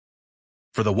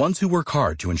For the ones who work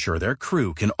hard to ensure their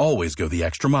crew can always go the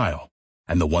extra mile,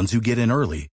 and the ones who get in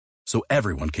early so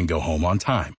everyone can go home on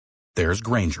time, there's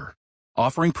Grainger,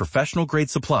 offering professional-grade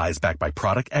supplies backed by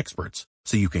product experts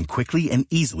so you can quickly and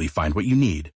easily find what you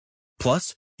need.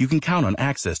 Plus, you can count on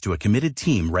access to a committed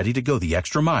team ready to go the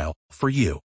extra mile for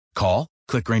you. Call,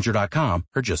 click Grainger.com,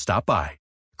 or just stop by.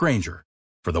 Grainger,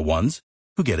 for the ones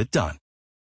who get it done.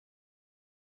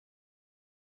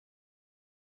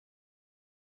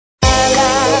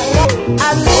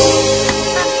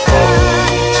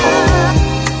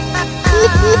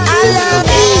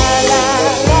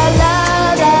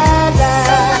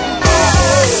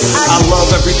 I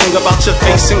love everything about your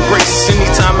face and grace. Any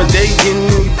time of day, in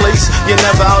any place, you're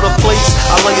never out of place.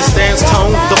 I love your stance,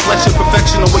 tone, deflection,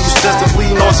 perfection, the way you suggestively,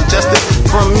 non-suggestive.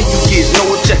 From me, you get no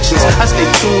objections. I stay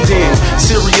tuned in,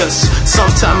 serious.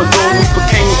 Some time ago, we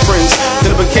became friends.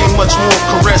 Then it became much more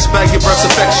caressed by your breath's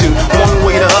affection. One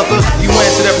way or the other, you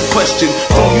answered every question.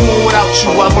 From you and without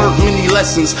you, I learned many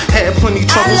lessons. Had plenty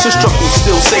troubles and struggles,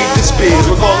 still saved and spared.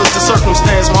 Regardless of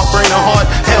circumstance, my brain and heart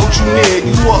held you near.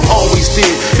 You were always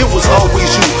there. It was always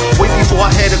you. Way before I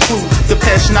had a clue, the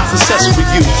passion I possess for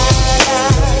you.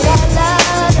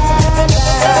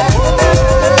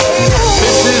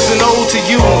 This is an ode to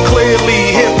you, clearly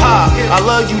hip-hop. I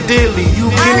love you dearly.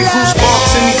 You give me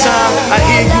goosebumps anytime I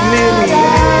hear you near me.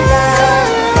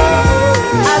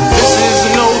 This is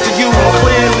an ode to you,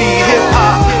 clearly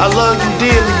hip-hop. I love you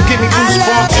dearly. You give me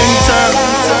goosebumps anytime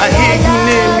I hear you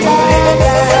near me.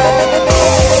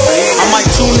 I might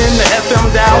tune in to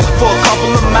FM dial for a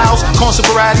couple of miles.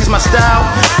 Concert variety's my style.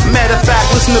 Matter of fact,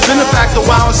 listen to Benefactor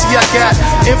Wow and see I got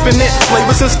infinite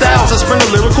flavors and styles. I sprint a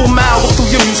lyrical mile, look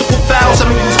through your musical files. I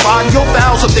mean, use audio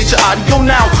files, update your audio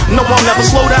now. No, I'll never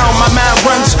slow down. My mind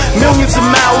runs millions of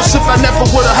miles. If I never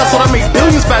would've hustled, I made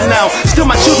billions by now. Still,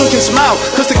 my children can smile,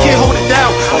 cause they can't hold it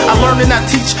down. I learned and I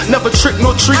teach, never trick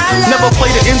nor treat. Never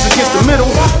play the ends against the middle,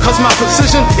 cause my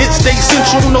precision, it stays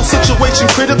central. No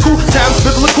situation critical, times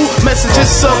biblical,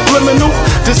 messages subliminal.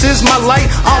 This is my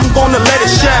light, I'm gonna let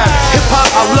it shine.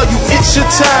 Hip-hop, I love you, it's your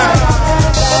time.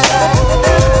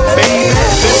 Baby,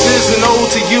 this is an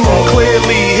ode to you,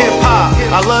 clearly hip-hop.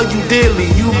 I love you dearly.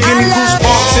 You give me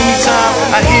goosebumps anytime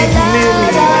I hear you near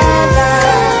me.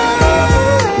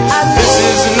 This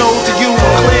is an ode to you,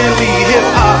 clearly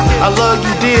hip-hop. I love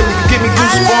you dearly. You give me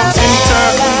goosebumps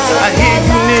anytime I hear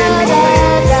you near me.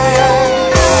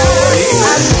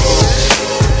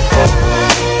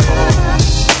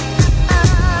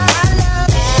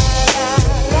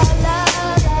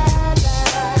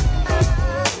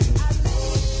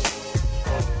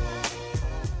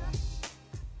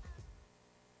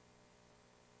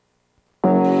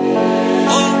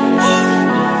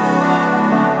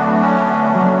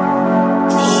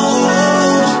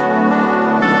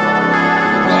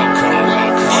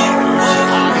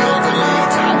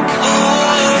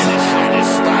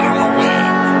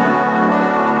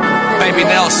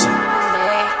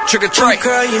 Trick or treat.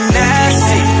 Girl, you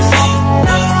nasty.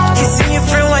 Kissing your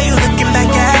friend while you looking back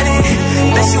at it.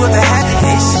 Bless you with a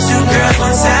happiness. Two girls,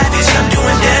 one savage. I'm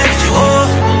doing damage.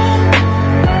 Oh,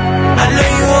 I know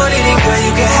you want it, and girl,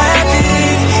 you can have it.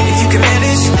 If you can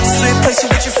manage, sweet place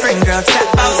you with your friend, girl.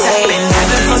 Tap out, tapping.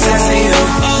 Having fun texting you.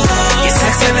 You're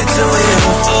texting it to you.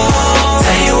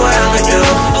 Tell you what I'm gonna do.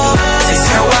 Text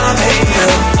her while I'm paying you.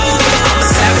 I'm a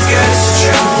savage, girl, this is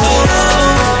true.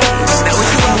 Now when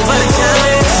you up for the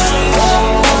challenge,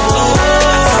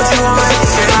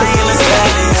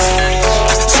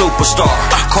 Superstar,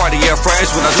 Cartier frames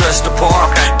when I dress the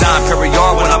part. Dime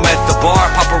Perignon when I'm at the bar.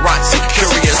 Paparazzi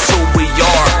curious who we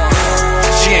are.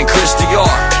 She ain't Chris Dior.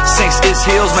 Sinks his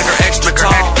heels, make her extra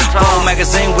tall. Bold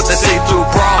magazine with a see-through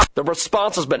bra. The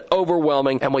response has been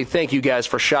overwhelming, and we thank you guys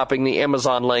for shopping the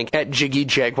Amazon link at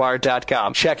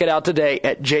JiggyJaguar.com. Check it out today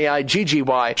at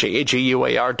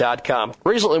JiggyJaguar.com.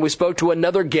 Recently, we spoke to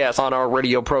another guest on our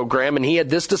radio program, and he had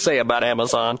this to say about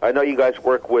Amazon. I know you guys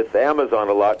work with Amazon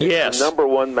a lot. Yes. It's the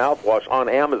 #1 mouthwash on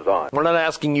Amazon. We're not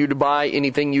asking you to buy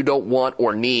anything you don't want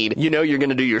or need. You know you're going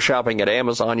to do your shopping at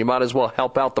Amazon. You might as well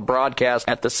help out the broadcast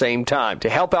at the same time. To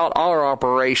help out our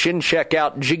operation, check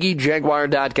out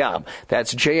JiggyJaguar.com.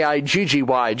 That's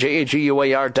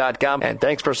JiggyJaguar.com. And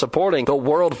thanks for supporting the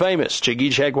world-famous Jiggy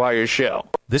Jaguar Show.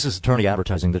 This is attorney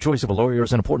advertising. The choice of a lawyer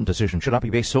is an important decision. Should not be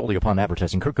based solely upon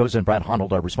advertising. Kurt Goza and Brad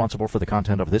Honnold are responsible for the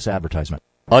content of this advertisement.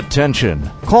 Attention!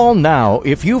 Call now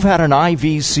if you've had an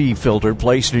IVC filter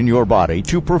placed in your body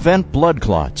to prevent blood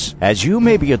clots, as you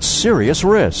may be at serious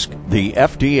risk. The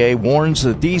FDA warns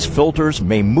that these filters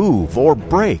may move or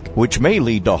break, which may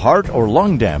lead to heart or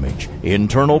lung damage,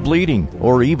 internal bleeding,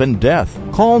 or even death.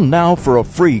 Call now for a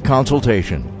free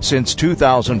consultation. Since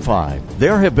 2005,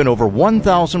 there have been over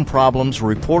 1,000 problems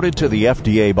reported to the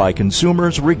FDA by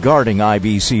consumers regarding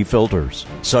IVC filters,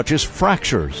 such as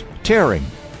fractures, tearing,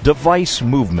 device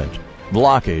movement,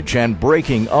 blockage, and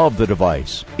breaking of the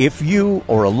device. If you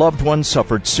or a loved one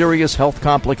suffered serious health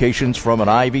complications from an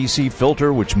IVC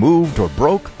filter which moved or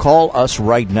broke, call us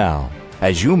right now,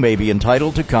 as you may be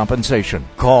entitled to compensation.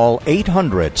 Call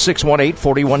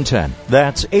 800-618-4110.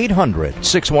 That's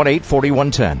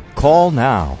 800-618-4110. Call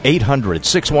now.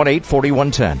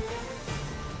 800-618-4110.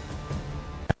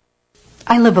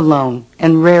 I live alone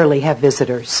and rarely have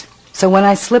visitors. So when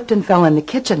I slipped and fell in the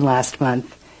kitchen last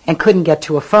month and couldn't get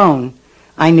to a phone,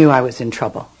 I knew I was in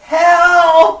trouble.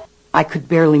 Help! I could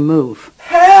barely move.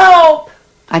 Help!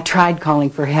 I tried calling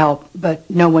for help, but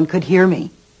no one could hear me.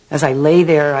 As I lay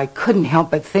there, I couldn't help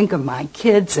but think of my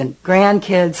kids and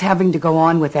grandkids having to go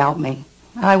on without me.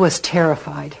 I was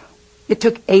terrified. It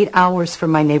took 8 hours for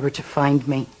my neighbor to find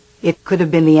me. It could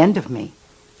have been the end of me.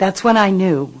 That's when I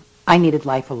knew I needed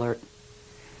Life Alert.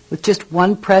 With just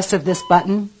one press of this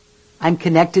button, I'm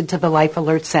connected to the Life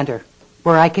Alert Center,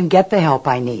 where I can get the help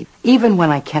I need, even when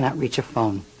I cannot reach a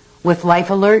phone. With Life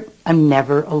Alert, I'm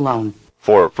never alone.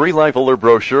 For a free Life Alert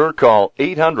brochure, call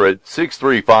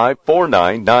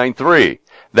 800-635-4993.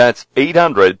 That's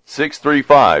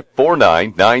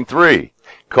 800-635-4993.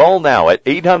 Call now at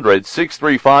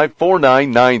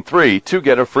 800-635-4993 to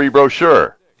get a free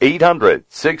brochure.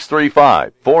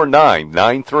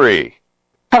 800-635-4993.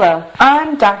 Hello,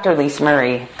 I'm Dr. Lisa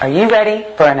Marie. Are you ready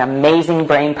for an amazing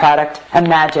brain product?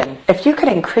 Imagine if you could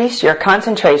increase your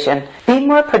concentration, be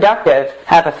more productive,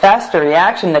 have a faster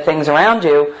reaction to things around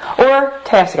you, or,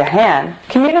 task at hand,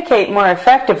 communicate more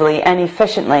effectively and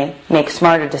efficiently, make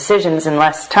smarter decisions in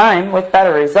less time with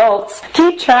better results,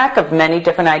 keep track of many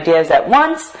different ideas at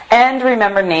once, and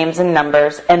remember names and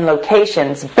numbers and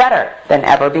locations better than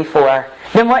ever before.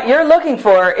 Then what you're looking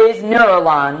for is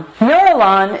Neurolon.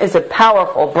 Neurolon is a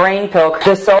powerful brain pill.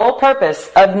 The sole purpose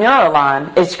of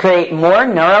Neurolon is to create more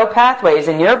neural pathways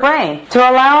in your brain to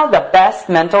allow the best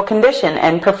mental condition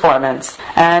and performance.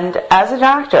 And as a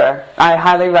doctor, I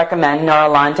highly recommend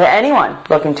Neurolon to anyone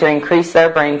looking to increase their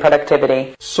brain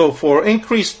productivity. So for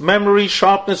increased memory,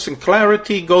 sharpness, and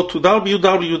clarity, go to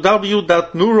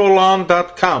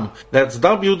www.neurolon.com. That's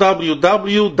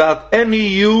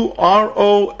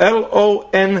www.neurolon.com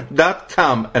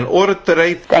and order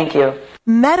today. Thank you.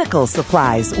 Medical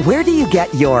supplies. Where do you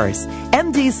get yours?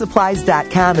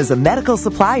 MDSupplies.com is a medical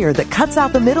supplier that cuts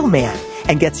out the middleman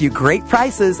and gets you great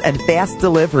prices and fast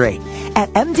delivery.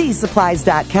 At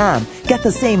MDSupplies.com, get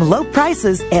the same low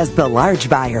prices as the large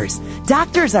buyers.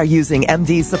 Doctors are using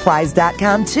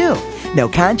MDSupplies.com too. No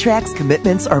contracts,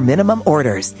 commitments, or minimum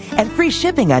orders. And free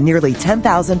shipping on nearly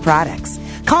 10,000 products.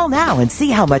 Call now and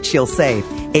see how much you'll save.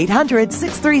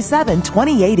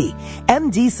 800-637-2080.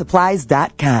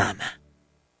 MDSupplies.com.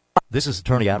 This is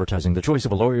attorney advertising. The choice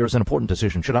of a lawyer is an important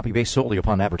decision. Should not be based solely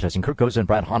upon advertising. Kurt Goza and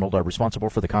Brad Honnold are responsible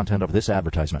for the content of this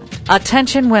advertisement.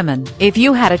 Attention women. If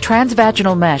you had a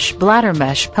transvaginal mesh, bladder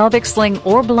mesh, pelvic sling,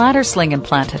 or bladder sling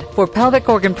implanted for pelvic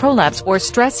organ prolapse or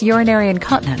stress urinary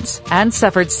incontinence and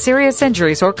suffered serious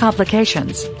injuries or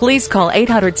complications, please call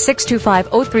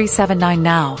 800-625-0379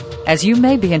 now, as you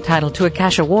may be entitled to a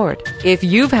cash award. If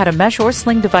you've had a mesh or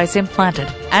sling device implanted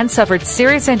and suffered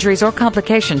serious injuries or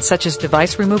complications such as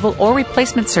device removal or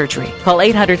replacement surgery, call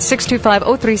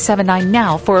 800-625-0379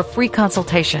 now for a free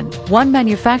consultation. One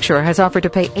manufacturer has offered to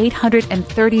pay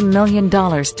 $830 million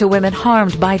to women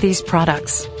harmed by these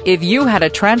products. If you had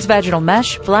a transvaginal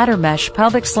mesh, bladder mesh,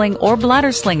 pelvic sling, or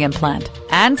bladder sling implant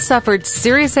and suffered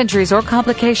serious injuries or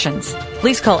complications,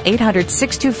 please call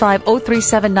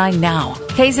 800-625-0379 now.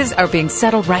 Cases are being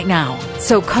settled right now.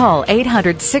 So call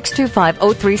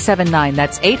 800-625-0379.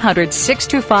 That's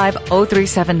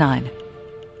 800-625-0379.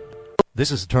 This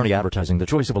is attorney advertising. The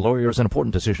choice of a lawyer is an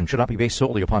important decision. Should not be based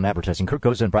solely upon advertising. Kurt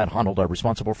Goza and Brad Honnold are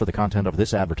responsible for the content of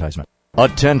this advertisement.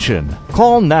 Attention!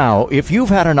 Call now if you've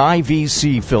had an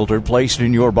IVC filter placed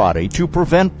in your body to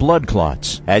prevent blood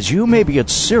clots, as you may be at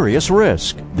serious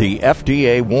risk. The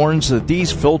FDA warns that these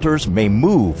filters may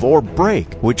move or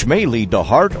break, which may lead to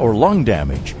heart or lung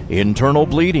damage, internal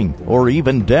bleeding, or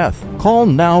even death. Call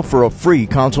now for a free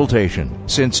consultation.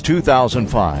 Since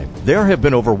 2005, there have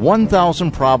been over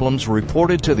 1,000 problems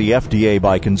reported to the FDA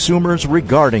by consumers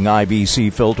regarding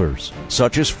IVC filters,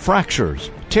 such as fractures,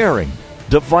 tearing,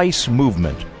 device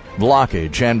movement,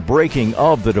 blockage, and breaking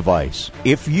of the device.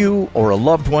 If you or a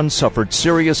loved one suffered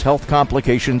serious health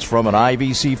complications from an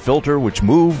IVC filter which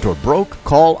moved or broke,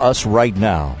 call us right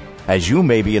now, as you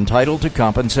may be entitled to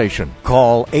compensation.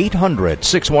 Call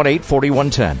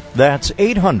 800-618-4110. That's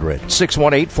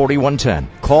 800-618-4110.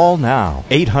 Call now.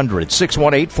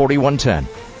 800-618-4110.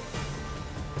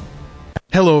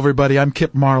 Hello, everybody. I'm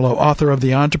Kip Marlowe, author of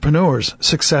The Entrepreneur's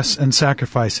Success and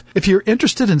Sacrifice. If you're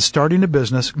interested in starting a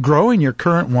business, growing your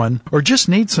current one, or just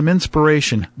need some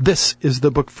inspiration, this is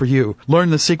the book for you.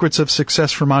 Learn the secrets of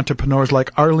success from entrepreneurs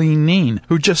like Arlene Neen,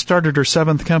 who just started her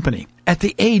 7th company at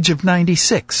the age of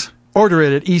 96. Order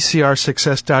it at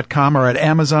ecrsuccess.com or at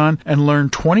Amazon and learn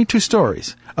 22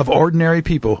 stories of ordinary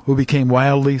people who became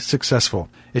wildly successful.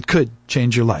 It could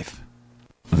change your life.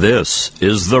 This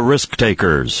is The Risk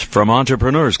Takers from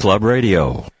Entrepreneurs Club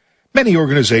Radio. Many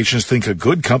organizations think a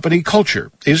good company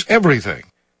culture is everything.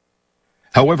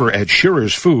 However, at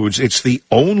Shearer's Foods, it's the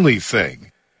only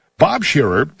thing. Bob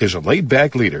Shearer is a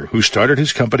laid-back leader who started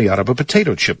his company out of a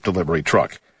potato chip delivery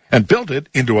truck and built it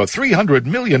into a $300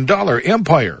 million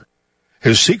empire.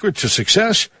 His secret to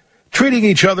success? Treating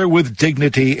each other with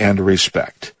dignity and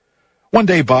respect. One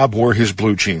day, Bob wore his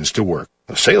blue jeans to work.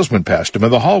 A salesman passed him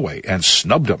in the hallway and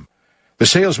snubbed him. The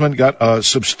salesman got a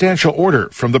substantial order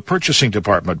from the purchasing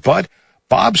department, but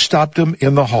Bob stopped him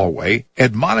in the hallway,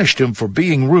 admonished him for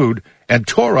being rude, and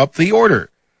tore up the order.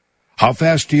 How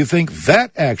fast do you think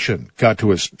that action got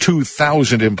to his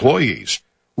 2,000 employees?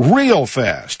 Real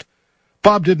fast.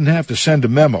 Bob didn't have to send a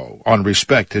memo on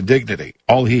respect and dignity.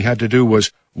 All he had to do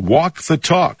was walk the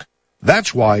talk.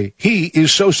 That's why he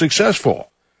is so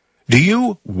successful. Do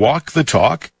you walk the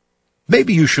talk?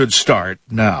 Maybe you should start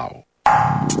now.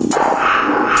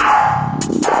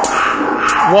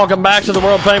 Welcome back to the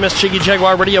world-famous Jiggy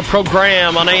Jaguar radio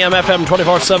program on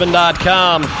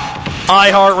AMFM247.com,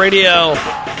 iHeartRadio,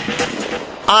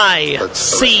 ICRN,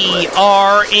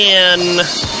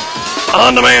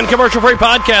 on-demand commercial-free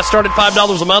podcast. Start at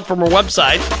 $5 a month from our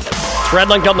website. It's red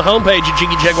linked on the homepage at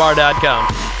JiggyJaguar.com.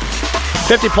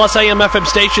 50-plus AM/FM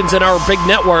stations in our big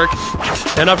network.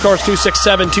 And, of course,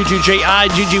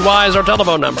 267-22-JI-GGY is our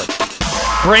telephone number.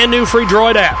 Brand new free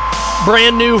Droid app,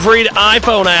 brand new free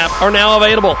iPhone app are now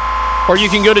available. Or you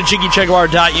can go to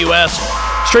JiggyJaguar.us.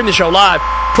 Stream the show live,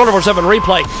 24/7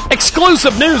 replay,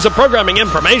 exclusive news and programming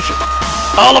information.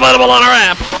 All available on our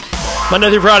app. Monday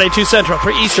through Friday, 2 Central,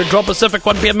 3 Eastern, 12 Pacific,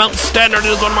 1 p.m. Mountain Standard.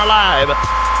 It is one more live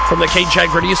from the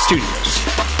KJAG Radio Studios.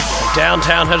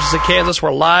 Downtown Hutchinson, Kansas,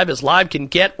 where live as live can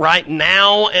get right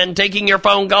now, and taking your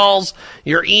phone calls,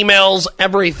 your emails,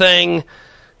 everything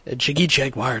at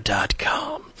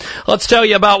JiggyJaguar.com. Let's tell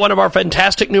you about one of our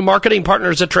fantastic new marketing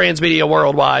partners at Transmedia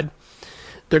Worldwide.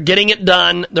 They're getting it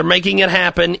done. They're making it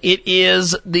happen. It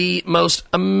is the most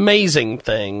amazing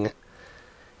thing.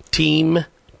 Team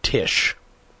Tish.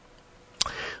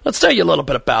 Let's tell you a little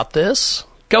bit about this.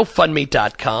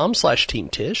 GoFundMe.com/Team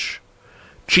Tish.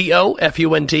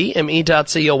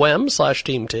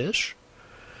 GoFundMe.com/Team Tish.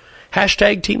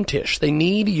 Hashtag Team Tish. They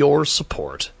need your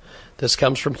support. This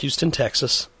comes from Houston,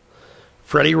 Texas.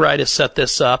 Freddie Wright has set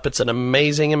this up. It's an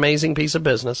amazing, amazing piece of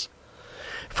business.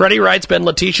 Freddie Wright's been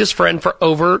Letitia's friend for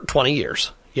over 20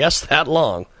 years. Yes, that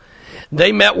long.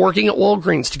 They met working at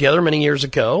Walgreens together many years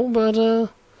ago, but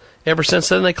ever since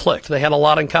then they clicked. They had a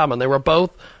lot in common. They were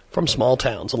both from small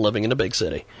towns and living in a big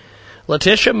city.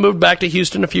 Letitia moved back to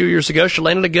Houston a few years ago. She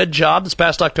landed a good job this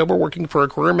past October working for a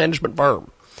career management firm.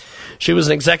 She was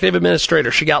an executive administrator.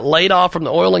 She got laid off from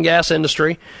the oil and gas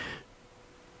industry.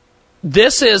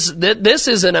 This is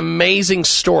an amazing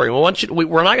story. We're not going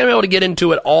to be able to get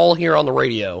into it all here on the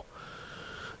radio,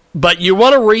 but you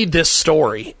want to read this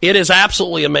story. It is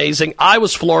absolutely amazing. I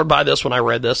was floored by this when I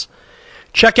read this.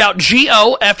 Check out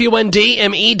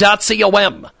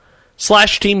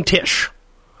GoFundMe.com/Team Tish.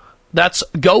 That's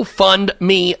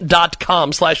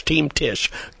GoFundMe.com/Team Tish.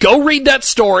 Go read that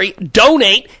story,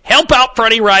 donate, help out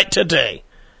Freddie Wright today,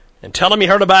 and tell him you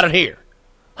heard about it here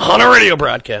on a radio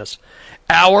broadcast.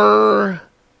 Hour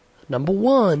number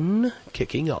 1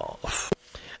 kicking off.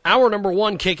 Hour number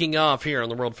 1 kicking off here on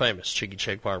the world-famous Jiggy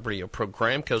Jaguar radio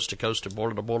program, coast to coast and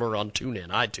border to border on TuneIn,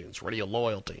 iTunes, Radio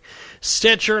Loyalty,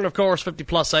 Stitcher, and, of course,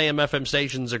 50-plus AM FM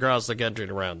stations across the country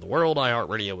and around the world,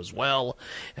 iHeartRadio as well,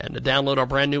 and to download our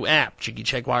brand-new app,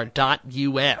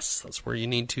 JiggyJaguar.us. That's where you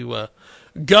need to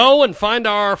go and find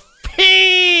our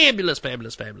fabulous,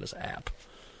 fabulous, fabulous app.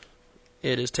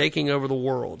 It is taking over the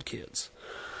world, kids.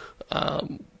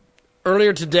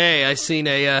 Earlier today, I seen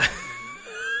a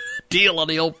deal on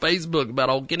the old Facebook about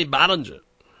old Kenny Bollinger,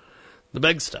 the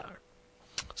big star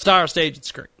of stage and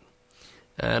screen.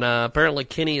 And apparently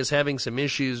Kenny is having some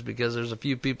issues because there's a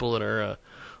few people that are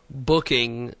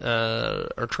booking,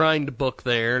 or trying to book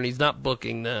there, and he's not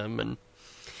booking them. And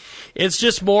it's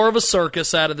just more of a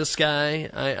circus out of this guy.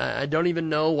 I don't even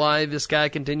know why this guy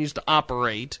continues to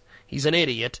operate. He's an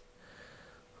idiot.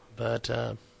 But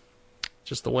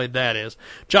just the way that is.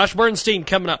 Josh Bernstein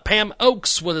coming up. Pam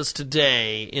Oakes with us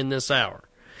today in this hour.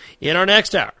 In our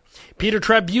next hour, Peter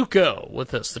Trabucco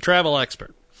with us, the travel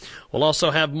expert. We'll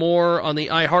also have more on the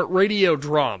iHeartRadio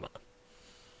drama.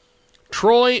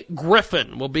 Troy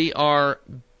Griffin will be our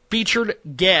featured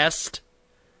guest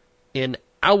in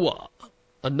Hour,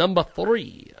 number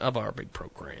 3 of our big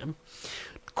program.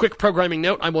 Quick programming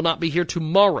note, I will not be here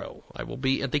tomorrow. I will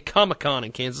be at the Comic-Con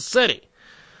in Kansas City.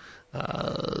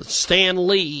 Stan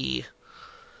Lee,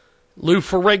 Lou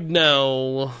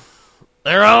Ferrigno,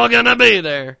 they're all going to be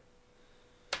there.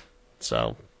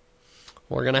 So,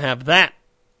 we're going to have that.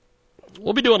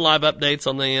 We'll be doing live updates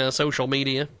on the social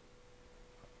media.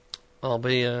 I'll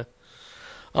be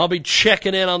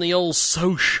checking in on the old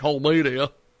social media.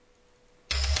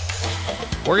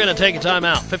 We're going to take a time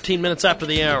out, 15 minutes after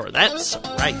the hour. That's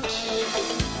right.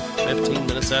 15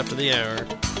 minutes after the hour.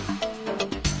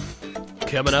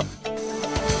 Coming up,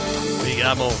 we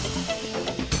got more.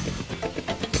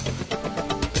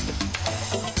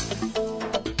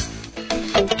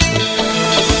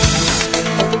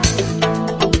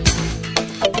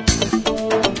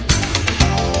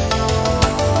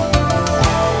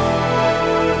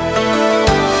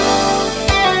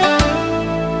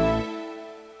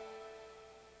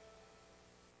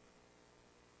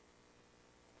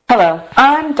 Hello,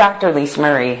 I'm Dr. Lisa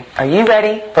Marie. Are you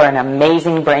ready for an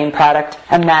amazing brain product?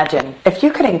 Imagine if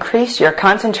you could increase your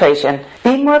concentration,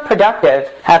 be more productive,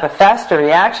 have a faster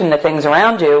reaction to things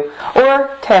around you,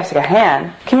 or, task at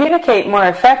hand, communicate more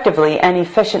effectively and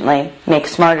efficiently, make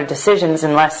smarter decisions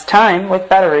in less time with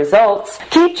better results,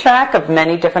 keep track of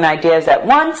many different ideas at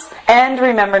once, and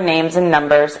remember names and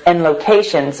numbers and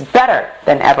locations better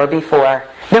than ever before.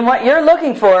 Then what you're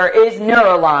looking for is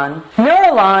Neurolon.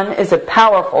 Neurolon is a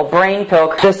powerful brain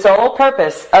pill. The sole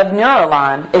purpose of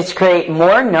Neurolon is to create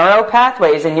more neural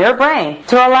pathways in your brain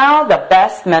to allow the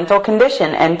best mental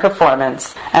condition and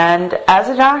performance. And as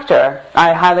a doctor,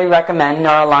 I highly recommend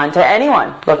Neurolon to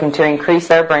anyone looking to increase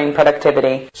their brain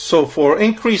productivity. So for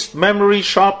increased memory,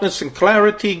 sharpness, and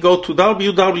clarity, go to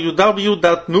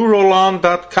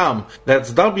www.neurolon.com.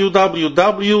 That's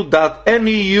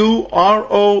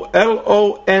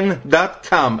www.neurolon.com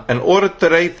and order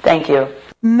today. Thank you.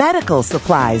 Medical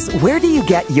supplies. Where do you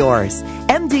get yours?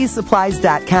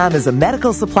 MDSupplies.com is a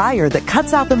medical supplier that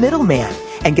cuts out the middleman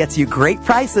and gets you great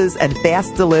prices and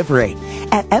fast delivery.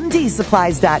 At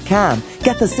MDSupplies.com,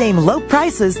 get the same low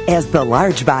prices as the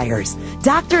large buyers.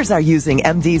 Doctors are using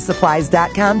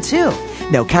MDSupplies.com too.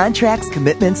 No contracts,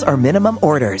 commitments, or minimum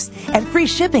orders. And free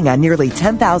shipping on nearly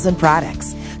 10,000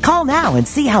 products. Call now and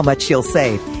see how much you'll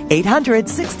save.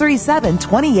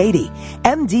 800-637-2080.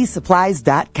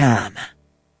 MDSupplies.com.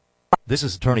 This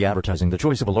is attorney advertising. The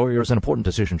choice of a lawyer is an important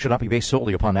decision. Should not be based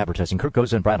solely upon advertising. Kurt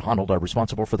Goes and Brad Honnold are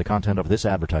responsible for the content of this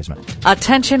advertisement.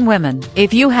 Attention women.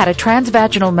 If you had a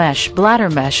transvaginal mesh, bladder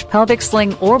mesh, pelvic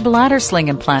sling, or bladder sling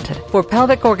implanted for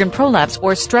pelvic organ prolapse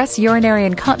or stress urinary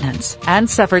incontinence and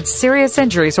suffered serious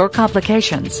injuries or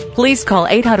complications, please call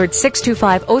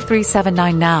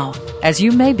 800-625-0379 now, as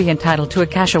you may be entitled to a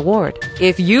cash award.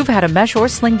 If you've had a mesh or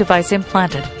sling device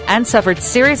implanted and suffered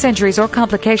serious injuries or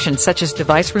complications such as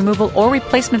device removal or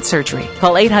replacement surgery,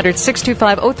 call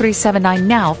 800-625-0379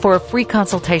 now for a free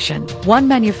consultation. One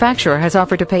manufacturer has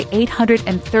offered to pay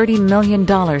 $830 million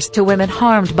to women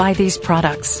harmed by these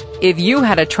products. If you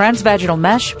had a transvaginal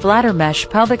mesh, bladder mesh,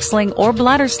 pelvic sling, or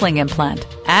bladder sling implant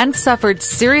and suffered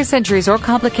serious injuries or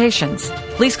complications,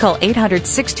 please call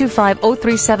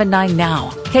 800-625-0379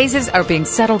 now. Cases are being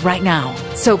settled right now.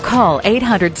 So call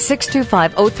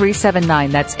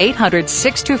 800-625-0379. That's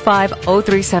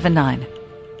 800-625-0379.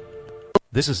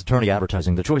 This is attorney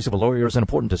advertising. The choice of a lawyer is an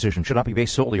important decision. Should not be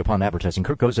based solely upon advertising.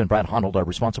 Kurt Goes and Brad Honnold are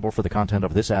responsible for the content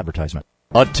of this advertisement.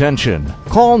 Attention!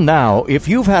 Call now if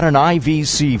you've had an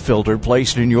IVC filter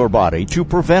placed in your body to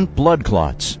prevent blood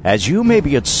clots, as you may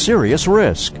be at serious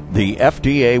risk. The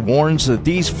FDA warns that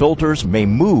these filters may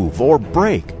move or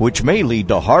break, which may lead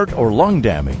to heart or lung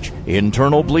damage,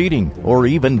 internal bleeding, or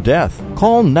even death.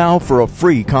 Call now for a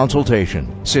free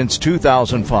consultation. Since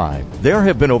 2005, there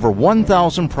have been over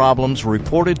 1,000 problems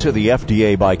reported to the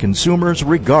FDA by consumers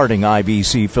regarding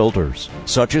IVC filters,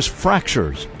 such as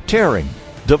fractures, tearing,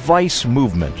 device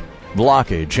movement,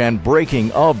 blockage, and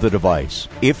breaking of the device.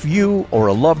 If you or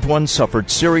a loved one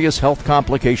suffered serious health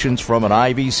complications from an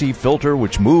IVC filter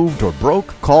which moved or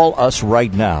broke, call us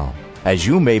right now, as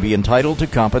you may be entitled to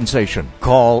compensation.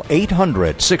 Call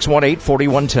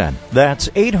 800-618-4110. That's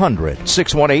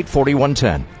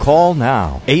 800-618-4110. Call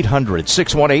now.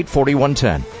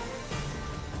 800-618-4110.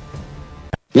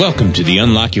 Welcome to the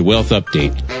Unlock Your Wealth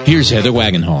Update. Here's Heather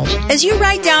Wagenhals. As you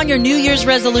write down your New Year's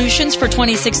resolutions for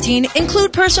 2016,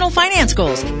 include personal finance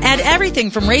goals. Add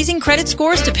everything from raising credit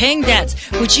scores to paying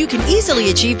debts, which you can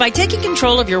easily achieve by taking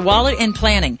control of your wallet and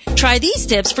planning. Try these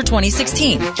tips for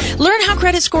 2016. Learn how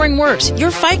credit scoring works.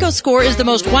 Your FICO score is the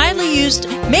most widely used,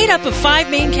 made up of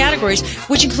 5 main categories,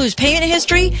 which includes payment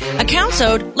history, accounts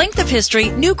owed, length of history,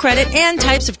 new credit, and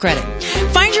types of credit.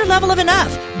 Find your level of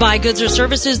enough. Buy goods or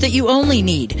services that you only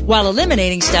need, while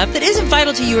eliminating stuff that isn't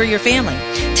vital to you or your family.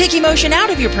 Take emotion out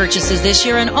of your purchases this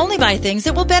year and only buy things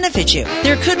that will benefit you.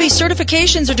 There could be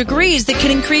certifications or degrees that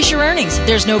can increase your earnings.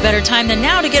 There's no better time than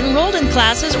now to get enrolled in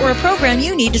classes or a program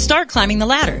you need to start climbing the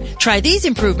ladder. Try these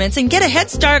improvements and get a head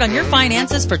start on your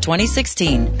finances for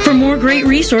 2016. For more great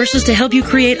resources to help you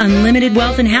create unlimited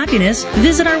wealth and happiness,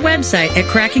 visit our website at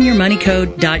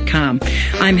crackingyourmoneycode.com.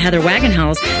 I'm Heather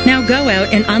Wagenhals. Now go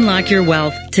out and unlock your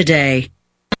wealth today.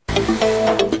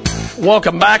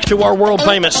 Welcome back to our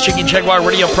world-famous Jiggy Jaguar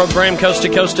radio program, coast to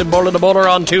coast and border to border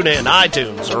on TuneIn,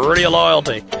 iTunes, Radio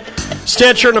Loyalty,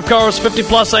 Stitcher, and of course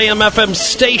 50-plus AM/FM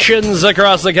stations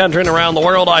across the country and around the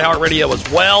world, iHeartRadio as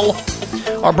well.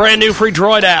 Our brand-new free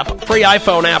Droid app, free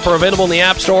iPhone app are available in the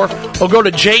App Store, or go to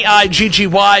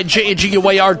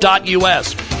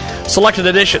JIGGYJAGUAR.us. Selected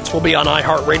editions will be on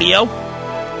iHeartRadio.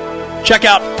 Check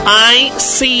out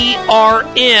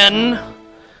ICRN,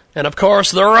 and of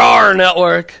course the RAR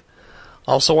Network.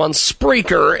 Also on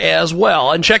Spreaker as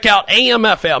well. And check out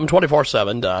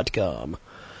AMFM247.com.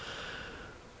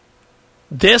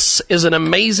 This is an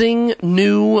amazing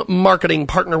new marketing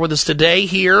partner with us today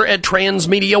here at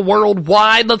Transmedia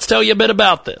Worldwide. Let's tell you a bit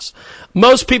about this.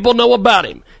 Most people know about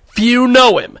him. Few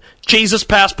know him. Jesus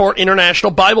Passport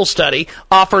International Bible Study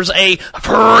offers a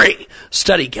free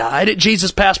study guide at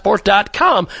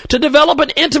JesusPassport.com to develop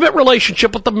an intimate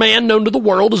relationship with the man known to the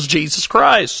world as Jesus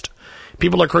Christ.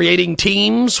 People are creating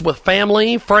teams with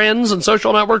family, friends, and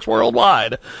social networks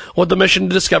worldwide with the mission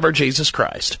to discover Jesus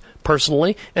Christ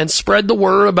personally and spread the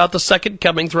word about the second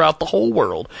coming throughout the whole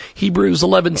world. Hebrews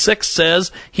 11:6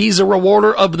 says, He's a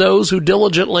rewarder of those who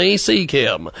diligently seek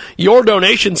Him. Your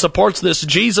donation supports this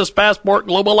Jesus Passport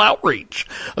global outreach.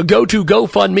 Go to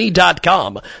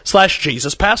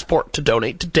GoFundMe.com/JesusPassport to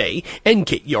donate today and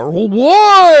get your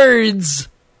rewards.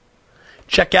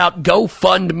 Check out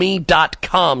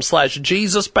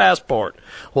GoFundMe.com/JesusPassport.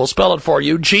 We'll spell it for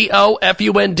you.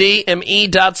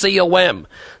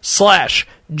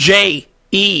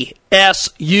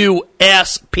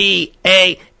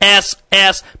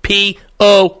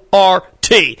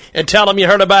 And tell them you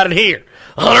heard about it here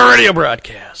on a radio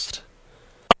broadcast.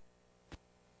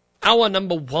 Hour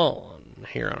number 1.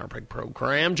 Here on our big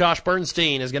program. Josh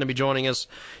Bernstein is going to be joining us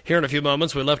here in a few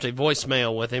moments. We left a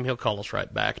voicemail with him. He'll call us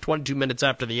right back. 22 minutes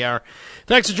after the hour.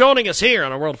 Thanks for joining us here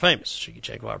on our world-famous Jiggy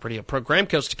Jaguar radio program,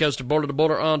 coast to coast and border to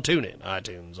border on TuneIn,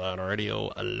 iTunes, on our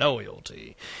Radio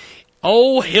Loyalty.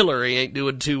 Oh, Hillary ain't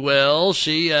doing too well.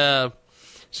 She's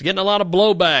getting a lot of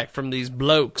blowback from these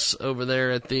blokes over there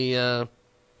at the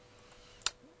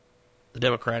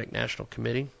Democratic National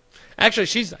Committee. Actually,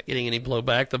 she's not getting any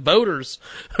blowback. The voters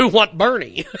who want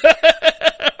Bernie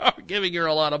are giving her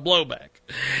a lot of blowback.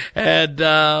 And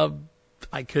I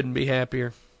couldn't be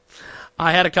happier.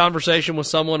 I had a conversation with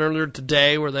someone earlier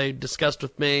today where they discussed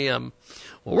with me, well,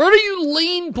 where do you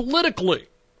lean politically?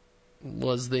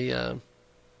 Was the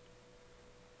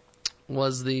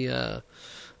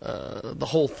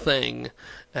whole thing.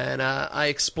 And I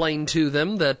explained to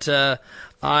them that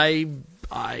I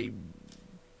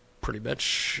pretty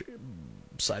much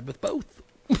side with both.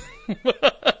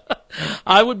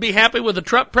 I would be happy with a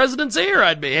Trump presidency or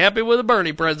I'd be happy with a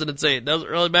Bernie presidency. It doesn't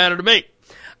really matter to me.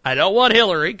 I don't want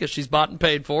Hillary because she's bought and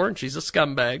paid for and she's a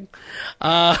scumbag.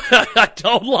 I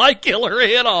don't like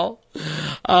Hillary at all.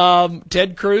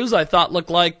 Ted Cruz, I thought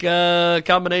looked like a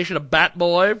combination of Bat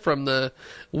Boy from the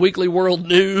Weekly World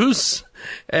News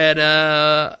and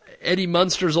Eddie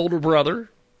Munster's older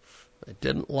brother. I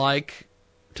didn't like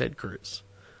Ted Cruz.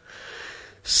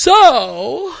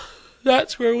 So,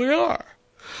 that's where we are.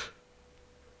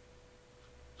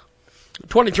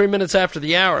 23 minutes after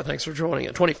the hour. Thanks for joining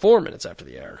it. 24 minutes after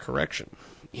the hour. Correction.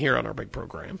 Here on our big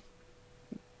program.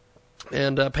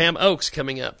 And Pam Oakes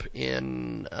coming up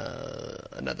in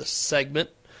another segment.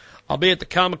 I'll be at the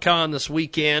Comic-Con this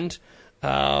weekend.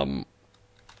 I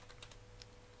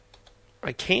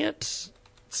can't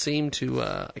seem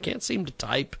to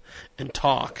type and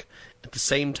talk at the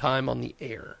same time on the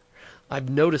air. I've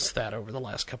noticed that over the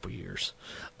last couple of years.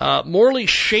 Morley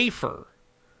Safer.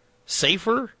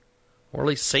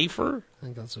 Morley Safer? I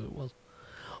think that's who it was.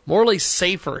 Morley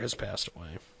Safer has passed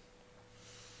away.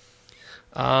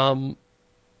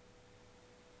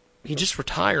 He just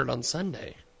retired on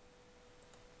Sunday.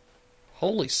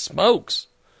 Holy smokes.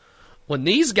 When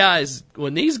these guys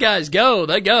go,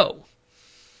 they go.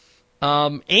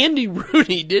 Andy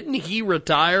Rooney, didn't he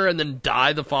retire and then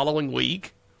die the following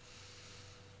week?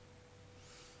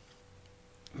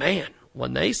 Man,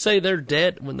 when they say they're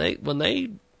dead, when they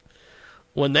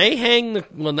hang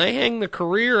the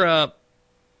career up,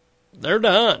 they're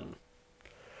done.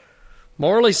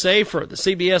 Morley Safer, the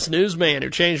CBS newsman who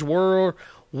changed war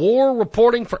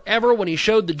reporting forever when he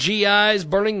showed the GIs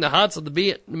burning the huts of the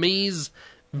Vietnamese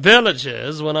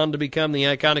villages, went on to become the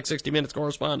iconic 60 Minutes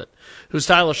correspondent, whose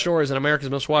stylish stories on America's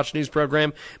most watched news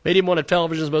program made him one of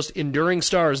television's most enduring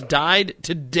stars, died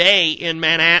today in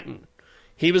Manhattan.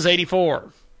 He was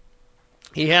 84.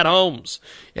 He had homes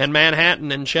in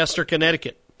Manhattan and Chester,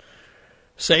 Connecticut.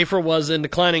 Safer was in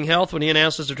declining health when he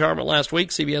announced his retirement last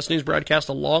week. CBS News broadcast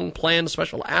a long-planned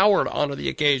special hour to honor the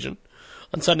occasion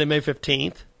on Sunday, May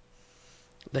 15th,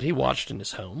 that he watched in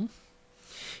his home.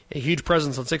 A huge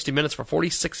presence on 60 Minutes for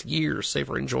 46 years.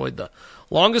 Safer enjoyed the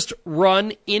longest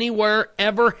run anywhere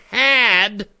ever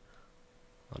had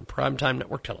on primetime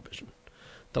network television.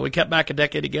 Though he cut back a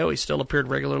decade ago, he still appeared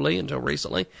regularly until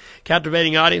recently,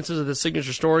 captivating audiences with his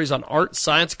signature stories on art,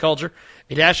 science, culture,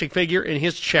 a dashing figure in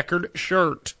his checkered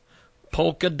shirt,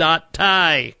 polka dot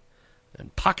tie,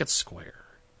 and pocket square.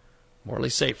 Morley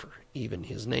Safer, even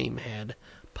his name had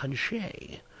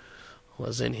punché,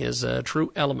 was in his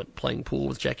true element, playing pool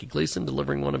with Jackie Gleason,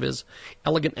 delivering one of his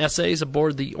elegant essays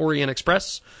aboard the Orient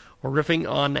Express, or riffing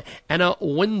on Anna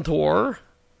Wintour.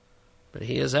 But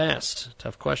he is asked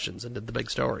tough questions and did the big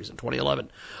stories. In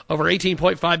 2011, over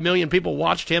 18.5 million people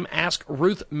watched him ask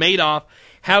Ruth Madoff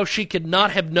how she could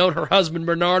not have known her husband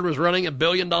Bernard was running a $1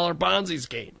 billion Ponzi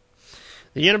scheme.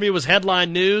 The interview was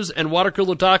headline news and water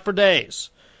cooler talk for days.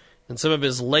 In some of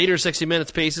his later 60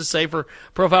 Minutes pieces, Safer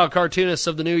profiled cartoonists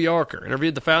of The New Yorker,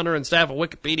 interviewed the founder and staff of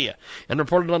Wikipedia, and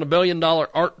reported on a $1 billion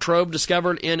art trove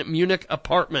discovered in Munich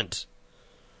apartment.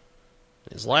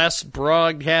 His last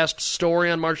broadcast story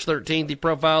on March 13th, he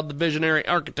profiled the visionary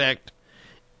architect,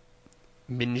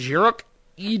 Minjiruk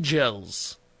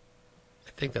Ejels.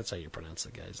 I think that's how you pronounce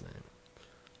the guy's name.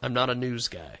 I'm not a news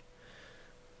guy.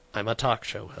 I'm a talk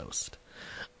show host.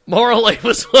 Morley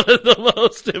was one of the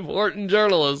most important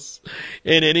journalists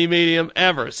in any medium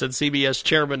ever, said CBS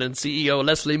chairman and CEO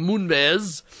Leslie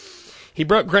Moonves. He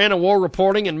broke ground in war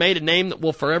reporting and made a name that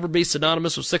will forever be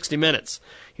synonymous with 60 Minutes.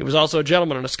 He was also a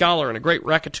gentleman and a scholar and a great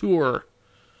raconteur.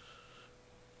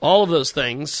 All of those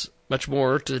things, much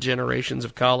more, to the generations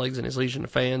of colleagues and his legion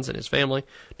of fans and his family,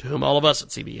 to whom all of us at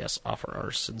CBS offer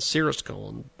our sincerest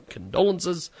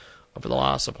condolences over the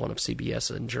loss of one of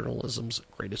CBS and journalism's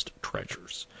greatest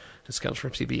treasures. This comes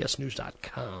from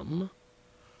CBSNews.com.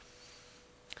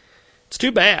 It's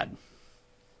too bad.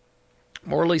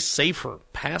 Morley Safer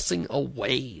passing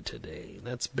away today.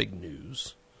 That's big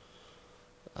news.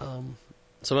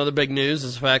 Some other big news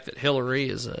is the fact that Hillary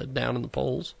is down in the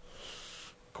polls.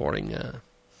 According,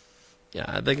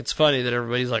 I think it's funny that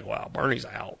everybody's like, wow, Bernie's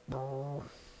out.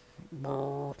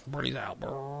 Bernie's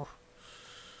out.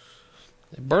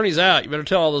 If Bernie's out, you better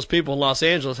tell all those people in Los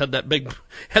Angeles had that big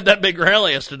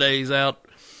rally yesterday. He's out.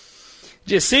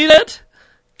 Did you see that?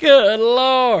 Good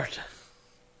Lord.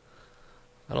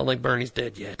 I don't think Bernie's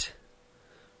dead yet.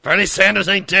 Bernie Sanders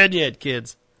ain't dead yet,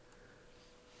 kids.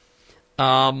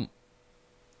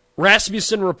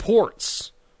 Rasmussen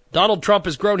reports. Donald Trump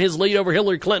has grown his lead over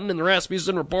Hillary Clinton in the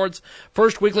Rasmussen Report's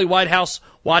first weekly White House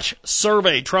Watch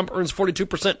survey. Trump earns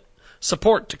 42%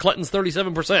 support to Clinton's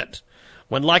 37%.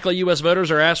 When likely U.S. voters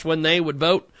are asked when they would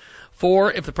vote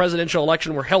for if the presidential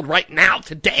election were held right now,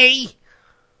 today,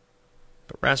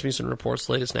 But Rasmussen reports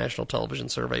latest national television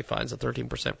survey finds that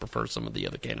 13% prefer some of the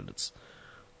other candidates.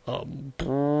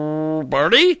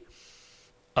 Bernie?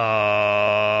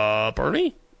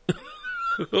 Bernie?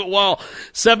 While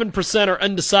 7% are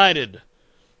undecided.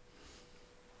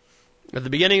 At the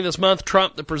beginning of this month,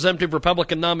 Trump, the presumptive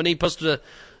Republican nominee, posted a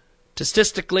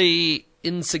statistically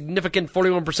insignificant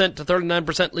 41% to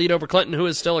 39% lead over Clinton, who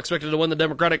is still expected to win the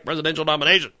Democratic presidential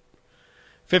nomination.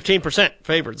 15%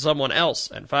 favored someone else,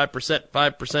 and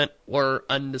 5% were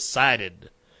undecided.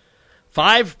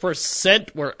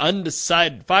 5% were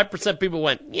undecided. 5% people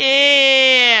went,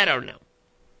 yeah, I don't know.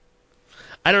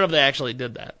 I don't know if they actually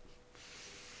did that.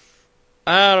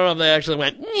 I don't know if they actually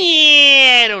went,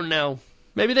 yeah, I don't know.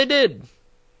 Maybe they did.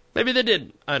 Maybe they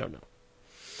didn't. I don't know.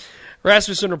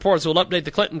 Rasmussen reports will update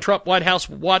the Clinton-Trump White House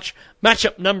Watch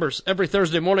matchup numbers every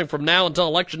Thursday morning from now until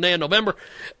Election Day in November.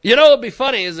 You know what would be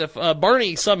funny is if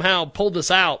Bernie somehow pulled this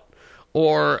out,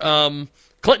 or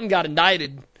Clinton got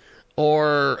indicted,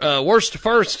 or Worst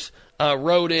First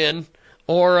rode in,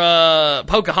 or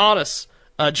Pocahontas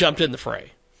jumped in the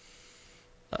fray.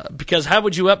 Because how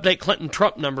would you update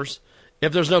Clinton-Trump numbers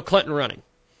if there's no Clinton running?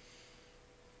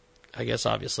 I guess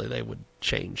obviously they would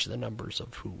change the numbers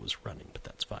of who was running, but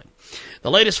that's fine.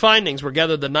 The latest findings were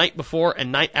gathered the night before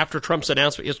and night after Trump's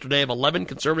announcement yesterday of 11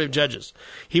 conservative judges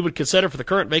he would consider for the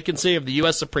current vacancy of the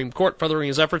U.S. Supreme Court, furthering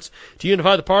his efforts to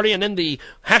unify the party and end the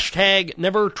hashtag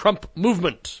Never Trump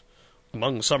movement.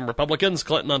 Among some Republicans,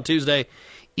 Clinton on Tuesday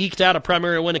eked out a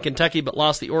primary win in Kentucky but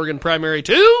lost the Oregon primary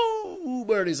to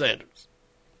Bernie Sanders,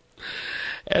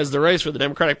 as the race for the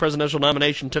Democratic presidential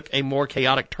nomination took a more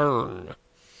chaotic turn.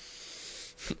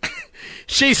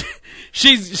 she's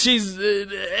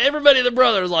everybody and the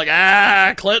brother is like,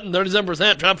 Clinton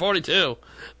 37%, Trump 42%,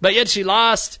 but yet she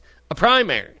lost a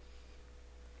primary.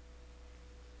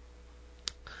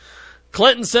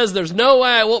 Clinton says there's no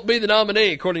way I won't be the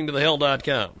nominee, according to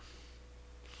thehill.com.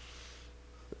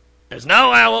 There's no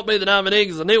way I won't be the nominee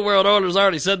because the New World Order's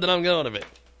already said that I'm going to be.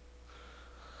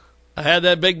 I had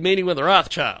that big meeting with the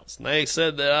Rothschilds, and they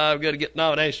said that I'm going to get the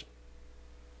nomination.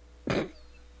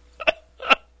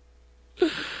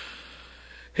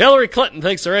 Hillary Clinton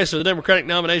thinks the race for the Democratic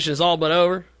nomination is all but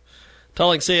over,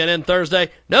 telling CNN Thursday,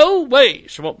 no way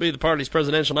she won't be the party's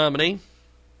presidential nominee.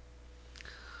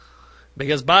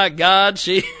 Because by God,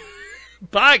 she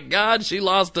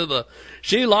lost to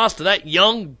that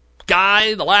young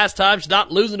guy the last time. She's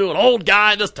not losing to an old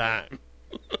guy this time.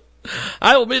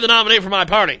 I will be the nominee for my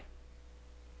party.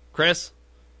 Chris,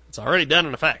 it's already done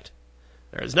in effect.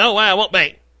 There is no way I won't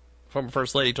be, former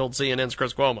First Lady told CNN's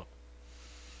Chris Cuomo.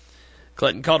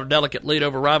 Clinton called her delicate lead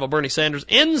over rival Bernie Sanders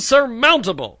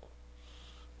insurmountable.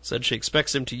 Said she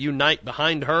expects him to unite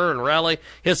behind her and rally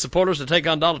his supporters to take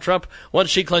on Donald Trump once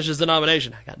she clinches the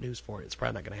nomination. I got news for you. It's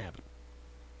probably not going to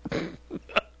happen.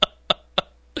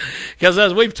 Because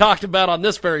as we've talked about on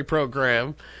this very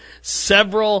program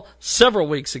several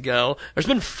weeks ago, there's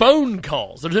been phone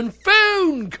calls. There's been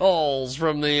phone calls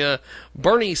from the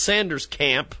Bernie Sanders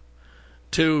camp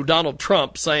to Donald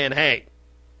Trump saying, hey,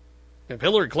 if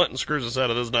Hillary Clinton screws us out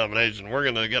of this nomination, we're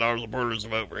going to get our supporters to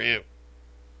vote for you.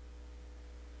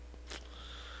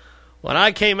 When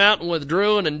I came out and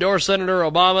withdrew and endorsed Senator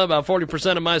Obama, about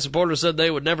 40% of my supporters said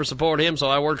they would never support him, so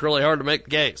I worked really hard to make the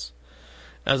case.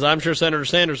 As I'm sure Senator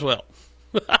Sanders will.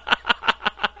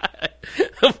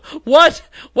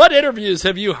 What interviews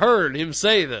have you heard him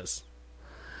say this?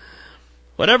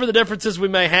 Whatever the differences we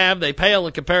may have, they pale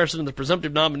in comparison to the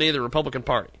presumptive nominee of the Republican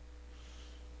Party.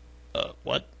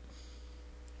 What?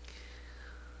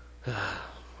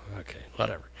 Okay,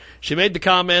 whatever. She made the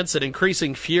comments at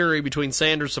increasing fury between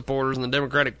Sanders supporters and the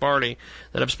Democratic Party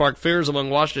that have sparked fears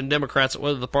among Washington Democrats at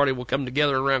whether the party will come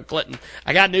together around Clinton.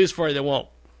 I got news for you, they won't.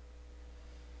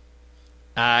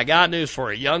 I got news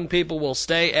for you. Young people will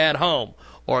stay at home,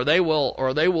 or they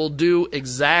will do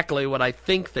exactly what I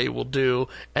think they will do,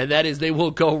 and that is they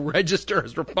will go register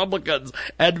as Republicans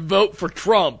and vote for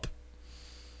Trump.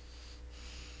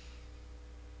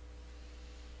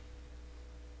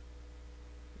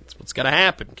 What's going to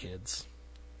happen, kids?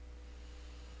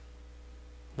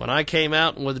 When I came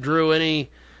out and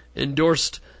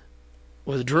endorsed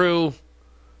Senator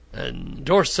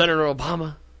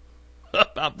Obama,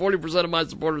 about 40% of my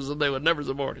supporters said they would never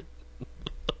support him.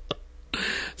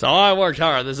 So I worked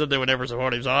hard. They said they would never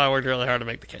support him, so I worked really hard to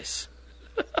make the case.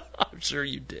 I'm sure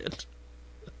you did.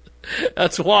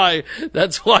 That's why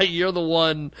you're the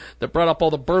one that brought up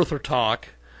all the birther talk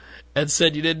and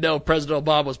said you didn't know President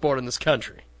Obama was born in this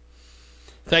country.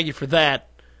 Thank you for that,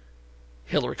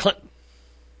 Hillary Clinton.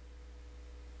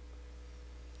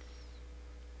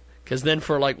 Because then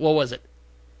for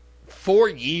 4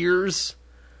 years,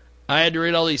 I had to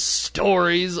read all these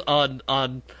stories on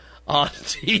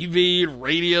TV and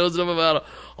radio and stuff about,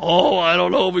 I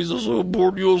don't know if he's a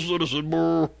born U.S. citizen,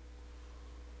 bro.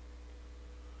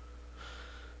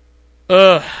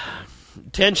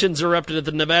 Tensions erupted at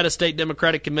the Nevada State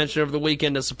Democratic Convention over the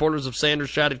weekend as supporters of Sanders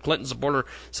shouted Clinton supporter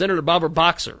Senator Barbara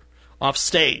Boxer off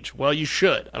stage. Well, you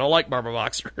should. I don't like Barbara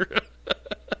Boxer.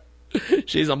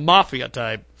 She's a mafia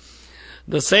type.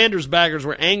 The Sanders backers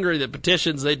were angry that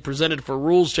petitions they'd presented for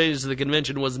rules changes to the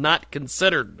convention was not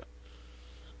considered.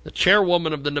 The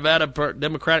chairwoman of the Nevada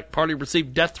Democratic Party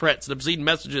received death threats and obscene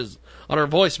messages on her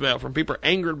voicemail from people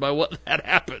angered by what had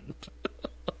happened.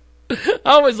 I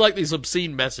always like these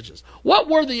obscene messages. What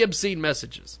were the obscene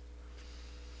messages?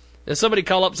 Did somebody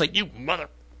call up and say, "You mother"?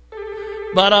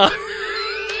 But,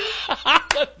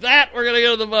 with that, we're going to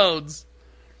go to the phones.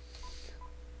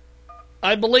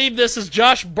 I believe this is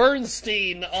Josh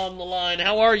Bernstein on the line.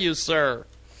 How are you, sir?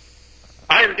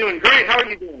 I am doing great. How are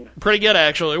you doing? Pretty good,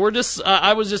 actually. We're just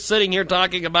I was just sitting here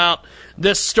talking about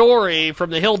this story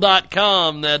from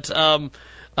thehill.com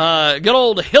that good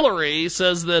old Hillary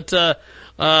says that, and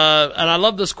I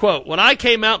love this quote, "When I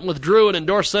came out and withdrew and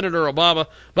endorsed Senator Obama,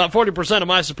 about 40% of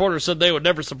my supporters said they would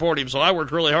never support him, so I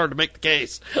worked really hard to make the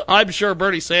case. I'm sure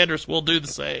Bernie Sanders will do the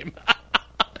same."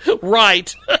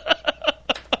 Right.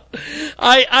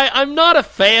 I'm not a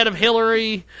fan of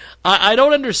Hillary. I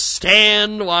don't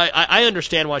understand why. I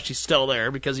understand why she's still there,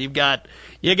 because you got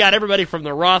everybody from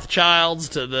the Rothschilds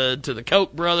to the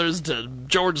Koch brothers to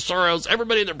George Soros.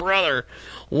 Everybody and their brother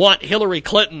want Hillary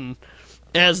Clinton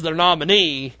as their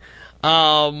nominee,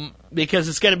 because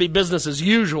it's going to be business as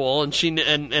usual,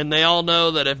 and they all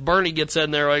know that if Bernie gets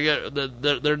in there,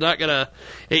 they're not going to.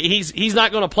 He's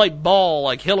not going to play ball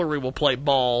like Hillary will play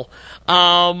ball.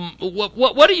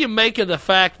 What do you make of the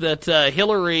fact that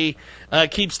Hillary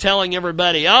keeps telling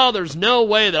everybody, there's no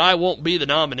way that I won't be the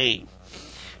nominee?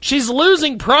 She's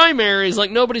losing primaries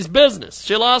like nobody's business.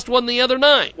 She lost one the other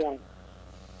night. Yeah.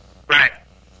 Right.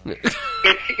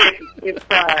 If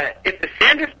the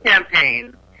Sanders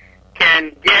campaign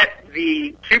can get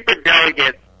the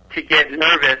superdelegates to get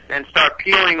nervous and start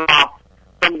peeling off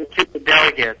some of the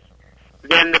superdelegates,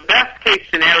 then the best case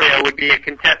scenario would be a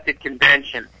contested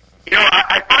convention. You know,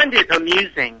 I find it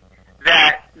amusing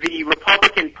that the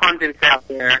Republican pundits out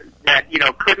there that,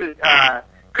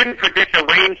 couldn't predict a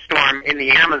rainstorm in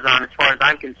the Amazon, as far as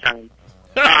I'm concerned,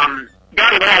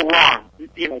 got it all wrong.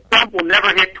 Trump will never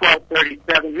hit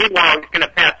 1237. Meanwhile, he's going to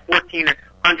pass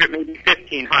 1,400, maybe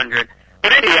 1,500.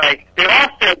 But anyway, they all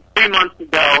said 3 months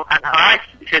ago, and I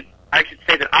should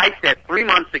say that I said 3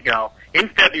 months ago, in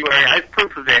February, I have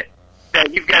proof of it,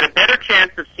 that you've got a better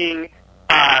chance of seeing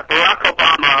Barack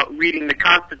Obama reading the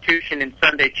Constitution in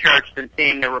Sunday church than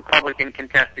seeing a Republican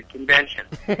contested convention.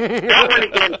 That went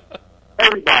against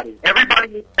everybody.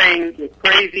 Everybody was saying it's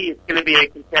crazy, it's going to be a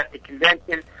contested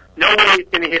convention, no way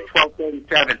it's going to hit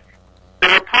 1237. The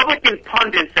Republican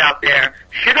pundits out there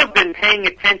should have been paying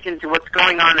attention to what's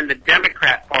going on in the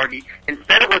Democrat Party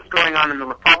instead of what's going on in the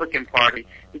Republican Party,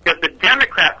 because the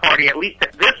Democrat Party, at least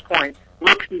at this point,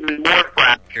 looks even more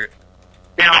fractured.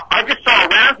 Now, I just saw a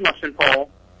Rasmussen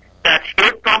poll that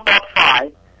showed Trump up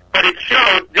 5, but it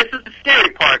showed, this is the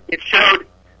scary part, it showed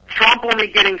Trump only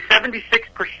getting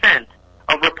 76%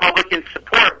 of Republican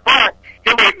support, but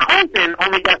Hillary Clinton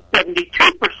only got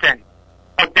 72%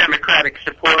 of Democratic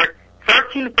support.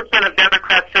 13% of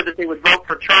Democrats said that they would vote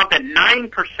for Trump, and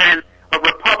 9% of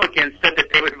Republicans said that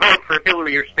they would vote for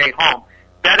Hillary or stay home.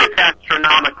 That is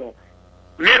astronomical.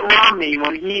 Mitt Romney,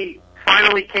 when he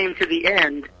finally came to the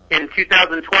end in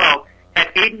 2012,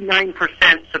 had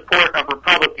 89% support of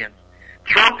Republicans.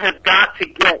 Trump has got to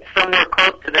get somewhere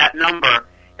close to that number,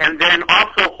 and then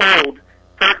also hold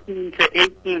 13 to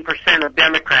 18% of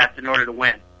Democrats in order to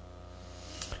win.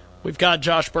 We've got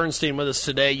Josh Bernstein with us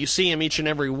today. You see him each and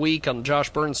every week on the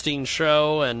Josh Bernstein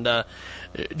Show. And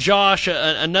Josh,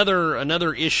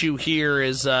 another issue here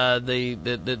is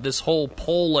this whole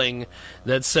polling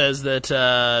that says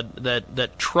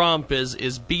that Trump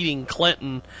is beating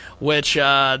Clinton. Which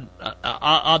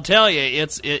I'll tell you,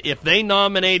 if they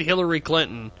nominate Hillary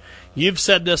Clinton, you've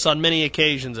said this on many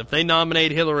occasions. If they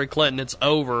nominate Hillary Clinton, it's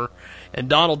over, and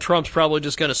Donald Trump's probably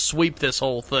just going to sweep this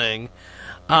whole thing.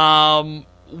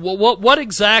 What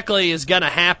exactly is going to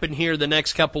happen here the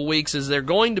next couple weeks? Is the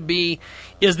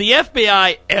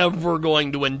FBI ever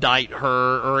going to indict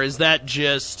her, or is that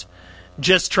just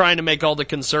trying to make all the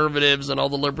conservatives and all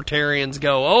the libertarians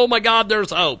go, oh my God,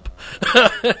 there's hope?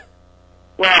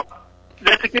 Well,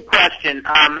 that's a good question.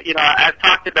 I've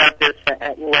talked about this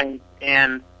at length,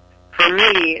 and for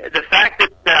me, the fact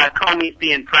that Comey's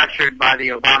being pressured by the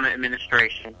Obama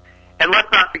administration, and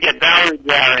let's not forget Valerie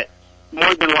Jarrett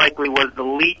more than likely was the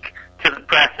leak to the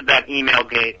press about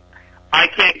Emailgate. I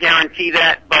can't guarantee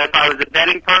that, but if I was a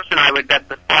betting person, I would bet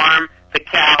the farm, the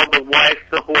cow, the wife,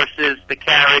 the horses, the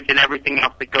carriage, and everything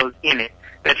else that goes in it,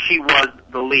 that she was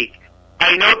the leak.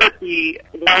 I know that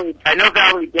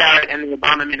Valerie Garrett and the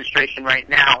Obama administration right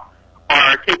now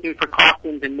are taking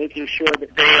precautions and making sure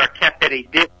that they are kept at a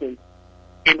distance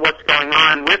in what's going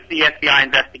on with the FBI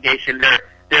investigation.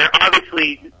 They're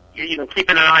obviously,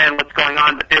 keeping an eye on what's going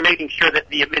on, but they're making sure that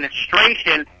the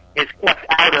administration is kept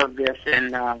out of this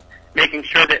and making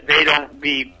sure that they don't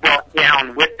be brought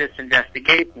down with this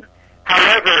investigation.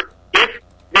 However, if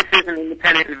this is an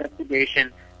independent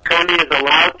investigation, Comey is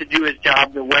allowed to do his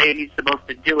job the way he's supposed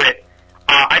to do it.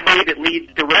 I believe it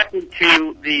leads directly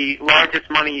to the largest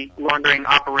money laundering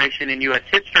operation in U.S.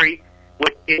 history,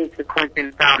 which is the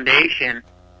Clinton Foundation.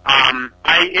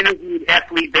 I interviewed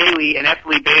F. Lee Bailey, and F.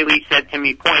 Lee Bailey said to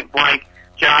me point blank,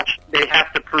 Josh, they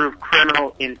have to prove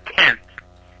criminal intent.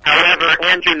 However,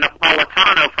 Andrew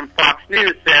Napolitano from Fox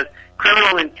News says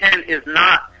criminal intent is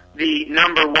not the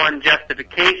number one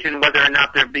justification whether or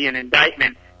not there be an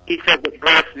indictment. He said that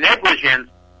gross negligence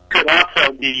could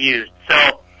also be used.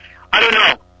 So, I don't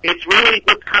know. It's really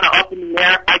just kind of up in the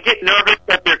air. I get nervous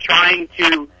that they're trying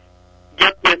to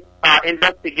get this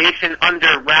investigation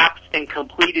under wraps and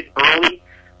completed early,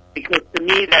 because to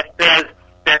me that says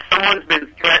that someone's been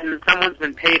threatened, someone's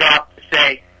been paid off to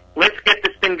say, let's get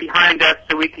this thing behind us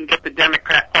so we can get the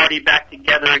Democrat Party back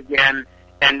together again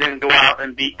and then go out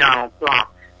and beat Donald Trump.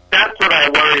 That's what I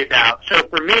worry about. So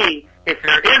for me, if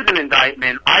there is an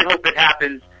indictment, I hope it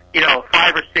happens,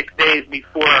 5 or 6 days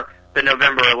before the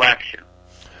November election.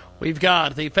 We've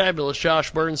got the fabulous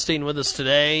Josh Bernstein with us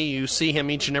today. You see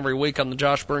him each and every week on the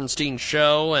Josh Bernstein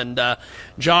Show, and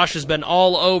Josh has been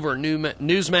all over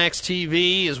Newsmax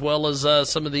TV as well as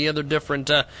some of the other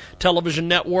different television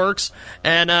networks,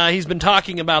 and he's been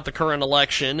talking about the current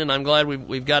election, and I'm glad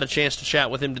we've got a chance to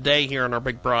chat with him today here on our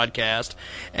big broadcast.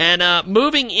 And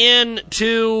moving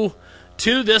into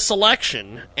this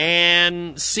election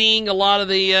and seeing a lot of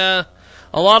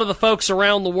the folks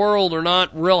around the world are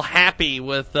not real happy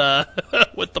with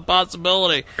with the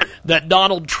possibility that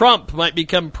Donald Trump might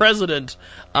become president.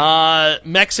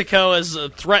 Mexico has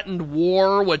threatened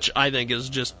war, which I think is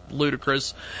just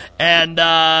ludicrous, and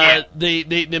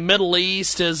the Middle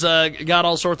East has got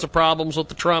all sorts of problems with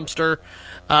the Trumpster.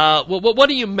 What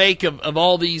do you make of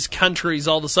all these countries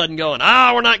all of a sudden going,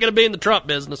 we're not going to be in the Trump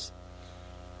business?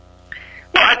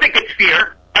 Well, I think it's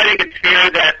fear. I think it's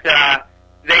fear that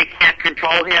they can't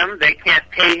control him. They can't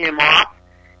pay him off.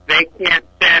 They can't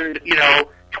send,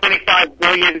 $25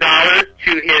 billion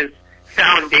to his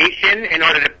foundation in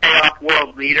order to pay off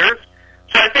world leaders.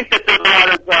 So I think that there's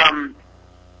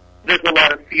a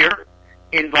lot of fear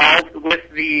involved with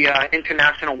the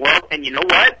international world. And you know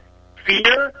what?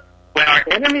 Fear, when our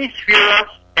enemies fear us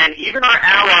and even our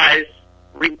allies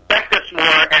respect us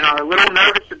more and are a little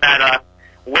nervous about us,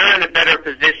 we're in a better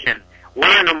position.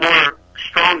 We're in a more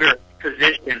stronger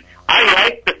position. I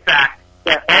like the fact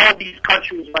that all these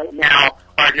countries right now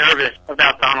are nervous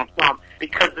about Donald Trump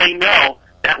because they know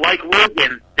that, like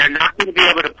Reagan, they're not going to be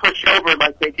able to push over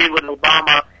like they did with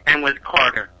Obama and with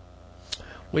Carter.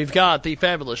 We've got the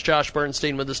fabulous Josh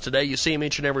Bernstein with us today. You see him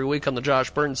each and every week on the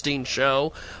Josh Bernstein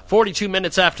Show, 42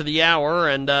 minutes after the hour.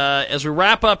 And as we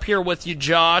wrap up here with you,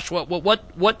 Josh,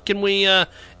 what can we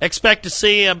expect to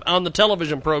see on the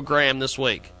television program this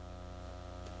week?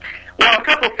 Well, a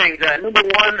couple things. Number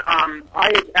one,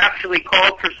 I have actually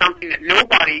called for something that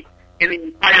nobody in the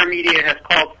entire media has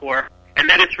called for, and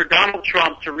that is for Donald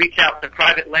Trump to reach out to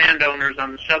private landowners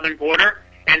on the southern border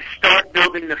and start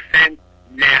building the fence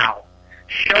now.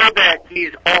 Show that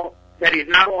he's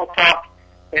not all talk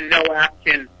and no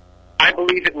action. I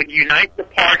believe it would unite the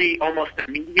party almost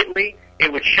immediately.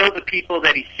 It would show the people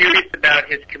that he's serious about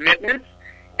his commitments,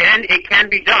 and it can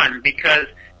be done because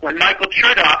when Michael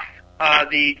Chertoff,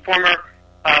 the former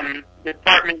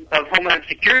Department of Homeland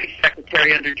Security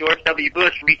Secretary under George W.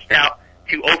 Bush, reached out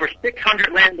to over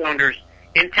 600 landowners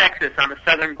in Texas on the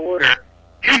southern border,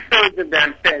 2/3 of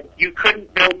them said you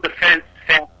couldn't build the fence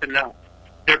fast enough.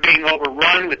 They're being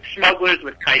overrun with smugglers,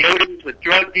 with coyotes, with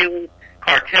drug dealers,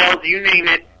 cartels, you name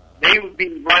it. They would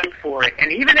be right for it.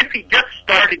 And even if he just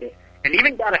started it and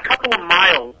even got a couple of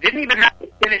miles, didn't even have to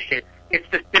finish it, it's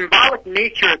the symbolic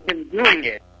nature of him doing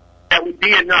it that would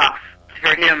be enough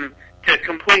for him to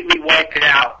completely wipe it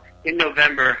out in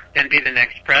November and be the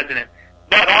next president.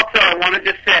 But also I want to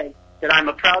just say that I'm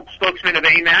a proud spokesman of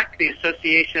AMAC, the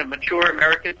Association of Mature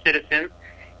American Citizens.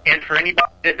 And for anybody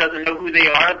that doesn't know who they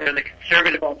are, they're the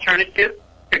conservative alternative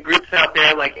to groups out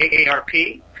there like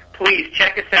AARP. Please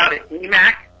check us out at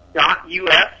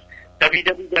amac.us.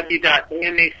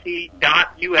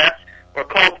 www.amac.us, or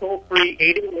call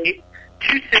toll-free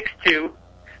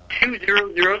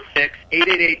 888-262-2006,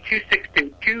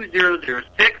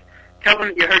 888-262-2006. Tell them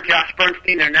that you heard Josh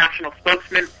Bernstein, their national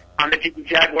spokesman, on the Jiggy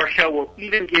Jaguar show. We'll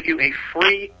even give you a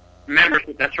free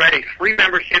membership. That's right, a free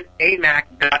membership,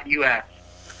 amac.us.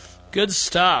 Good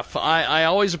stuff. I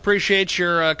always appreciate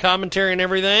your commentary and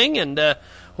everything, and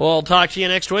we'll talk to you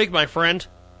next week, my friend.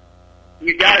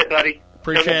 You got it, buddy.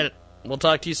 Appreciate it. We'll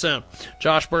talk to you soon.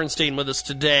 Josh Bernstein with us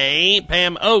today.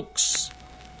 Pam Oakes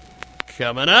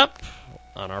coming up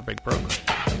on our big program.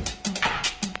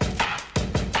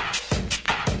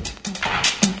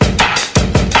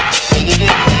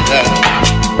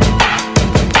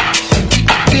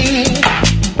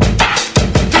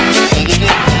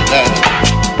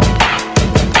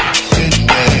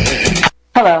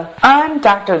 Hello, I'm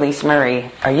Dr. Lisa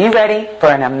Marie. Are you ready for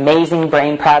an amazing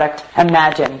brain product?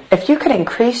 Imagine if you could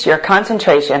increase your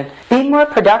concentration, be more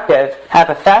productive, have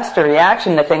a faster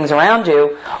reaction to things around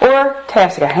you, or,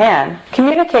 task at hand,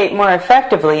 communicate more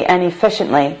effectively and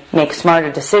efficiently, make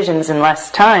smarter decisions in less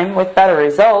time with better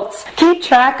results, keep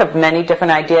track of many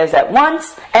different ideas at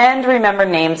once, and remember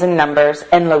names and numbers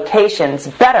and locations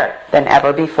better than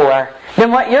ever before.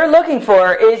 Then what you're looking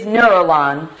for is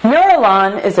Neurolon.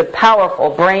 Neurolon is a powerful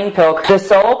brain pill. The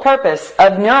sole purpose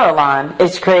of Neurolon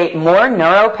is to create more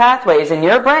neural pathways in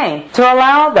your brain to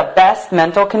allow the best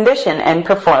mental condition and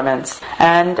performance.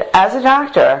 And as a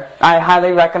doctor, I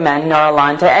highly recommend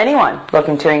Neurolon to anyone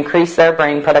looking to increase their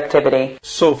brain productivity.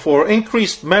 So for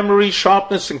increased memory,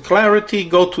 sharpness, and clarity,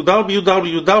 go to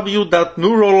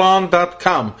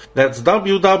www.neurolon.com. That's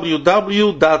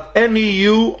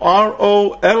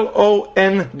www.neurolon.com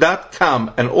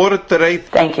and order today.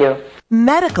 Thank you.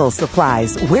 Medical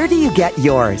supplies. Where do you get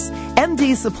yours?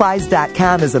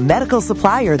 MDSupplies.com is a medical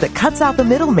supplier that cuts out the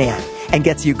middleman and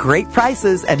gets you great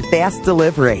prices and fast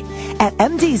delivery. At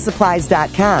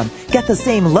MDSupplies.com, get the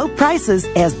same low prices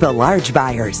as the large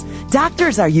buyers.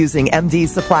 Doctors are using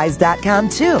MDSupplies.com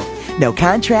too. No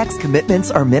contracts,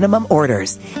 commitments, or minimum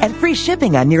orders, and free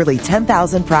shipping on nearly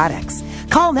 10,000 products.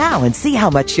 Call now and see how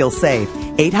much you'll save.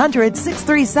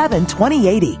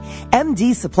 800-637-2080.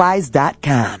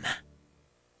 MDSupplies.com.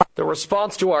 The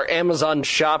response to our Amazon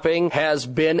shopping has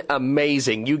been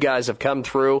amazing. You guys have come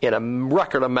through in a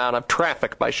record amount of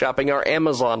traffic by shopping our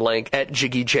Amazon link at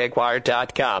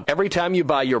JiggyJaguar.com. Every time you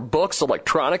buy your books,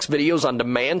 electronics, videos on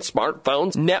demand,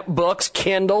 smartphones, netbooks,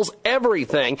 Kindles,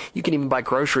 everything, you can even buy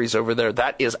groceries over there.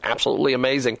 That is absolutely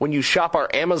amazing. When you shop our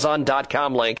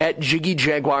Amazon.com link at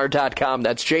JiggyJaguar.com,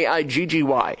 that's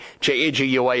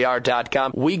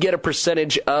JiggyJaguar.com, we get a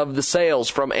percentage of the sales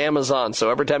from Amazon.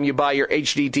 So every time you buy your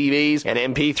HD TVs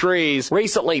and MP3s.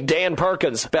 Recently, Dan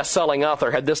Perkins, best-selling author,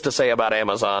 had this to say about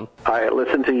Amazon. I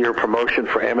listened to your promotion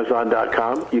for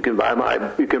Amazon.com. You can buy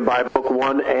book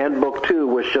 1 and book 2,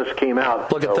 which just came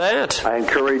out. Look at that. I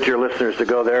encourage your listeners to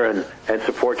go there and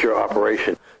support your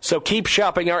operation. So keep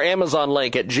shopping our Amazon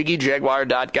link at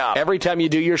JiggyJaguar.com. Every time you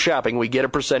do your shopping, we get a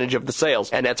percentage of the sales,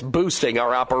 and that's boosting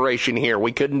our operation here.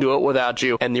 We couldn't do it without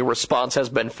you, and the response has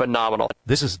been phenomenal.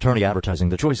 This is Attorney Advertising.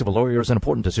 The choice of a lawyer is an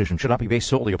important decision. Should not be based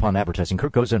solely upon advertising.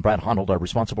 Kirk Goes and Brad Honnold are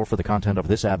responsible for the content of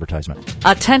this advertisement.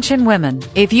 Attention women.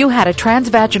 If you had a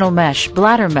transvaginal mesh,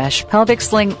 bladder mesh, pelvic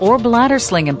sling, or bladder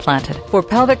sling implanted for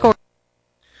pelvic or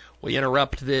We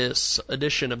interrupt this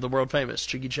edition of the world-famous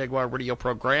Jiggy Jaguar radio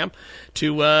program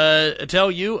to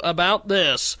tell you about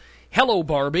this. Hello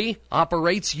Barbie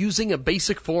operates using a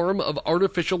basic form of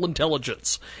artificial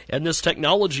intelligence, and this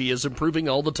technology is improving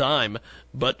all the time.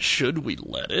 But should we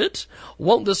let it?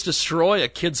 Won't this destroy a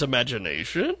kid's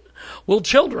imagination? Will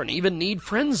children even need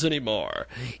friends anymore?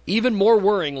 Even more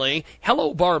worryingly,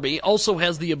 Hello Barbie also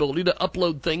has the ability to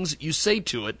upload things you say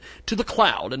to it to the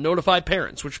cloud and notify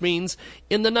parents, which means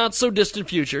in the not-so-distant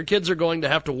future, kids are going to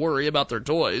have to worry about their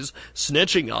toys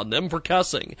snitching on them for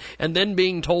cussing and then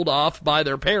being told off by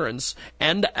their parents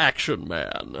and Action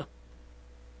Man.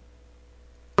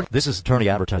 This is Attorney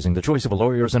Advertising. The choice of a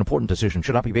lawyer is an important decision.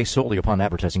 Should not be based solely upon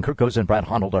advertising. Kirk Goes and Brad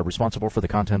Honnold are responsible for the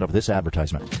content of this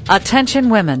advertisement. Attention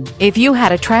women. If you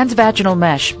had a transvaginal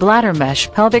mesh, bladder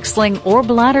mesh, pelvic sling, or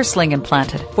bladder sling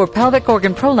implanted for pelvic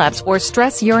organ prolapse or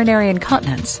stress urinary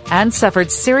incontinence and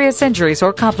suffered serious injuries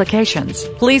or complications,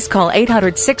 please call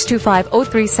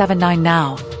 800-625-0379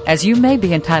 now, as you may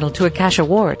be entitled to a cash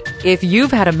award. If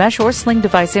you've had a mesh or sling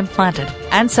device implanted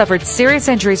and suffered serious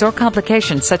injuries or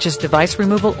complications such as device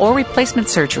removal removal or replacement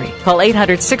surgery. Call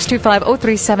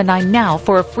 800-625-0379 now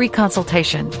for a free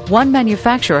consultation. One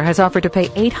manufacturer has offered to pay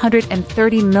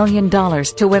 $830 million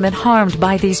to women harmed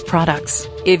by these products.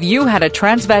 If you had a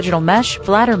transvaginal mesh,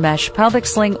 bladder mesh, pelvic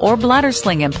sling, or bladder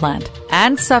sling implant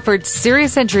and suffered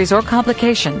serious injuries or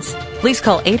complications, please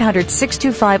call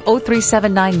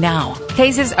 800-625-0379 now.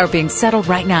 Cases are being settled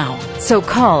right now. So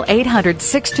call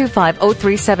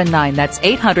 800-625-0379. That's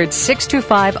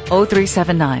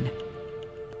 800-625-0379.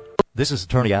 This is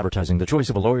attorney advertising. The choice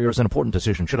of a lawyer is an important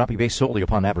decision. Should not be based solely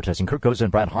upon advertising. Kirk Goes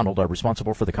and Brad Honnold are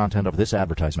responsible for the content of this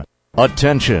advertisement.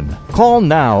 Attention! Call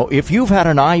now if you've had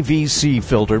an IVC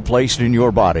filter placed in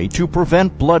your body to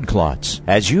prevent blood clots,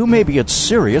 as you may be at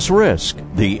serious risk.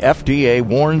 The FDA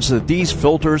warns that these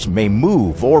filters may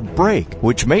move or break,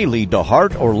 which may lead to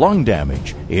heart or lung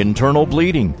damage, internal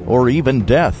bleeding, or even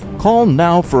death. Call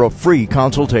now for a free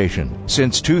consultation.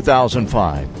 Since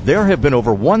 2005, there have been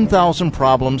over 1,000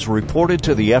 problems reported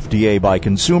to the FDA by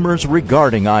consumers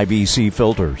regarding IVC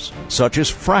filters, such as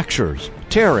fractures,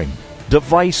 tearing,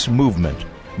 device movement,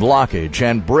 blockage,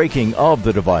 and breaking of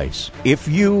the device. If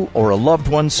you or a loved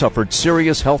one suffered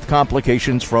serious health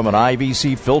complications from an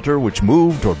IVC filter which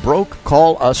moved or broke,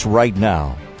 call us right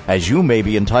now, as you may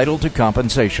be entitled to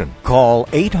compensation. Call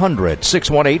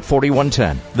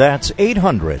 800-618-4110. That's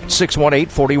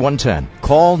 800-618-4110.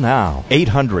 Call now.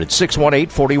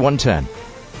 800-618-4110.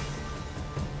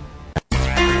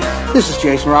 This is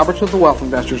Jason Roberts with the Wealth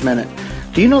Investors Minute.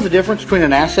 Do you know the difference between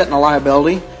an asset and a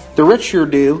liability? The rich sure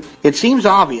do. It seems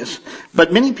obvious,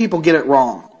 but many people get it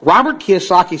wrong. Robert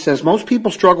Kiyosaki says most people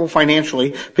struggle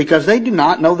financially because they do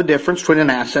not know the difference between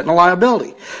an asset and a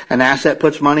liability. An asset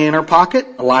puts money in our pocket.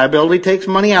 A liability takes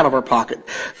money out of our pocket.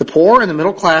 The poor and the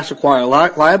middle class acquire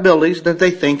liabilities that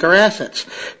they think are assets.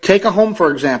 Take a home,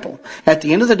 for example. At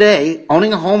the end of the day,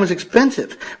 owning a home is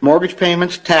expensive. Mortgage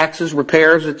payments, taxes,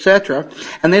 repairs, etc.,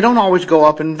 and they don't always go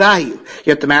up in value.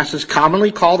 Yet the masses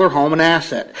commonly call their home an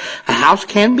asset. A house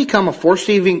can become a forced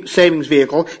savings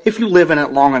vehicle if you live in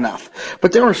it long enough.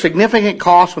 But there are significant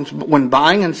costs when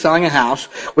buying and selling a house,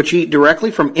 which eat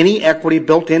directly from any equity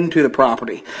built into the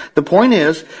property. The point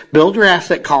is, build your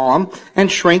asset column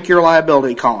and shrink your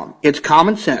liability column. It's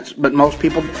common sense, but most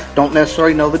people don't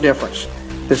necessarily know the difference.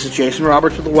 This is Jason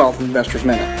Roberts with the Wealth Investors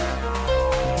Minute.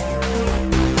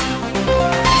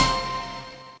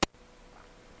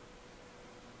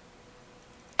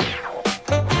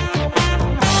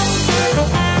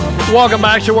 Welcome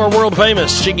back to our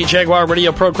world-famous Jiggy Jaguar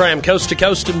radio program, coast to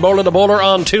coast and border to border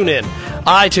on TuneIn,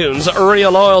 iTunes, Radio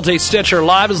Loyalty, Stitcher,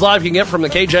 live as live you can get from the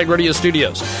KJAG Radio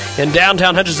Studios in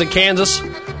downtown Hutchinson, Kansas,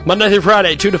 Monday through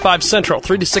Friday, 2 to 5 Central,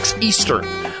 3 to 6 Eastern,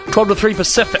 12 to 3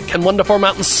 Pacific, and 1 to 4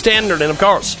 Mountain Standard, and of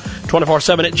course,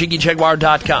 24/7 at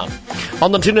JiggyJaguar.com.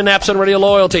 On the TuneIn apps and Radio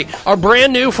Loyalty, our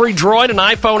brand new free Droid and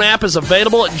iPhone app is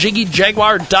available at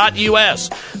JiggyJaguar.us.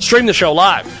 Stream the show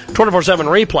live, 24/7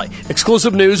 replay,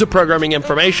 exclusive news and programming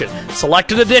information.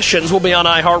 Selected editions will be on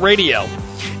iHeartRadio.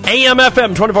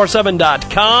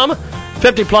 AMFM247.com,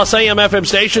 50-plus AM/FM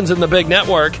stations in the big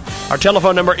network. Our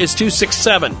telephone number is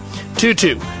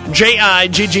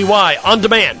 267-22-JIGGY. On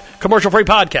demand, commercial-free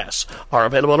podcasts are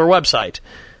available on our website.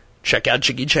 Check out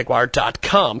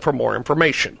JiggyJaguar.com for more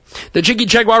information. The Jiggy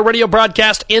Jaguar radio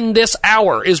broadcast in this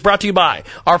hour is brought to you by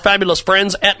our fabulous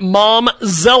friends at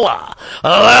Momzilla.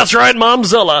 Oh, that's right,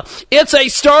 Momzilla. It's a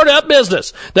startup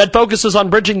business that focuses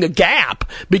on bridging the gap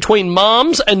between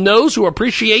moms and those who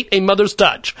appreciate a mother's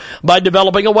touch. By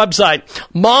developing a website,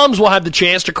 moms will have the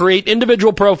chance to create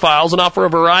individual profiles and offer a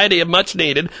variety of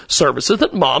much-needed services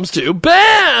that moms do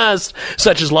best,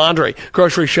 such as laundry,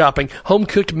 grocery shopping,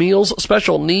 home-cooked meals,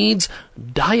 special needs,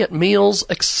 diet meals,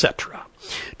 etc.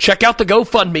 Check out the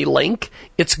GoFundMe link.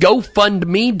 It's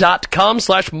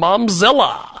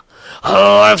gofundme.com/Momzilla.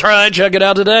 Oh, that's right. Check it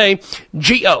out today.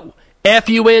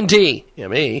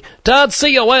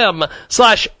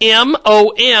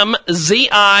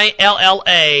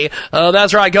 GoFundMe.com/MOMZILLA.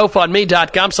 That's right.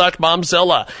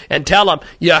 GoFundMe.com/Momzilla. And tell them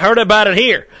you heard about it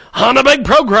here on a big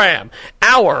program.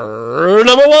 Hour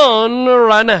number 1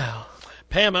 right now.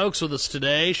 Pam Oakes with us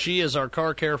today. She is our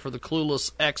car care for the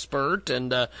clueless expert,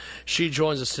 and she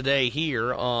joins us today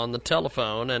here on the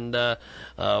telephone. And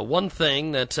one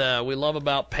thing that we love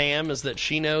about Pam is that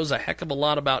she knows a heck of a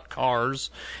lot about cars,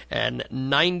 and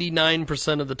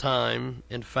 99% of the time,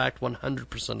 in fact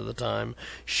 100% of the time,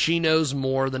 she knows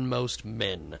more than most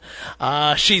men.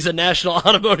 She's a national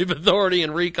automotive authority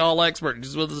and recall expert.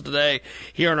 She's with us today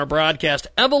here on our broadcast.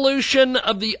 Evolution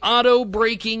of the auto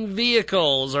braking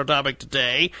vehicle is our topic today.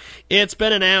 today. It's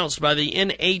been announced by the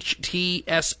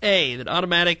NHTSA that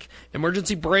automatic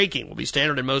emergency braking will be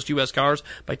standard in most U.S. cars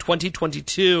by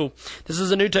 2022. This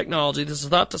is a new technology. This is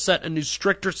thought to set a new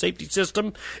stricter safety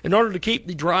system in order to keep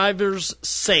the drivers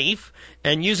safe.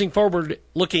 And using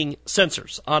forward-looking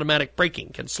sensors, automatic braking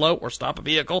can slow or stop a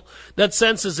vehicle that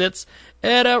senses it's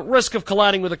at a risk of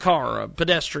colliding with a car, a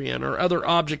pedestrian, or other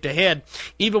object ahead,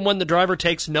 even when the driver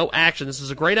takes no action. This is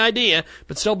a great idea,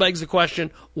 but still begs the question,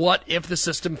 what if the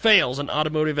system fails? An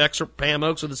automotive expert, Pam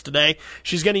Oakes, with us today.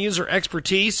 She's going to use her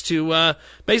expertise to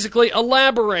basically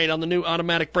elaborate on the new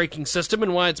automatic braking system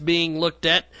and why it's being looked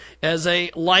at as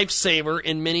a lifesaver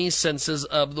in many senses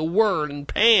of the word. And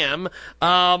Pam,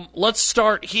 let's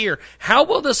start here. How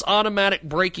will this automatic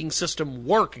braking system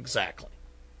work exactly?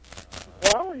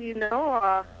 Well,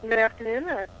 good afternoon.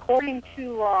 According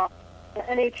to the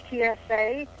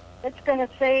NHTSA, it's going to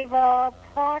save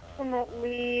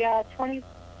approximately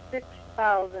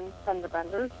 26,000 fender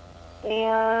benders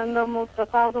and almost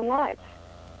 1,000 lives.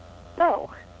 So,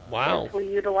 wow. If we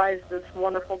utilize this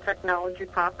wonderful technology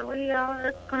properly,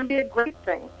 it's going to be a great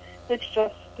thing. It's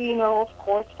just, of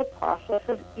course, the process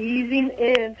of easing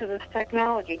into this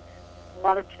technology. A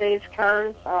lot of today's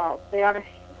cars,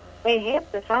 they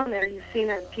have this on there. You've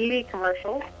seen it in TV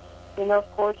commercials.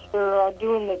 Of course, they're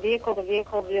doing the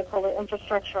vehicle-to-vehicle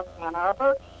infrastructure of Ann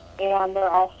Arbor, and they're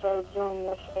also doing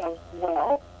this as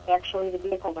well. Actually, the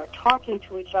vehicles are talking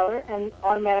to each other and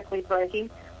automatically braking.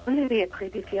 Wouldn't it be a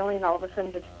creepy feeling all of a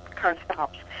sudden the car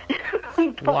stops?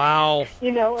 But, wow.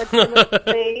 It's going to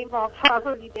save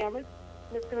property damage.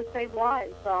 It's going to save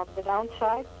lives. The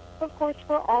downside, of course,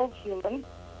 we're all human.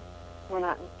 We're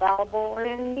not infallible,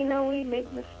 and, we make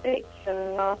mistakes,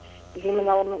 and the human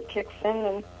element kicks in,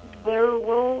 and there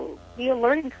will be a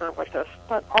learning curve with this.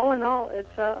 But all in all,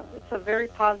 it's a very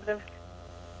positive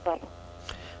thing.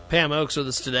 Pam Oakes with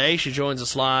us today. She joins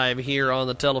us live here on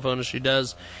the telephone as she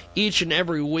does each and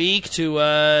every week to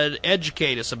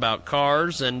educate us about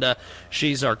cars, and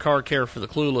she's our Car Care for the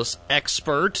Clueless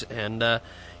expert, and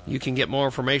you can get more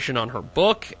information on her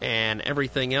book and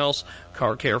everything else,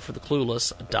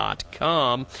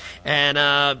 carcarefortheclueless.com. And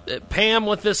Pam,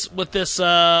 with this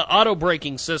auto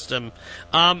braking system,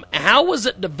 how was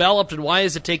it developed and why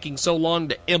is it taking so long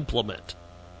to implement?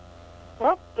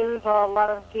 Well, there's a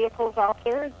lot of vehicles out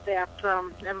there that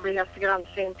everybody has to get on the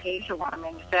same page, a lot of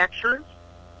manufacturers.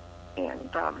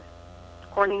 And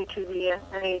according to the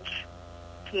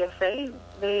NHTSA,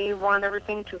 they want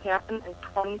everything to happen in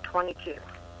 2022.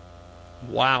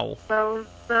 Wow. So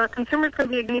the consumer's going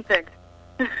to be a guinea pig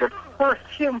for a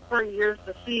few more years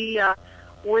to see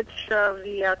which of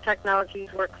the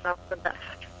technologies works out the best.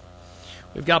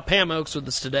 We've got Pam Oakes with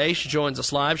us today. She joins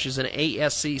us live. She's an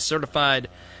ASC certified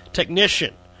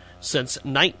technician since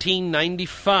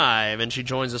 1995, and she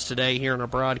joins us today here in our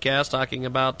broadcast talking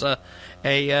about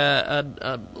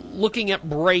looking at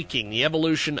braking, the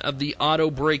evolution of the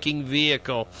auto braking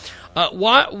vehicle.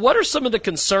 What are some of the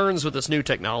concerns with this new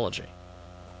technology?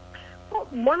 Well,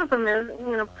 one of them is,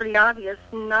 pretty obvious.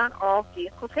 Not all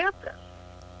vehicles have this.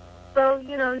 So,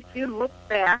 if you look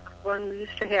back when we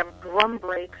used to have drum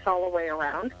brakes all the way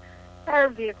around, our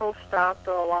vehicles stopped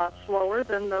a lot slower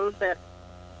than those that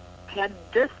had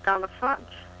disc on the front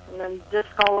and then disc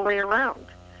all the way around.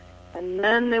 And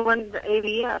then they went to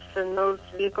ABS, and those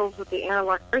vehicles with the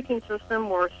analog braking system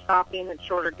were stopping at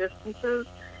shorter distances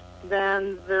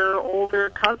than their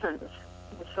older cousins.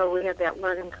 And so we had that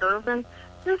learning curve, and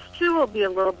this too will be a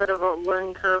little bit of a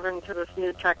learning curve into this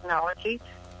new technology.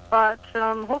 But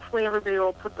hopefully everybody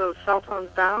will put those cell phones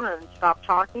down and stop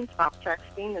talking, stop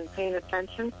texting, and paying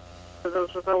attention. So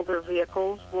those with older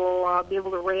vehicles will be able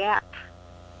to react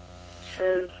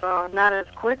not as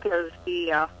quick as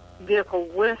the vehicle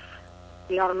with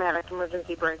the automatic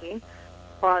emergency braking,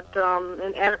 but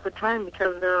in adequate time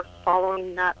because they're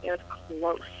following not as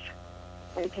close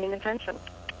and paying attention.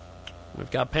 We've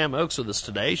got Pam Oakes with us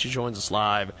today. She joins us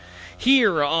live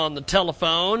here on the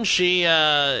telephone. She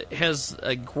has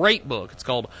a great book. It's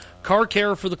called Car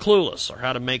Care for the Clueless, or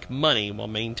How to Make Money While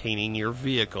Maintaining Your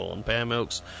Vehicle. And Pam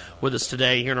Oakes with us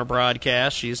today here in our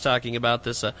broadcast. She's talking about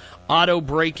this auto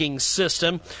braking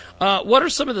system. What are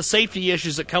some of the safety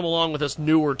issues that come along with this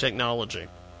newer technology?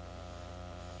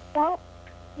 Well,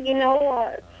 it's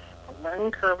a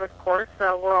learning curve, of course.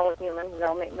 We're all human. We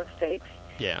all make mistakes.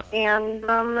 Yeah. And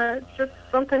it's just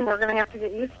something we're going to have to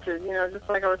get used to. Just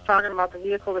like I was talking about the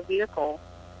vehicle-to-vehicle,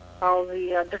 how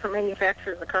the different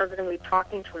manufacturers, the cars are going to be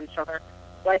talking to each other.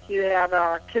 Like you have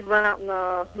a kid run out in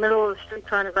the middle of the street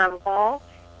trying to grab a ball,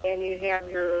 and you have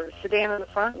your sedan in the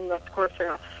front, and of course they're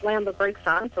going to slam the brakes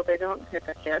on so they don't hit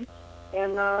the kid.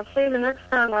 And say the next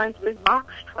car in line's a big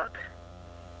box truck.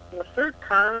 And the third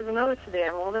car is another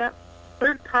sedan. Well, that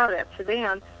third car, that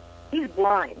sedan, he's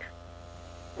blind.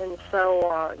 And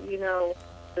so,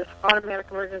 this automatic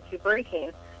emergency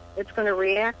braking, it's going to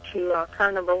react to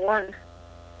car number one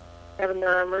having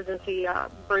their emergency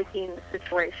braking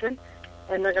situation,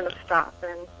 and they're going to stop.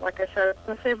 And like I said, it's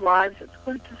going to save lives. It's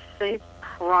going to save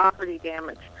property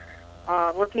damage.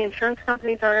 What the insurance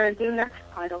companies are going to do next,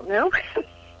 I don't know.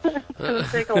 It's going to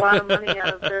take a lot of money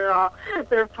out of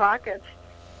their pockets.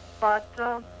 But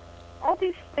all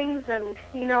these things, and,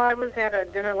 I was at a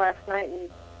dinner last night,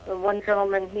 and one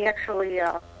gentleman, he actually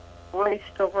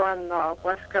raced over on the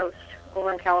West Coast,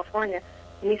 over in California,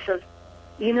 and he says,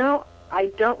 I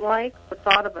don't like the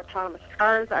thought of autonomous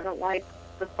cars. I don't like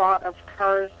the thought of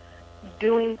cars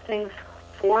doing things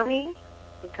for me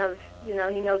because, he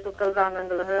knows what goes on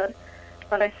under the hood.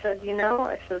 But I said,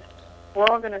 we're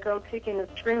all going to go kicking and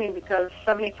screaming because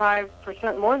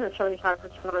 75%, more than 75%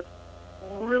 of us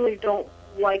really don't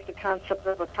like the concept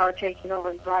of a car taking over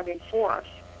and driving for us.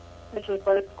 I said,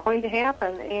 but it's going to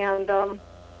happen, and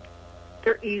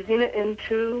they're easing it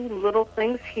into little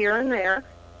things here and there.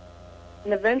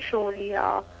 And eventually,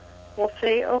 we'll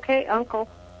say, okay, Uncle,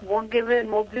 we'll give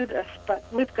in, we'll do this. But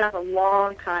we've got a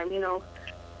long time,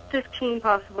 15,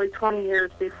 possibly 20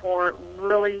 years before it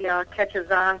really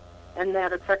catches on and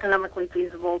that it's economically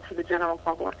feasible to the general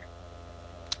public.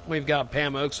 We've got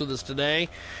Pam Oakes with us today.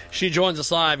 She joins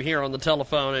us live here on the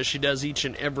telephone as she does each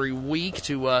and every week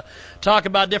to talk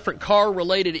about different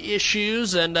car-related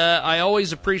issues. And I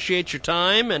always appreciate your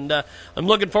time, and I'm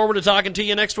looking forward to talking to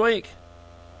you next week.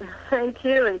 Thank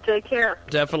you, and take care.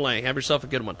 Definitely. Have yourself a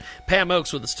good one. Pam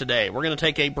Oakes with us today. We're going to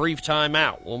take a brief time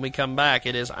out. When we come back,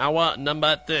 it is hour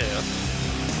number 2.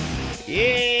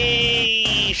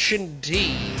 Yay,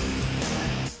 indeed.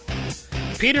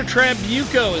 Peter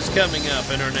Trabuco is coming up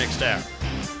in our next hour.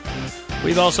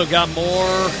 We've also got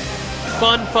more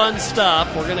fun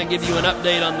stuff. We're going to give you an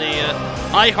update on the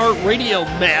iHeartRadio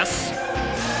mess.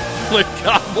 We've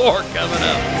got more coming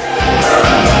up.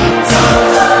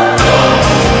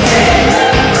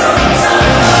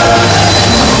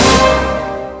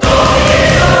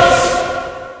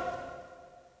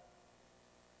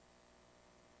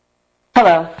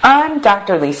 Hello, I'm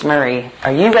Dr. Lisa Marie.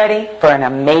 Are you ready for an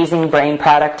amazing brain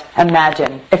product?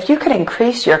 Imagine if you could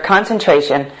increase your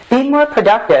concentration, be more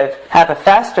productive, have a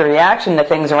faster reaction to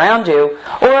things around you,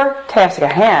 or, task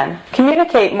at hand,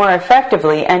 communicate more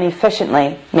effectively and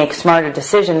efficiently, make smarter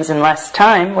decisions in less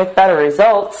time with better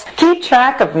results, keep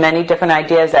track of many different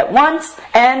ideas at once,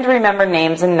 and remember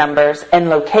names and numbers and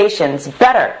locations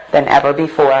better than ever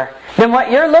before. Then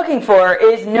what you're looking for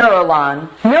is Neurolon.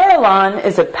 Neurolon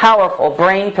is a powerful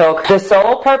brain pill. The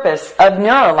sole purpose of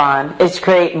Neurolon is to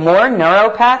create more neural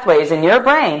pathways in your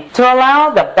brain to allow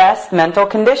the best mental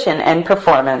condition and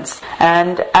performance.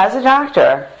 And as a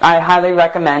doctor, I highly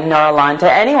recommend Neurolon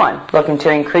to anyone looking to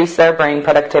increase their brain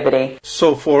productivity.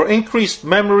 So for increased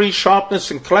memory,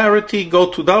 sharpness, and clarity,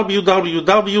 go to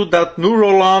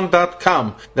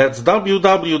www.neurolon.com. That's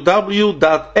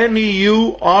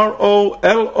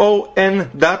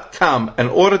www.neurolon.com and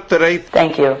order today.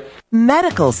 Thank you.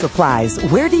 Medical supplies.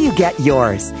 Where do you get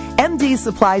yours?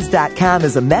 MDSupplies.com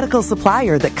is a medical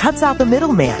supplier that cuts out the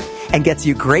middleman and gets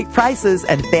you great prices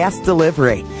and fast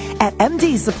delivery. At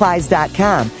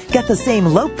MDSupplies.com, get the same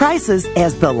low prices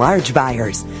as the large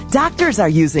buyers. Doctors are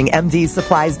using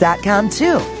MDSupplies.com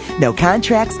too. No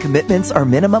contracts, commitments, or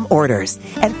minimum orders.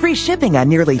 And free shipping on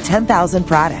nearly 10,000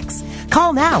 products.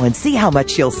 Call now and see how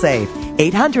much you'll save.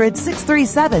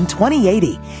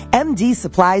 800-637-2080.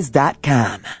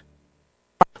 MDSupplies.com.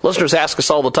 Listeners ask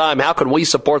us all the time, how can we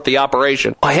support the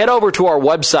operation? Head over to our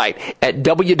website at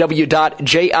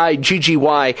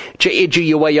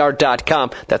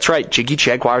www.jiggyjaguar.com. That's right,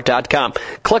 jiggyjaguar.com.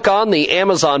 Click on the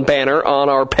Amazon banner on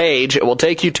our page. It will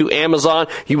take you to Amazon.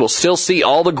 You will still see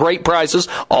all the great prices,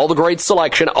 all the great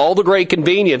selection, all the great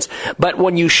convenience. But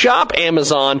when you shop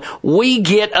Amazon, we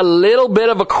get a little bit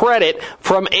of a credit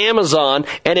from Amazon,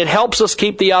 and it helps us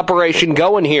keep the operation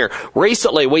going here.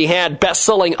 Recently, we had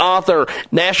best-selling author,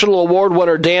 National Award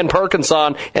winner Dan Perkins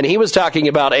on, and he was talking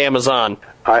about Amazon.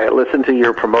 I listened to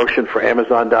your promotion for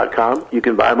Amazon.com. You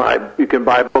can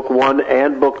buy book 1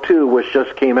 and book 2, which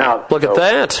just came out. Look at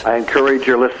that. I encourage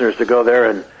your listeners to go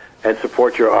there and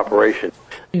support your operation.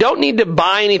 You don't need to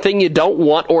buy anything you don't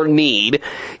want or need.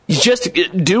 You just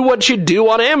do what you do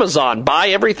on Amazon.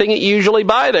 Buy everything that you usually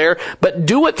buy there, but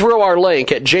do it through our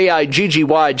link at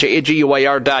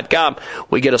jiggyjaguar.com.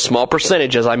 We get a small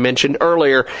percentage, as I mentioned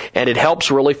earlier, and it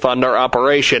helps really fund our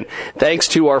operation. Thanks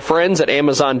to our friends at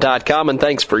Amazon.com, and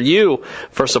thanks for you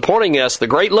for supporting us, the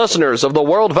great listeners of the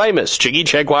world-famous Jiggy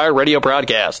Jaguar radio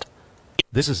broadcast.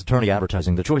 This is attorney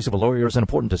advertising. The choice of a lawyer is an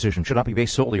important decision. Should not be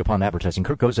based solely upon advertising.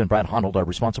 Kurt Goes and Brad Honnold are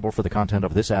responsible for the content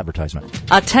of this advertisement.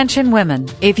 Attention women.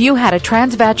 If you had a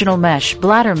transvaginal mesh,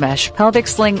 bladder mesh, pelvic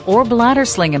sling, or bladder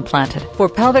sling implanted for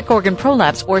pelvic organ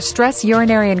prolapse or stress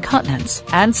urinary incontinence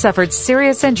and suffered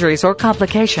serious injuries or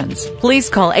complications, please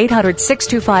call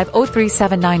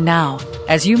 800-625-0379 now,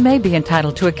 as you may be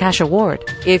entitled to a cash award.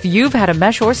 If you've had a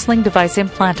mesh or sling device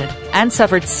implanted and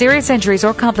suffered serious injuries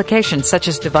or complications such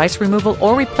as device removal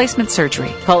or replacement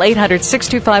surgery, call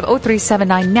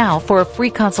 800-625-0379 now for a free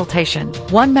consultation.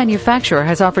 One manufacturer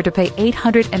has offered to pay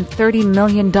 $830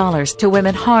 million to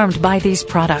women harmed by these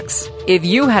products. If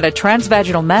you had a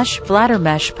transvaginal mesh, bladder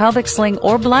mesh, pelvic sling,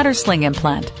 or bladder sling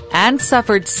implant and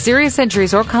suffered serious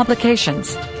injuries or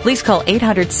complications, please call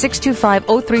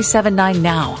 800-625-0379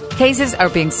 now. Cases are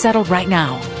being settled right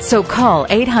now. So call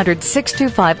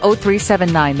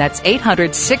 800-625-0379. That's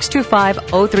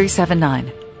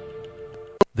 800-625-0379.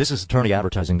 This is attorney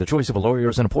advertising. The choice of a lawyer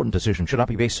is an important decision. Should not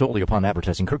be based solely upon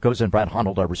advertising. Kurt Goes and Brad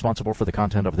Honnold are responsible for the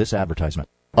content of this advertisement.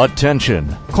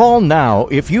 Attention! Call now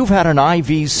if you've had an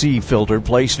IVC filter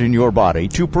placed in your body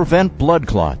to prevent blood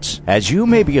clots, as you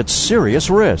may be at serious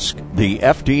risk. The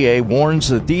FDA warns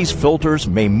that these filters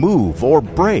may move or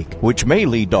break, which may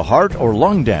lead to heart or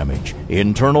lung damage,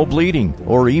 internal bleeding,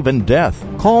 or even death.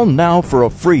 Call now for a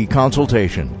free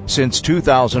consultation. Since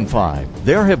 2005,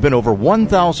 there have been over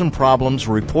 1,000 problems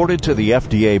reported to the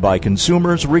FDA by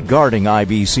consumers regarding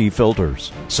IVC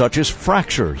filters, such as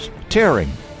fractures,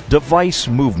 tearing, device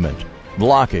movement,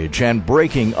 blockage, and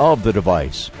breaking of the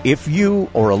device. If you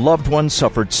or a loved one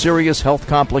suffered serious health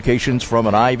complications from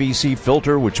an IVC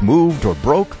filter which moved or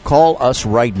broke, call us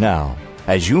right now,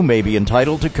 as you may be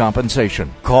entitled to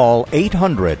compensation. Call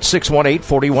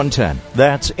 800-618-4110.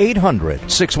 That's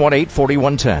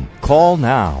 800-618-4110. Call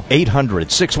now.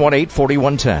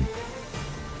 800-618-4110.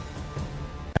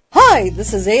 Hi,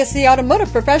 this is ASC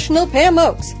Automotive Professional Pam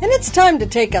Oakes, and it's time to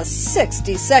take a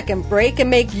 60-second break and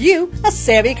make you a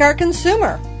savvy car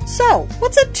consumer. So,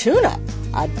 what's a tune-up?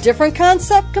 A different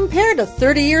concept compared to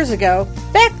 30 years ago.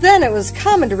 Back then, it was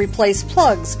common to replace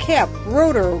plugs, cap,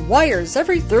 rotor, wires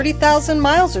every 30,000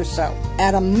 miles or so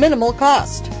at a minimal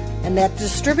cost. And that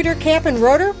distributor cap and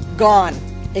rotor? Gone.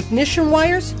 Ignition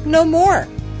wires? No more.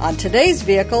 On today's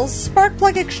vehicles, spark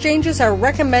plug exchanges are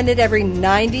recommended every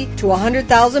 90 to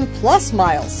 100,000 plus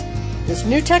miles. This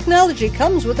new technology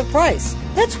comes with a price.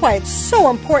 That's why it's so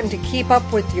important to keep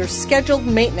up with your scheduled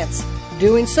maintenance.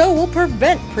 Doing so will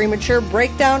prevent premature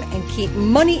breakdown and keep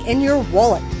money in your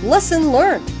wallet. Lesson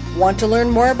learned. Want to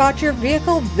learn more about your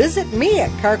vehicle? Visit me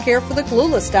at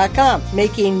CarCareForTheClueless.com,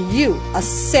 making you a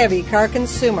savvy car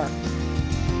consumer.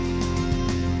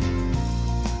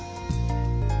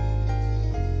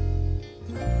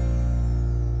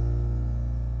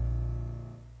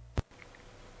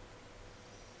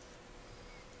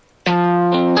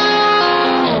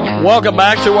 Welcome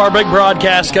back to our big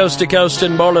broadcast, coast to coast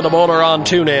and border to border on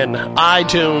TuneIn,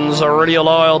 iTunes, Radio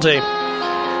Loyalty,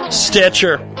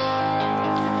 Stitcher.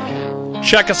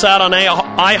 Check us out on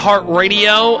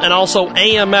iHeartRadio and also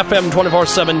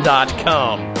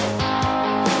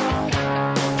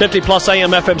AMFM247.com. 50 plus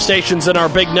AM/FM stations in our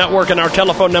big network, and our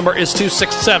telephone number is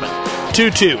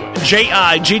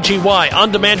 267-22-JIGGY.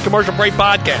 On-demand commercial-free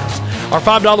podcast. Our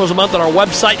 $5 a month on our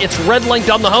website. It's red-linked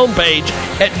on the homepage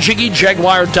at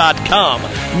JiggyJaguar.com.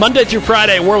 Monday through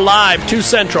Friday, we're live 2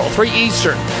 Central, 3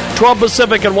 Eastern, 12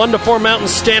 Pacific, and 1 to 4 Mountain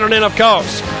Standard, and, of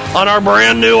course, on our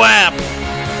brand-new app.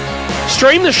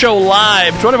 Stream the show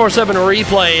live, 24/7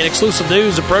 replay, and exclusive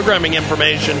news and programming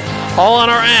information, all on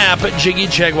our app at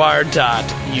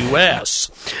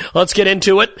JiggyJaguar.us. Let's get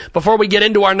into it. Before we get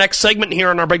into our next segment here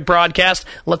on our big broadcast,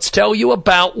 let's tell you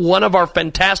about one of our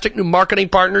fantastic new marketing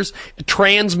partners,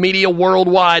 Transmedia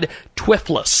Worldwide,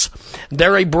 Twifless.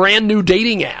 They're a brand new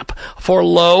dating app for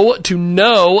low to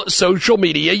no social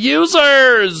media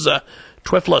users.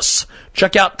 Twifless.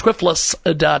 Check out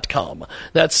Twifless.com.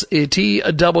 That's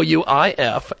TWIFLESS.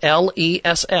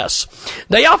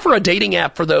 They offer a dating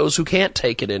app for those who can't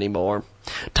take it anymore.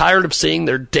 Tired of seeing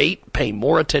their date pay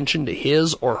more attention to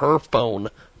his or her phone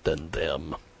than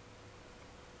them.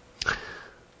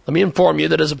 Let me inform you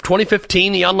that as of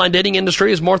 2015, the online dating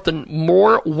industry is more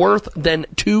worth than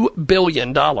 $2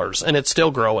 billion, and it's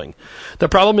still growing. The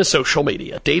problem is social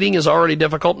media. Dating is already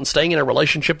difficult, and staying in a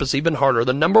relationship is even harder.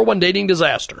 The number one dating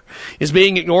disaster is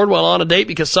being ignored while on a date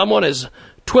because someone is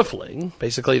twiffling,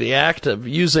 basically the act of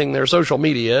using their social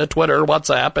media, Twitter,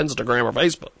 WhatsApp, Instagram, or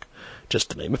Facebook, just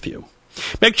to name a few.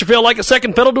 Makes you feel like a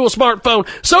second fiddle to a smartphone.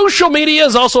 Social media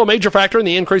is also a major factor in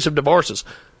the increase of divorces.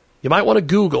 You might want to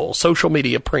Google social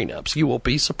media prenups. You will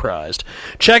be surprised.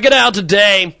 Check it out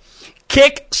today.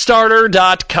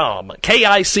 Kickstarter.com.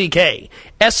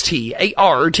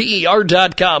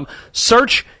 KICKSTARTER.com.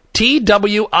 Search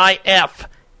TWIFLESS.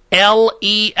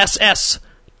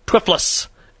 Twifless.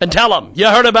 And tell them you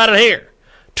heard about it here.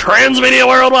 Transmedia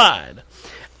Worldwide.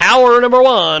 Hour number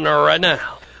 1 right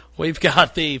now. We've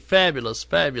got the fabulous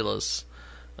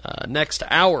next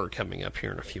hour coming up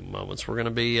here in a few moments. We're going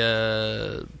to be...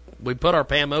 we put our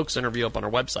Pam Oakes interview up on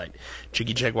our website,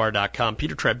 JiggyJaguar.com.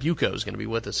 Peter Trabucco is going to be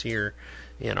with us here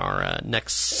in our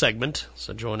next segment,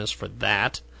 so join us for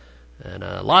that. And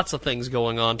lots of things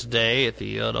going on today at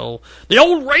the old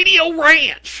Radio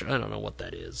Ranch. I don't know what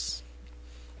that is.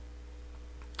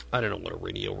 I don't know what a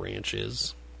Radio Ranch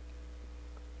is.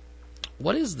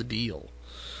 What is the deal?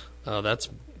 That's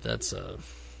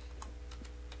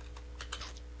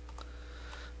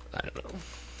I don't know.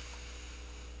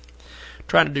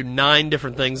 Trying to do 9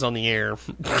 different things on the air.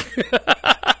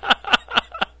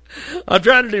 I'm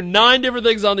trying to do 9 different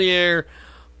things on the air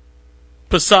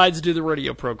besides do the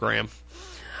radio program.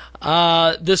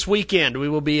 This weekend we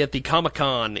will be at the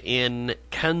Comic-Con in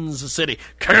Kansas City.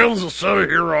 Kansas City,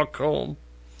 here I come.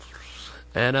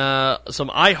 And some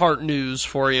iHeart news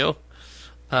for you.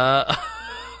 I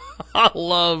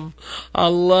love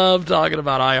talking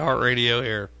about iHeartRadio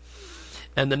here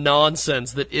and the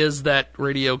nonsense that is that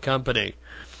radio company.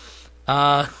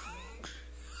 I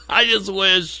just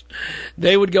wish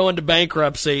they would go into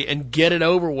bankruptcy and get it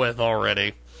over with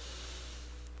already.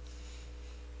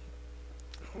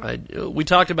 We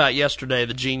talked about yesterday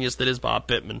the genius that is Bob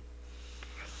Pittman.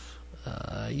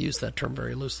 I use that term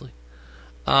very loosely.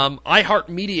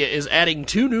 iHeartMedia is adding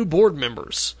 2 new board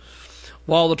members.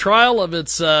 While the trial of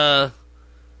its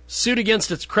suit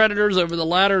against its creditors over the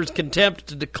latter's contempt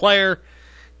to declare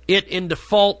it in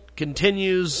default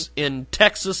continues in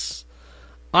Texas,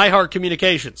 iHeart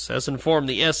Communications has informed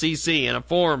the SEC in a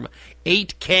Form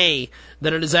 8K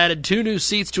that it has added 2 new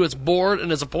seats to its board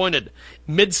and has appointed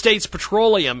Mid-States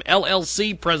Petroleum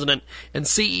LLC President and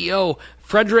CEO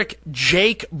Frederick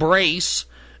Jake Brace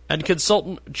and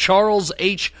consultant Charles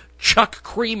H. Chuck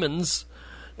Creemans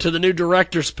to the new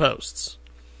directors' posts.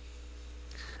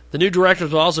 The new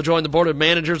directors will also join the board of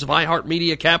managers of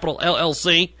iHeartMedia Capital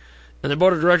LLC and the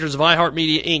board of directors of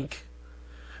iHeartMedia Inc.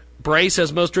 Brace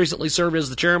has most recently served as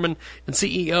the chairman and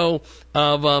CEO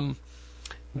of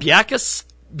Bjacastel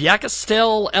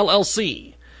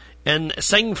LLC and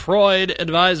Sang-Freud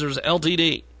Advisors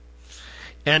Ltd.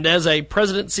 and as a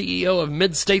president CEO of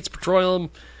Mid-States Petroleum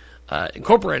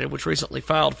Incorporated, which recently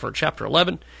filed for Chapter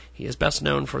 11. He is best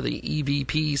known for the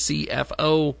EVP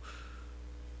CFO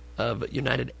of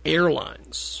United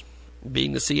Airlines,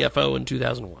 being the CFO in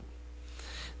 2001,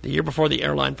 the year before the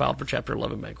airline filed for Chapter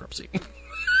 11 bankruptcy.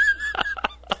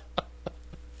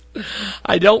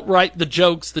 I don't write the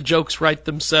jokes write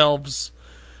themselves.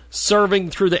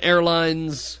 Serving through the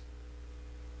airline's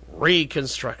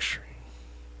reconstruction.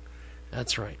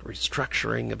 That's right,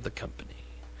 restructuring of the company,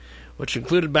 which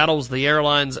included battles with the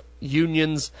airline's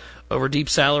unions over deep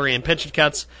salary and pension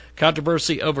cuts,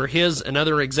 controversy over his and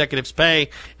other executives' pay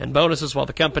and bonuses while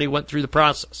the company went through the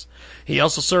process. He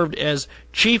also served as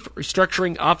Chief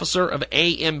Restructuring Officer of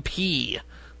AMP, the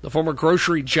former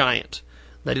grocery giant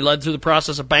that he led through the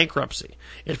process of bankruptcy.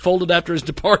 It folded after his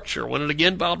departure when it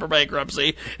again filed for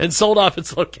bankruptcy and sold off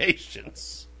its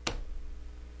locations.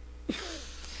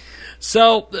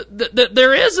 So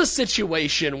there is a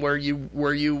situation where you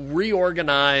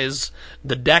reorganize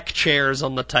the deck chairs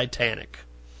on the Titanic.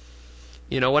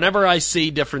 You know, whenever I see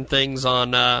different things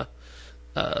on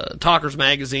Talkers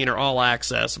Magazine or All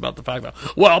Access about the fact that,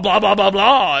 well, blah, blah, blah,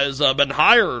 blah has been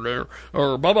hired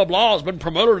or blah, blah, blah has been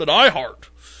promoted at iHeart,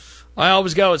 I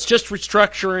always go, it's just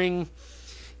restructuring.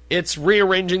 It's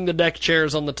rearranging the deck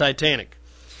chairs on the Titanic.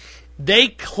 They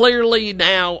clearly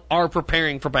now are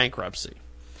preparing for bankruptcy.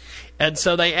 And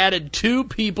so they added 2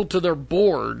 people to their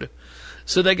board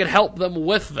so they could help them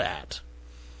with that.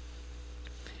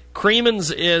 Creemans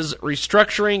is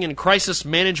restructuring and crisis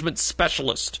management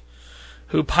specialist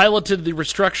who piloted the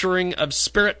restructuring of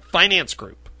Spirit Finance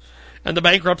Group and the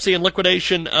bankruptcy and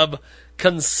liquidation of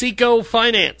Conseco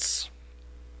Finance.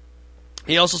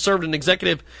 He also served in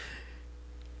executive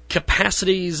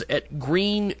capacities at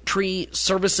Green Tree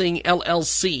Servicing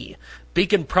LLC,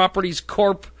 Beacon Properties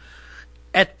Corp.,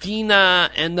 Athena,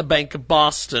 and the Bank of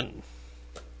Boston.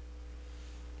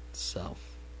 So,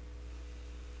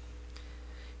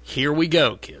 here we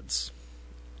go, kids.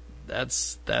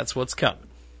 That's what's coming.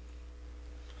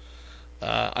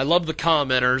 I love the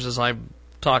commenters as I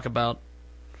talk about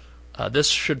this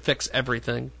should fix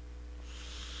everything.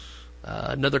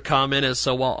 Another comment is,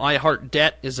 so while iHeart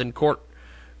debt is in court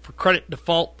For credit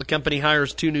default, the company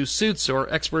hires 2 new suits who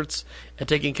are experts at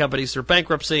taking companies through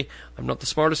bankruptcy. I'm not the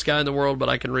smartest guy in the world, but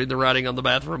I can read the writing on the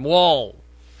bathroom wall.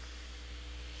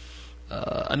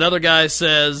 Another guy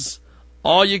says,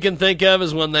 all you can think of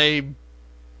is when they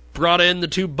brought in the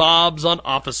 2 Bobs on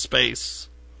Office Space.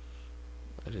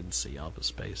 I didn't see Office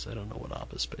Space. I don't know what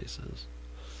Office Space is.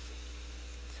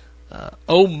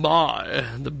 Oh my,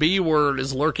 the B word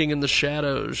is lurking in the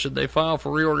shadows. Should they file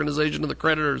for reorganization of the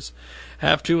creditors,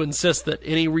 have to insist that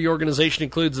any reorganization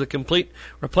includes the complete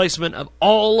replacement of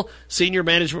all senior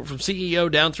management from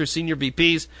CEO down through senior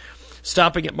VPs,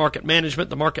 stopping at market management.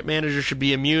 The market manager should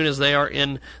be immune as they are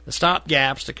in the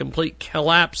stopgaps to complete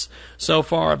collapse so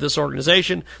far of this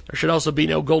organization. There should also be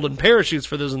no golden parachutes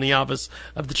for those in the office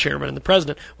of the chairman and the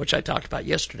president, which I talked about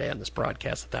yesterday on this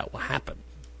broadcast, that will happen.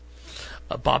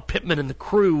 Bob Pittman and the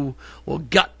crew will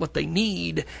gut what they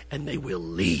need, and they will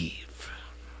leave.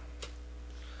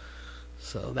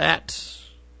 So that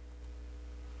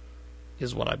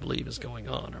is what I believe is going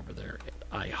on over there at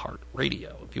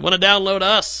iHeartRadio. If you want to download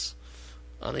us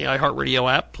on the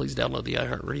iHeartRadio app, please download the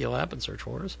iHeartRadio app and search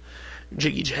for us.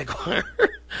 Jiggy Jaguar.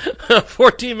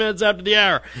 14 minutes after the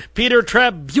hour, Peter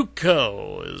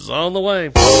Trabucco is on the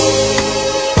way.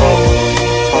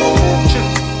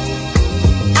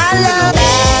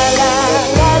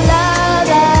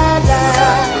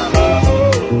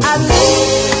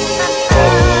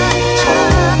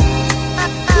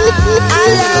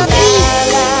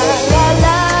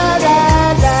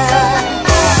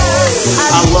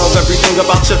 I love everything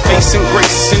about your face and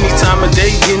grace. Any time of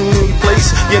day, in any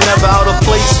place, you're never out of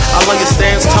place. I love your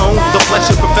stance, tone, the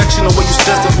flesh and perfection, the way you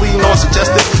suggestively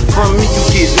non-suggestive. From me, you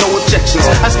get no objections.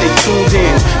 I stay tuned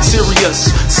in,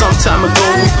 serious. Some time ago,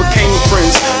 we became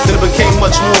friends. Then it became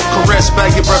much more caressed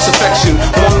by your breath's affection.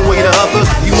 One way or the other,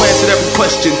 you answered every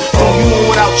question. Though you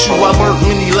know without you, I learned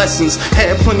many lessons.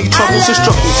 Had plenty troubles and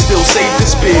struggles, still saved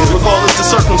and spared. Regardless the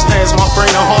circumstance, my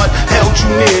brain and heart held you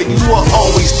near. You were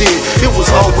always there. It was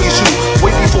always you.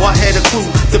 Way before I had a clue,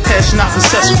 the passion I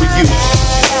possess for you.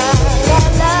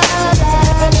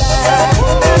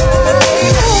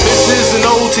 This is an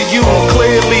ode to you,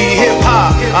 clearly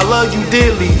hip-hop. I love you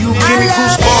dearly. You give me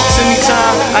goosebumps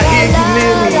anytime I hear you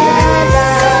near me.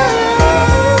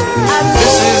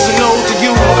 This is an ode to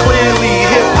you, clearly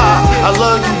hip-hop. I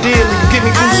love you dearly. You give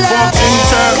me goosebumps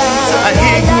anytime I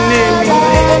hear you near me.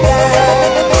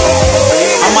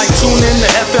 I might tune in to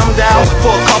FM dial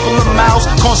for a couple of miles.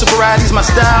 Constant variety's my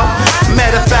style.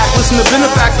 Matter of fact, listen to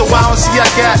Benefactor while and see I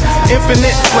got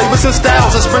infinite flavors and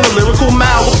styles. I sprint a lyrical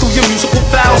mile, look through your musical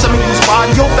files. I mean, use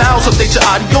audio files, update your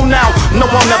audio now. No,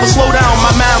 I'll never slow down.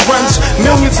 My mind runs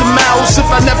millions of miles. If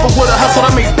I never would've hustled,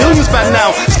 I made billions by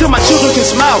now. Still, my children can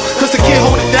smile, cause the kid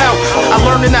hold it down. I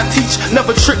learn and I teach,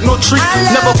 never trick nor treat.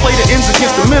 Never play the ends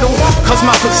against the middle, cause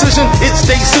my precision, it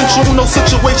stays central. No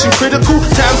situation critical,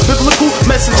 times biblical,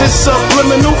 messages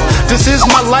subliminal. This is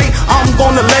my light, I'm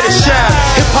gonna let it shine.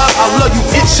 Hip-hop, I love you,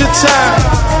 it's your time.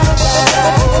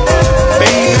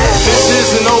 Baby, this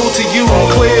is an ode to you,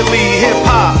 clearly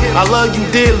hip-hop. I love you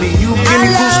dearly. You give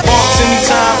me goosebumps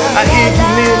anytime I hear you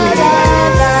near me.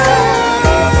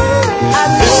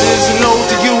 This is an ode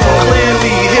to you,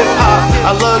 clearly hip-hop.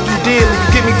 I love you dearly. You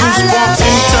give me goosebumps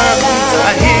anytime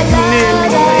I hear you near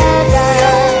me.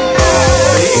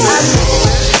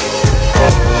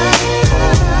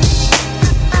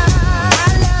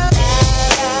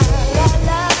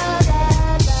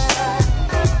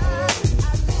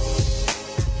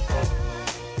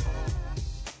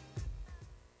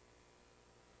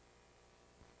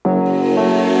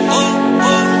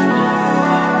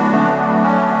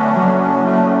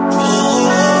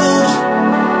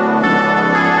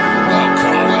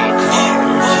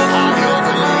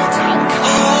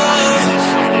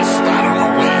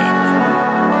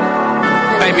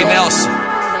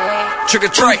 Trick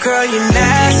or treat. Girl, you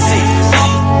nasty.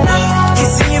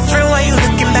 Kissing your friend while you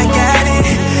looking back at it.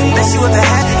 Bless you with a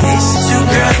happiness.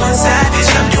 2 girls, 1 savage.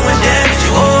 I'm doing damage.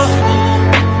 Oh,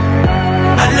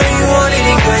 I know you want it,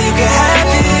 and girl, you can have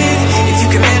it. If you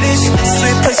can manage,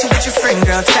 sweet pussy with your friend,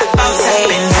 girl. Tap out,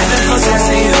 tapping. Having fun sex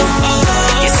to you.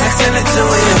 Get sex in it to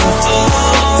you.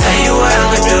 Tell you what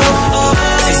I'ma do.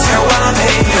 Taste her while I'm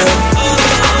paying you.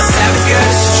 I'm a savage, girl,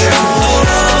 this is true.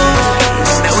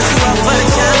 Now when you up for the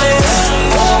challenge,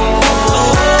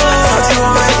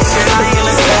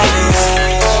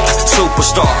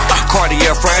 Superstar,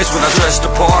 Cartier frames when I dress the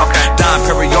part. Don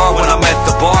Perignon when I'm at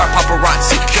the bar.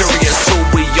 Paparazzi curious who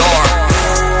we are.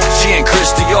 She ain't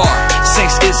Chris Dior.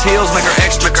 6 is heels make her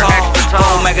extra tall.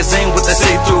 Vogue magazine with the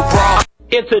see-through bra.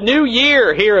 It's a new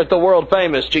year here at the world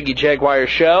famous Jiggy Jaguar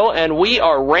show, and we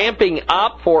are ramping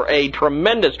up for a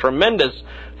tremendous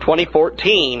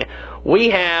 2014.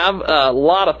 We have a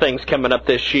lot of things coming up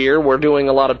this year. We're doing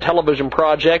a lot of television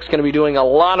projects, going to be doing a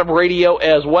lot of radio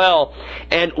as well,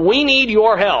 and we need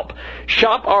your help.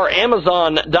 Shop our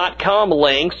Amazon.com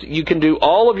links. You can do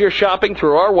all of your shopping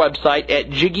through our website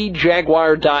at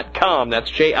JiggyJaguar.com.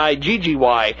 That's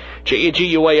Jiggy,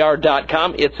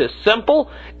 Jaguar.com. It's as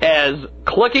simple as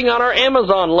clicking on our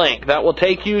Amazon link. That will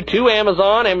take you to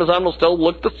Amazon. Amazon will still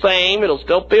look the same. It'll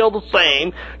still feel the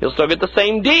same. You'll still get the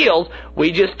same deals.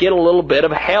 We just get a little bit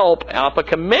of help off a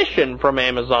commission from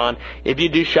Amazon if you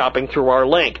do shopping through our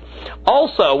link.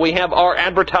 Also, we have our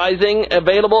advertising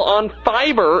available on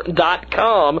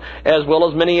Fiverr.com, as well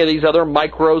as many of these other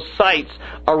micro sites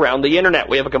around the internet.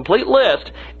 We have a complete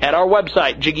list at our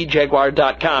website,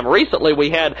 JiggyJaguar.com. Recently, we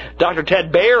had Dr.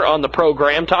 Ted Baer on the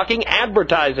program talking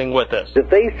advertising with us. If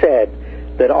they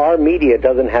said that our media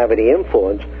doesn't have any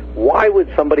influence, why would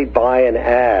somebody buy an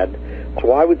ad?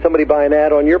 Why would somebody buy an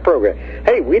ad on your program?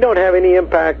 Hey, we don't have any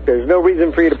impact. There's no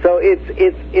reason for you to. So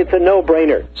it's a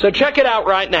no-brainer. So check it out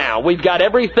right now. We've got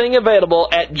everything available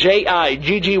at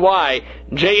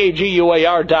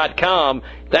JiggyJaguar.com.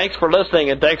 Thanks for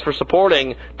listening and thanks for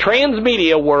supporting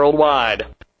Transmedia Worldwide.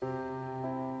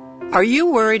 Are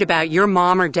you worried about your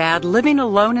mom or dad living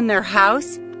alone in their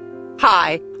house?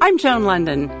 Hi, I'm Joan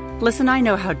London. Listen, I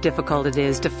know how difficult it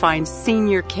is to find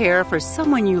senior care for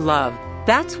someone you love.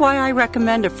 That's why I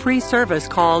recommend a free service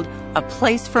called A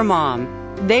Place for Mom.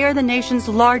 They are the nation's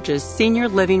largest senior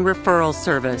living referral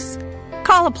service.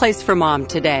 Call A Place for Mom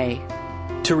today.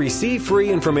 To receive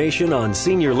free information on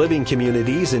senior living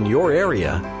communities in your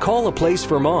area, call A Place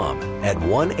for Mom at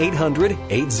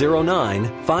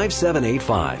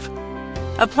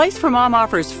 1-800-809-5785. A Place for Mom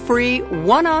offers free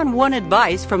one-on-one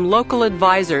advice from local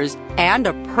advisors and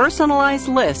a personalized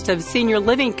list of senior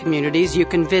living communities you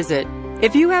can visit.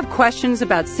 If you have questions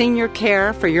about senior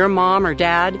care for your mom or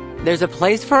dad, there's a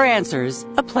place for answers,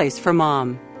 A Place for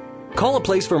Mom. Call A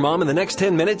Place for Mom in the next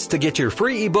 10 minutes to get your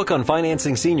free ebook on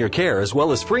financing senior care, as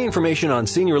well as free information on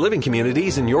senior living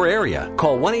communities in your area.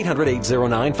 Call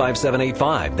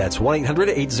 1-800-809-5785. That's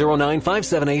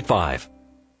 1-800-809-5785.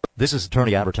 This is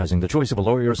attorney advertising. The choice of a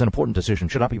lawyer is an important decision.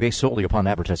 Should not be based solely upon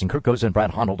advertising. Kurt Goes and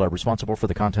Brad Honnold are responsible for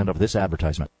the content of this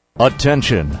advertisement.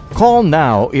 Attention! Call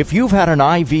now if you've had an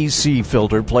IVC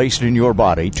filter placed in your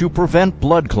body to prevent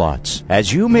blood clots,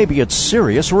 as you may be at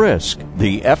serious risk.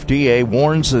 The FDA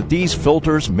warns that these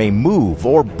filters may move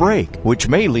or break, which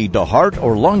may lead to heart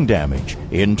or lung damage,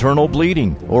 internal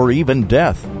bleeding, or even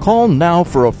death. Call now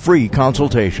for a free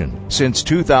consultation. Since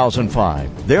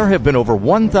 2005, there have been over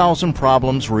 1,000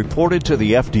 problems reported to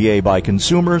the FDA by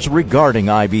consumers regarding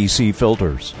IVC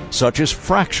filters, such as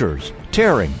fractures,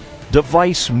 tearing,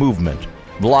 device movement,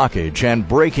 blockage, and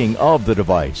breaking of the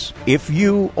device. If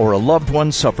you or a loved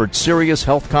one suffered serious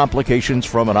health complications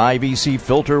from an IVC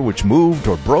filter which moved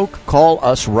or broke, call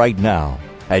us right now,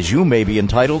 as you may be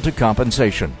entitled to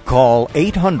compensation. Call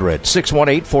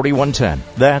 800-618-4110.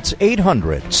 That's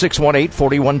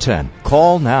 800-618-4110.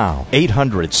 Call now.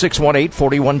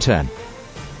 800-618-4110.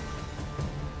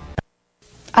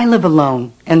 I live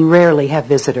alone and rarely have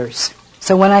visitors.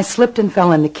 So when I slipped and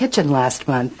fell in the kitchen last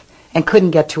month and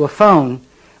couldn't get to a phone,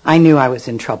 I knew I was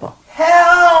in trouble.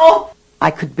 Help!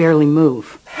 I could barely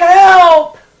move.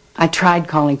 Help! I tried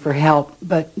calling for help,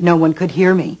 but no one could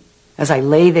hear me. As I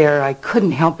lay there, I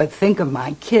couldn't help but think of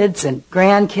my kids and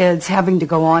grandkids having to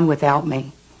go on without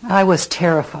me. I was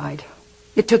terrified.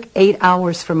 It took 8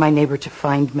 hours for my neighbor to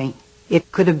find me.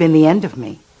 It could have been the end of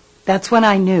me. That's when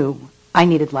I knew I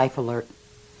needed Life Alert.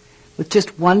 With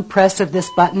just one press of this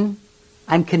button,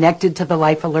 I'm connected to the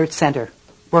Life Alert Center,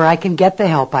 where I can get the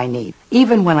help I need,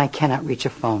 even when I cannot reach a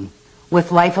phone.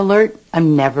 With Life Alert,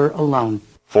 I'm never alone.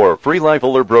 For a free Life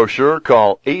Alert brochure,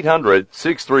 call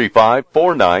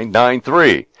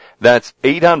 800-635-4993. That's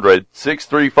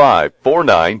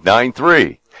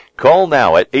 800-635-4993. Call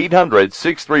now at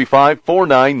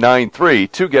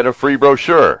 800-635-4993 to get a free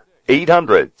brochure.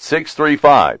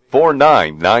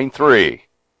 800-635-4993.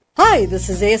 Hi, this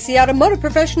is AC Automotive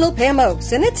Professional Pam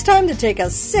Oaks, and it's time to take a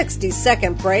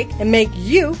 60-second break and make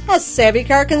you a savvy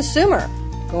car consumer.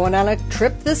 Going on a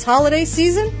trip this holiday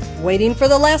season? Waiting for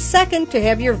the last second to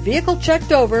have your vehicle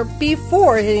checked over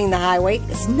before hitting the highway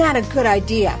is not a good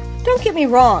idea. Don't get me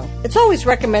wrong, it's always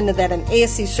recommended that an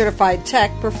ASE certified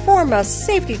tech perform a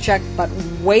safety check, but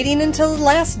waiting until the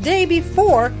last day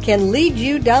before can lead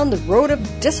you down the road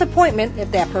of disappointment if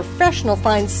that professional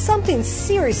finds something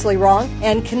seriously wrong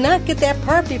and cannot get that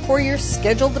part before your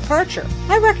scheduled departure.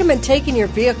 I recommend taking your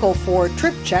vehicle for a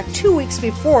trip check 2 weeks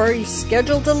before you're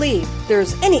scheduled to leave. If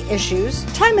there's any issues,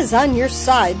 time is on your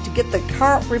side to get the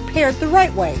car repaired the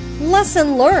right way.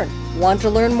 Lesson learned. Want to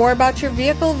learn more about your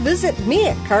vehicle? Visit me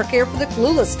at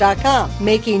carcarefortheclueless.com,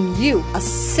 making you a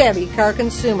savvy car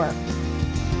consumer.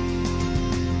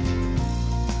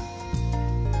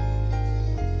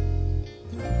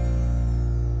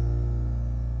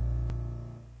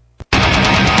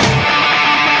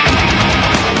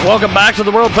 Welcome back to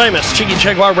the world-famous Jiggy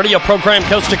Jaguar radio program,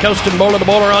 coast to coast and bowler to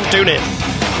bowler on TuneIn,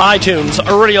 iTunes,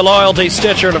 Radio Loyalty,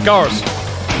 Stitcher, and of course,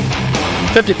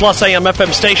 50-plus AM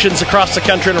FM stations across the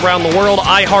country and around the world.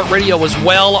 iHeartRadio as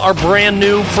well. Our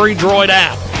brand-new free Droid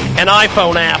app and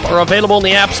iPhone app are available in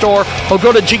the App Store, or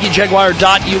go to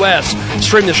jiggyjaguar.us.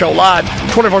 Stream the show live,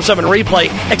 24/7 replay,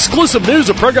 exclusive news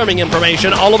and programming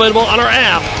information, all available on our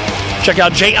app. Check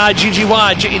out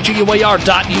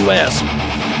jiggyjaguar.us.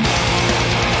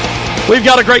 We've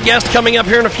got a great guest coming up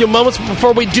here in a few moments.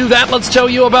 Before we do that, let's tell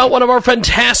you about one of our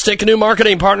fantastic new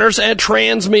marketing partners at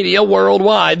Transmedia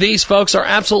Worldwide. These folks are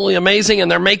absolutely amazing,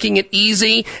 and they're making it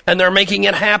easy, and they're making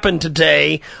it happen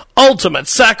today. Ultimate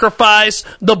Sacrifice.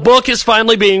 The book is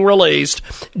finally being released.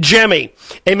 Jimmy,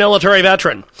 a military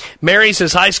veteran, marries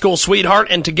his high school sweetheart,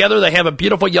 and together they have a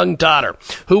beautiful young daughter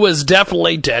who is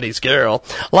definitely daddy's girl.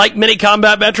 Like many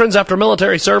combat veterans after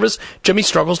military service, Jimmy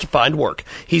struggles to find work.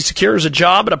 He secures a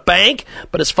job at a bank,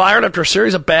 but is fired after a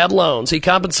series of bad loans. He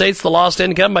compensates the lost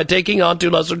income by taking on 2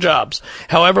 lesser jobs.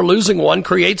 However, losing one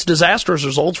creates disastrous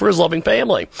results for his loving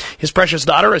family. His precious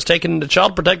daughter is taken into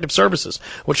Child Protective Services,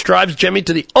 which drives Jimmy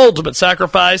to the ultimate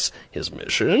sacrifice, his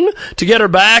mission, to get her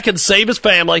back and save his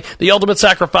family. The Ultimate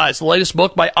Sacrifice, the latest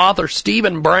book by author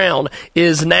Stephen Brown,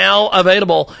 is now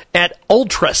available at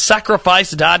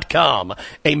ultrasacrifice.com.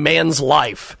 A man's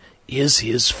life is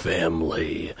his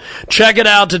family. Check it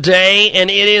out today,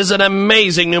 and it is an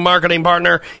amazing new marketing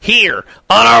partner here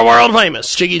on our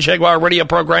world-famous Jiggy Jaguar radio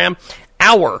program.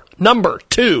 Hour number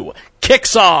 2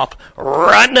 kicks off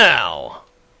right now.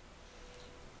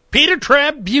 Peter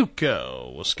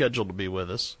Trabucco was scheduled to be with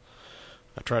us.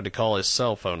 I tried to call his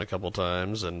cell phone a couple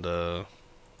times, and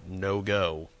no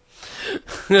go.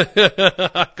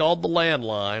 I called the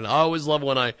landline. I always love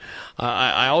when I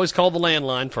always call the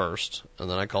landline first, and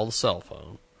then I call the cell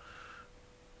phone.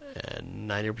 And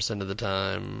 90% of the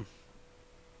time,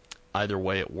 either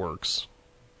way it works.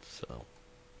 So,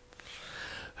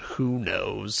 who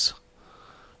knows?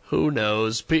 Who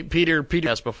knows? Peter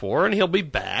asked before, and he'll be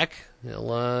back.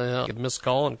 He'll give a missed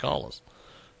call and call us.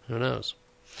 Who knows?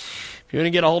 If you want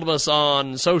to get a hold of us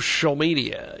on social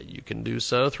media, you can do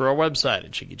so through our website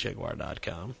at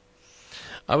jiggyjaguar.com.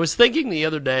 I was thinking the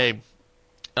other day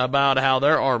about how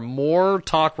there are more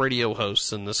talk radio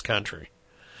hosts in this country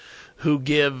who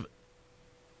give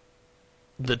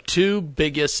the 2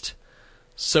 biggest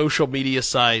social media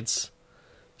sites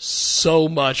so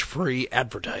much free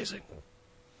advertising.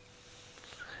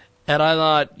 And I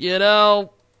thought,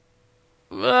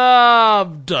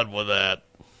 I'm done with that.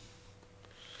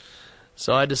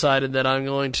 So I decided that I'm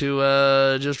going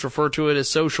to just refer to it as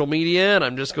social media, and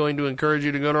I'm just going to encourage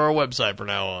you to go to our website from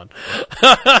now on.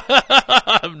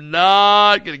 I'm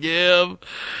not going to give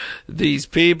these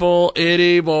people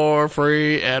any more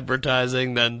free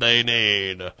advertising than they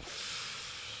need.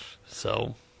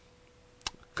 So,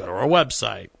 go to our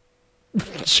website,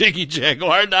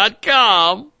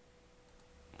 jiggyjaguar.com,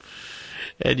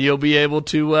 and you'll be able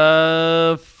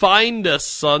to find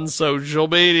us on social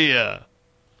media.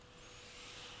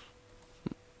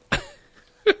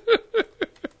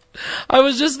 I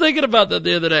was just thinking about that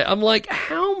the other day. I'm like,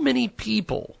 how many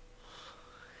people,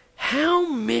 how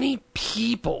many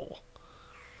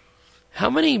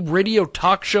radio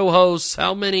talk show hosts,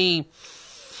 how many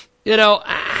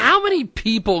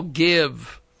people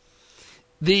give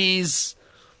these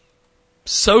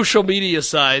social media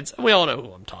sites, we all know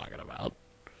who I'm talking about,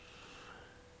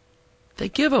 they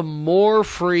give them more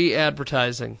free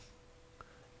advertising.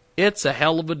 It's a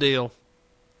hell of a deal.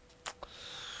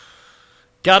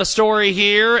 Got a story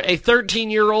here. A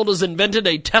 13-year-old has invented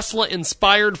a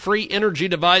Tesla-inspired free energy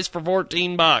device for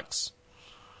 $14.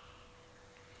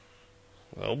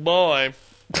 Oh boy.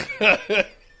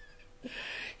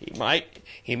 He might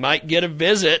get a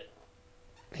visit.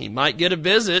 He might get a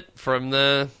visit from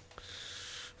the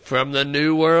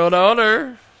New World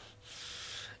Order.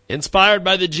 Inspired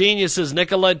by the geniuses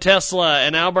Nikola Tesla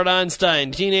and Albert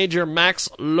Einstein, teenager Max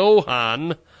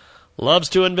Lohan loves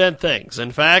to invent things.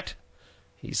 In fact,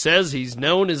 he says he's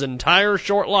known his entire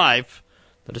short life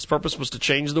that his purpose was to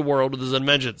change the world with his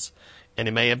inventions, and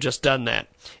he may have just done that.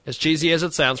 As cheesy as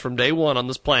it sounds, from day one on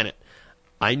this planet,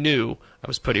 I knew I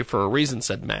was put here for a reason,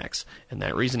 said Max, and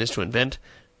that reason is to invent,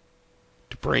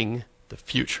 to bring the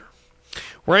future.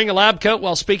 Wearing a lab coat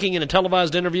while speaking in a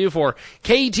televised interview for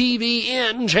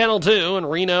KTVN Channel 2 in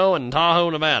Reno and Tahoe,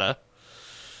 Nevada,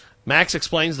 Max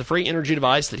explains the free energy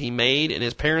device that he made in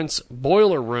his parents'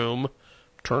 boiler room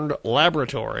turned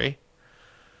laboratory.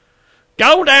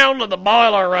 Go down to the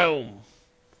boiler room.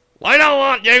 We don't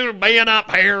want you being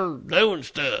up here doing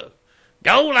stuff.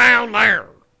 Go down there.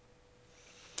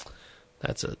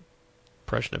 That's an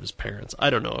impression of his parents. I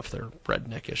don't know if they're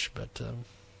redneckish, but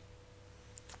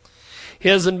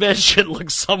his invention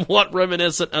looks somewhat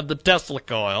reminiscent of the Tesla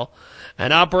coil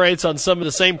and operates on some of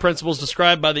the same principles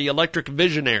described by the electric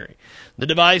visionary. The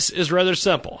device is rather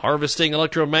simple, harvesting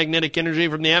electromagnetic energy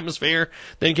from the atmosphere,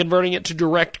 then converting it to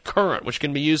direct current, which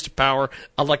can be used to power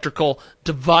electrical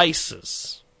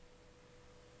devices.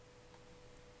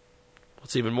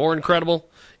 What's even more incredible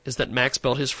is that Max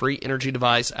built his free energy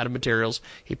device out of materials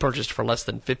he purchased for less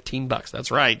than $15. That's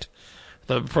right.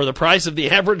 For the price of the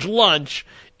average lunch,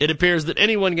 it appears that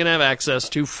anyone can have access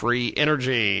to free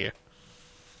energy.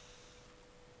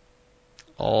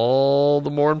 All the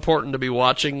more important to be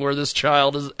watching where this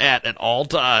child is at all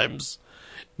times,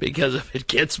 because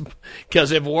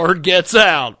if word gets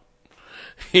out,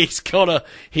 he's gonna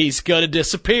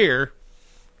disappear.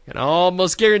 I can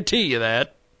almost guarantee you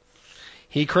that.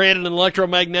 He created an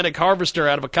electromagnetic harvester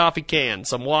out of a coffee can,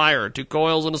 some wire, 2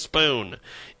 coils, and a spoon.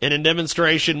 In a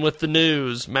demonstration with the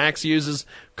news, Max uses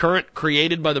current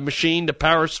created by the machine to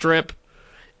power strip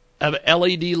of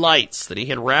LED lights that he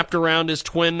had wrapped around his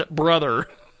twin brother.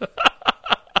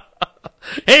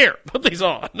 Here, put these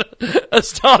on.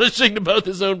 Astonishing to both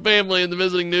his own family and the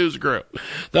visiting news crew.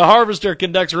 The harvester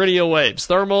conducts radio waves,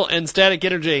 thermal and static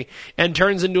energy, and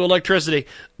turns into electricity.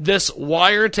 This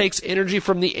wire takes energy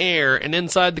from the air, and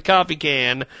inside the coffee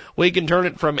can, we can turn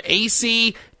it from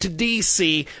AC to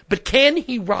DC. But can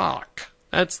he rock?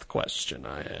 That's the question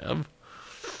I have.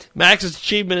 Max's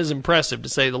achievement is impressive, to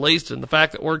say the least, and the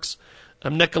fact that works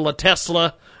of Nikola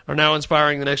Tesla are now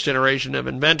inspiring the next generation of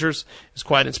inventors is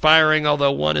quite inspiring,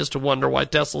 although one is to wonder why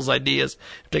Tesla's ideas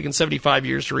have taken 75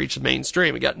 years to reach the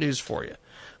mainstream. I got news for you.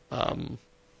 We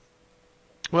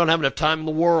don't have enough time in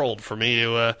the world for me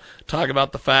to talk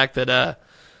about the fact that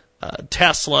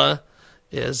Tesla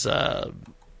is an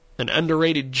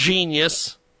underrated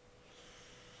genius,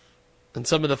 and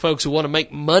some of the folks who want to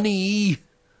make money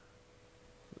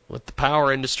with the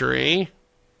power industry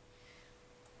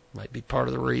might be part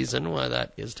of the reason why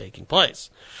that is taking place.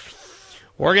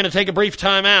 We're going to take a brief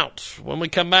time out. When we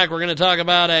come back, we're going to talk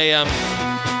about a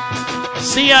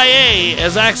CIA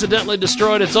has accidentally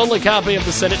destroyed its only copy of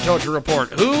the Senate torture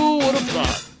report. Who would have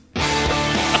thought?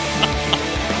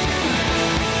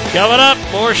 Coming up,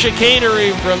 more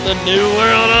chicanery from the New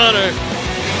World Order.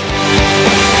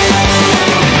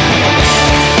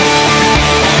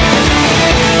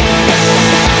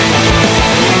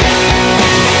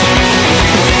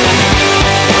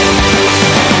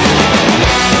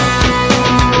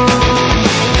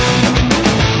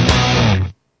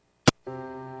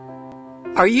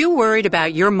 Are you worried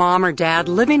about your mom or dad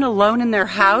living alone in their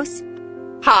house?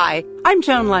 Hi, I'm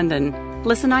Joan London.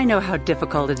 Listen, I know how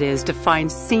difficult it is to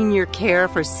find senior care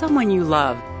for someone you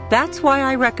love. That's why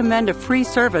I recommend a free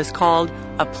service called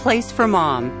A Place for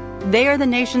Mom. They are the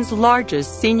nation's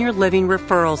largest senior living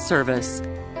referral service.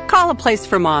 Call A Place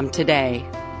for Mom today.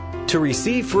 To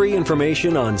receive free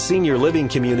information on senior living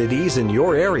communities in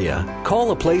your area, call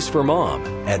A Place for Mom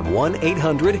at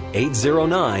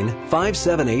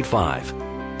 1-800-809-5785.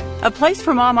 A Place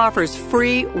for Mom offers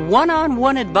free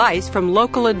one-on-one advice from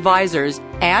local advisors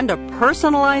and a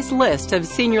personalized list of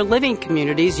senior living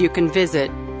communities you can visit.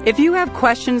 If you have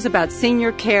questions about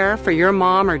senior care for your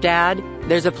mom or dad,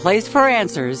 there's a place for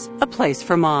answers, A Place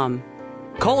for Mom.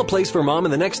 Call A Place for Mom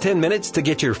in the next 10 minutes to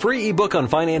get your free ebook on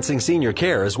financing senior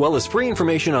care, as well as free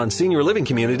information on senior living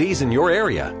communities in your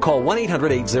area. Call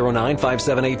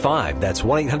 1-800-809-5785. That's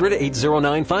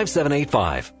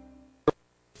 1-800-809-5785.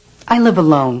 I live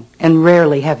alone and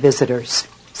rarely have visitors.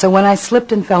 So when I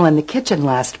slipped and fell in the kitchen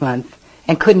last month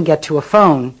and couldn't get to a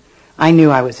phone, I knew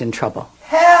I was in trouble.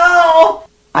 Help!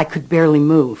 I could barely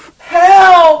move.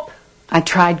 Help! I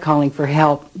tried calling for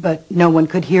help, but no one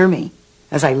could hear me.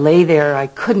 As I lay there, I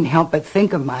couldn't help but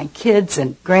think of my kids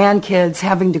and grandkids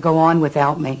having to go on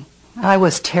without me. I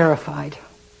was terrified.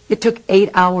 It took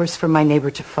 8 hours for my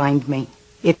neighbor to find me.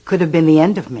 It could have been the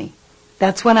end of me.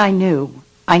 That's when I knew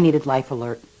I needed Life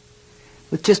Alert.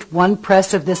 With just one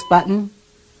press of this button,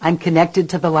 I'm connected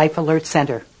to the Life Alert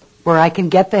Center, where I can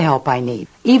get the help I need,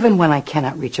 even when I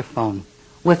cannot reach a phone.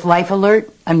 With Life Alert,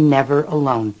 I'm never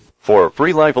alone. For a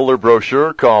free Life Alert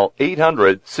brochure, call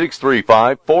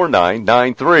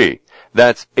 800-635-4993.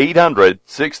 That's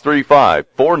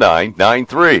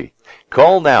 800-635-4993.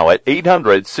 Call now at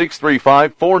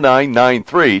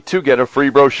 800-635-4993 to get a free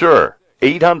brochure.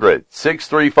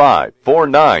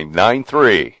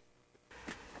 800-635-4993.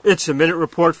 It's a Minute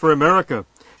Report for America.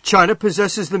 China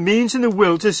possesses the means and the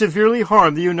will to severely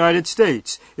harm the United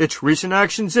States. Its recent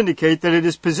actions indicate that it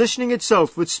is positioning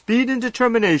itself with speed and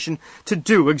determination to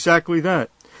do exactly that.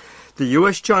 The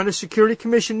U.S.-China Security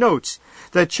Commission notes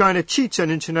that China cheats on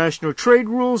international trade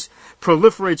rules,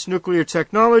 proliferates nuclear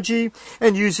technology,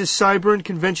 and uses cyber and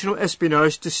conventional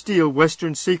espionage to steal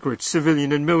Western secrets,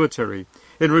 civilian and military.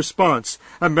 In response,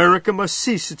 America must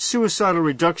cease its suicidal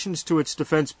reductions to its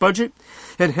defense budget,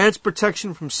 enhance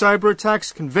protection from cyber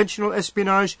attacks, conventional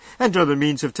espionage, and other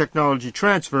means of technology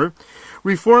transfer,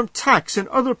 reform tax and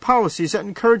other policies that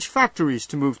encourage factories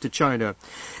to move to China,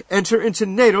 enter into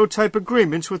NATO-type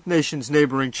agreements with nations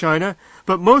neighboring China,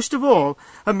 but most of all,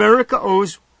 America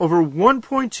owes over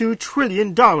 $1.2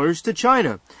 trillion to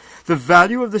China. The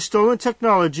value of the stolen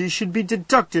technology should be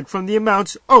deducted from the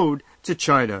amounts owed to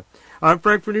China. I'm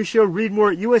Frank Vernuccio. Read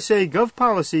more at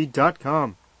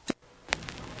usagovpolicy.com.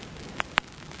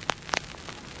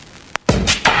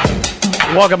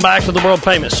 Welcome back to the world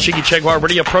famous Jiggy Jaguar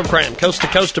radio program, coast to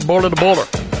coast and border to border,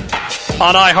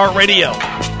 on iHeartRadio,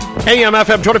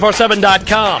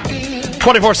 AMFM247.com,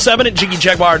 24/7 at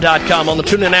JiggyJaguar.com, on the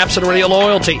TuneIn apps and Radio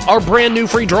Loyalty. Our brand new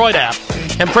free Droid app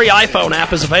and free iPhone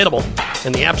app is available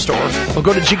in the App Store. Or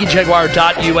go to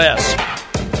JiggyJaguar.us.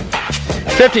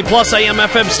 50-plus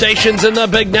AM/FM stations in the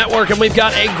big network, and we've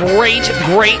got a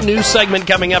great news segment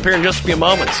coming up here in just a few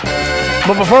moments.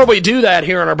 But before we do that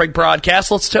here on our big broadcast,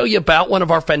 let's tell you about one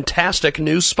of our fantastic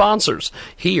news sponsors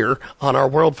here on our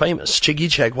world-famous Jiggy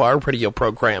Jaguar radio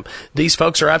program. These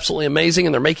folks are absolutely amazing,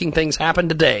 and they're making things happen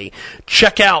today.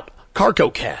 Check out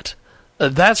Cargo Cat.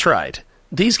 That's right.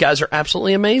 These guys are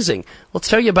absolutely amazing. Let's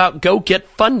tell you about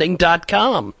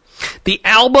GoGetFunding.com. The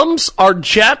albums are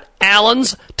Jet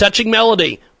Allen's Touching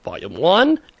Melody, Volume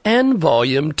 1 and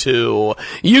Volume 2.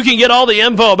 You can get all the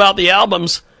info about the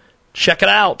albums. Check it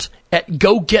out at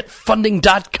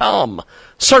GoGetFunding.com.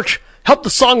 Search Help the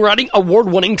Songwriting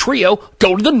Award-winning trio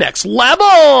go to the next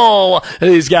level.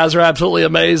 These guys are absolutely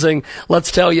amazing.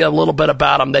 Let's tell you a little bit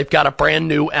about them. They've got a brand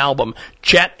new album.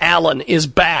 Jet Allen is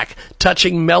back.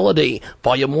 Touching Melody,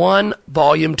 Volume 1,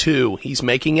 Volume 2. He's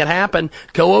making it happen.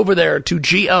 Go over there to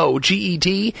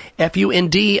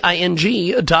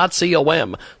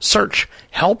GoGetFunding.com. Search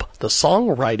Help the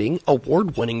Songwriting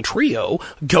Award-winning trio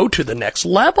go to the next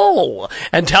level.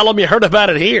 And tell them you heard about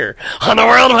it here on the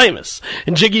world-famous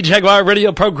Jiggy Jaguar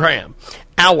radio program.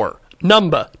 Hour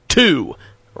number 2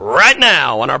 right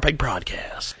now on our big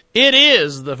broadcast. It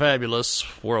is the fabulous,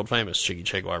 world-famous Jiggy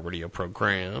Jaguar radio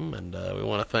program, and we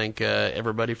want to thank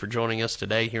everybody for joining us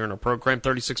today here in our program.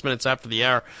 36 minutes after the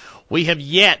hour, we have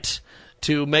yet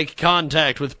to make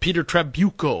contact with Peter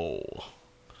Trabucco.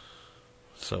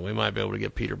 So we might be able to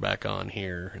get Peter back on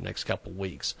here in the next couple of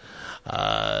weeks.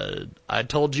 I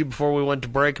told you before we went to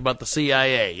break about the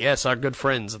CIA. Yes, our good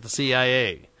friends at the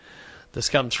CIA. This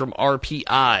comes from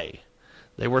RPI.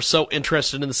 They were so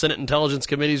interested in the Senate Intelligence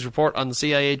Committee's report on the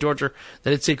CIA torture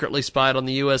that it secretly spied on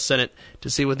the U.S. Senate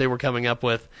to see what they were coming up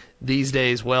with. These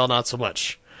days, well, not so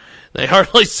much. They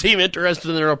hardly seem interested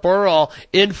in the report at all.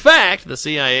 In fact, the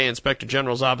CIA Inspector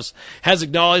General's office has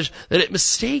acknowledged that it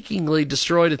mistakenly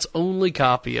destroyed its only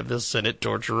copy of the Senate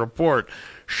torture report.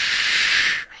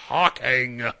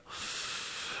 Shocking.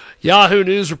 Yahoo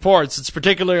News reports it's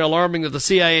particularly alarming that the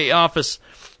CIA office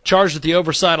charged with the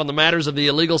oversight on the matters of the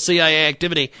illegal CIA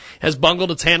activity has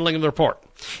bungled its handling of the report.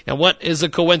 And what is a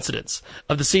coincidence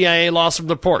of the CIA loss of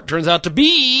the report? Turns out to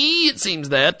be, it seems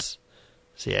that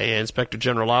CIA Inspector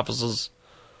General offices,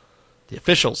 the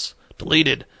officials,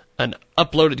 deleted an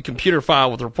uploaded computer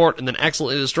file with the report and then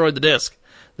accidentally destroyed the disk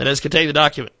that has contained the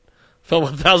document, filled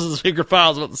with thousands of secret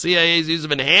files about the CIA's use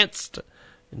of enhanced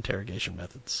interrogation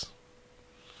methods.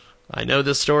 I know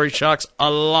this story shocks a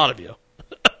lot of you.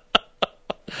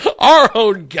 Our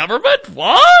own government?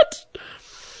 What?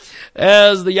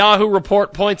 As the Yahoo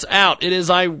report points out, it is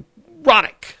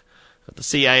ironic that the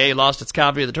CIA lost its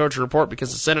copy of the torture report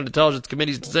because the Senate Intelligence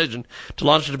Committee's decision to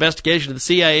launch an investigation of the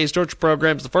CIA's torture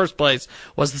programs in the first place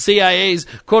was the CIA's,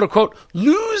 quote-unquote,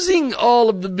 losing all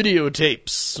of the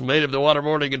videotapes made of the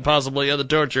waterboarding and possibly other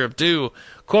torture of two,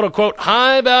 quote-unquote,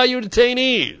 high-value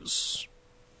detainees.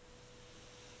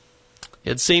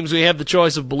 It seems we have the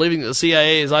choice of believing that the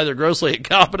CIA is either grossly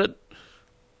incompetent,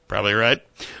 probably right,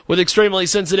 with extremely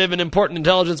sensitive and important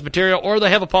intelligence material, or they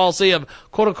have a policy of,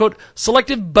 quote-unquote,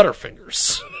 selective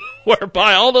butterfingers,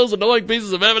 whereby all those annoying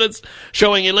pieces of evidence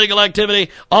showing illegal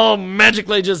activity all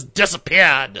magically just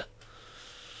disappeared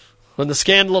when the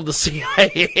scandal of the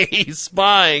CIA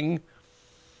spying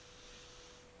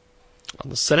On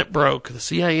the Senate broke, the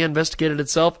CIA investigated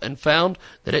itself and found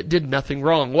that it did nothing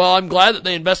wrong. Well, I'm glad that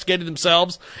they investigated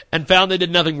themselves and found they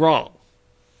did nothing wrong.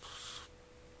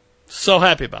 So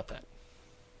happy about that.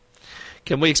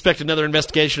 Can we expect another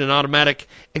investigation and automatic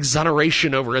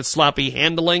exoneration over its sloppy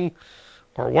handling,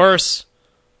 or worse,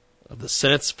 of the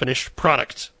Senate's finished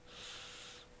product?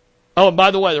 Oh, and by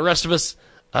the way, the rest of us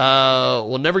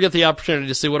will never get the opportunity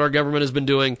to see what our government has been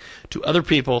doing to other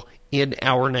people in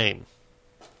our name.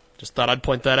 Just thought I'd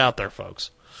point that out there,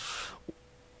 folks.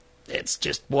 It's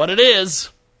just what it is.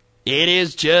 It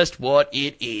is just what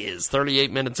it is.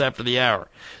 38 minutes after the hour.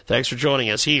 Thanks for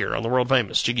joining us here on the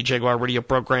world-famous Jiggy Jaguar radio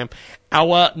program.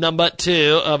 Hour number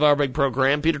 2 of our big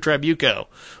program. Peter Trabucco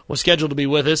was scheduled to be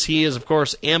with us. He is, of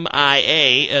course,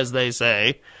 MIA, as they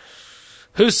say.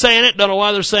 Who's saying it? Don't know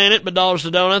why they're saying it, but dollars to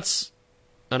donuts.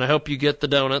 And I hope you get the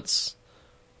donuts.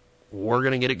 We're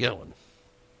going to get it going.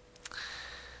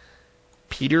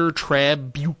 Peter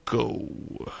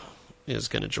Trabucco is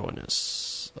going to join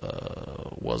us,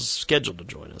 was scheduled to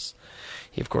join us.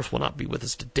 He, of course, will not be with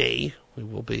us today. We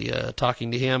will be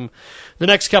talking to him the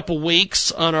next couple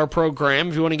weeks on our program.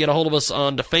 If you want to get a hold of us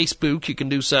on to Facebook, you can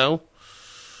do so.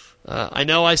 I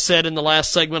know I said in the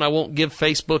last segment I won't give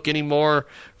Facebook any more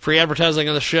free advertising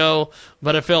on the show,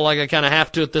 but I feel like I kind of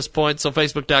have to at this point, so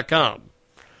Facebook.com/The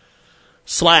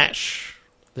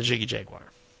Jiggy Jaguar.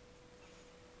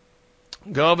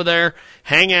 Go over there,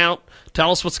 hang out, tell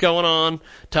us what's going on,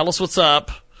 tell us what's up,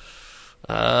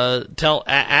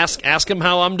 ask them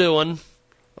how I'm doing,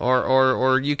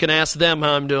 or you can ask them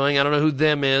how I'm doing. I don't know who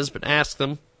them is, but ask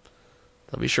them.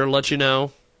 They'll be sure to let you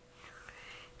know.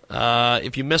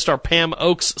 If you missed our Pam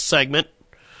Oaks segment,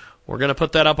 we're going to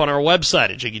put that up on our website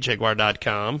at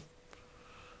JiggyJaguar.com.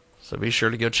 So be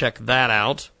sure to go check that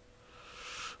out.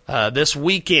 This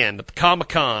weekend at the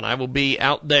Comic-Con, I will be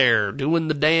out there doing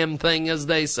the damn thing, as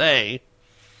they say.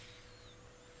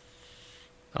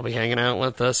 I'll be hanging out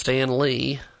with Stan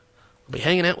Lee. I'll be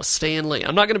hanging out with Stan Lee.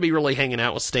 I'm not going to be really hanging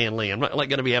out with Stan Lee. I'm not going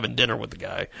to be having dinner with the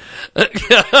guy. I'm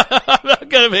not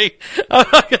going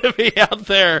to be out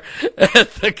there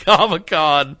at the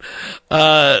Comic-Con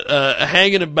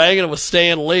hanging and banging with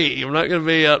Stan Lee. I'm not going to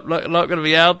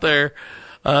be out there.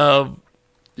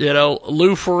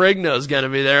 Lou Ferrigno's going to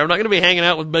be there. I'm not going to be hanging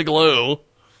out with Big Lou.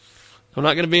 I'm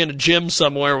not going to be in a gym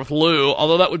somewhere with Lou,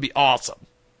 although that would be awesome.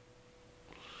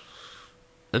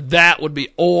 That would be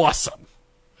awesome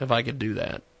if I could do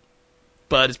that.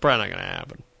 But it's probably not going to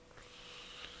happen.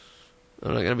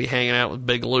 I'm not going to be hanging out with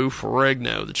Big Lou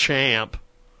Ferrigno, the champ.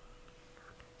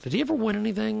 Did he ever win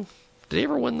anything? Did he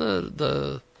ever win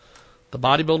the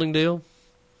bodybuilding deal?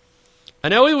 I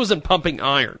know he was in Pumping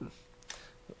Iron.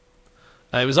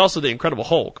 He was also the Incredible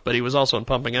Hulk, but he was also in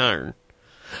Pumping Iron.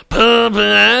 Pumping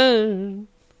Iron!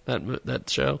 That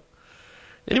show.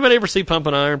 Anybody ever see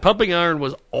Pumping Iron? Pumping Iron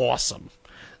was awesome.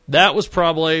 That was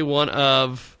probably one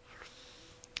of...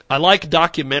 I like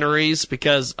documentaries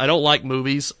because I don't like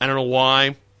movies. I don't know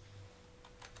why.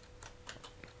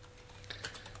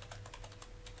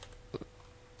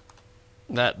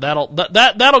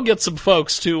 That'll get some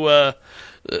folks to...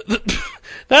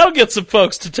 that'll get some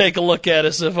folks to take a look at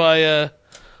us if I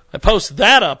post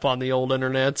that up on the old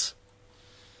internets.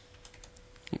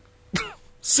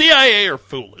 CIA are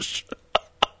foolish.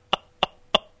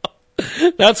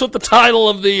 That's what the title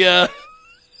of the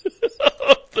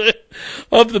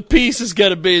of the piece is going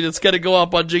to be. That's going to go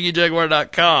up on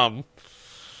JiggyJaguar.com with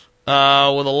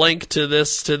a link to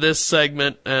this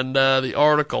segment and the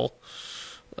article.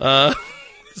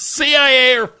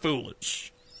 CIA are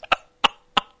foolish.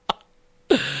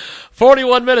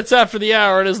 41 minutes after the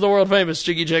hour, it is the world-famous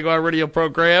Jiggy Jaguar radio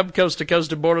program, coast to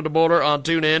coast and border to border on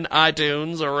TuneIn,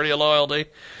 iTunes, or Radio Loyalty.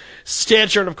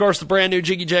 Stitcher, and of course the brand new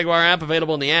Jiggy Jaguar app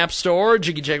available in the App Store,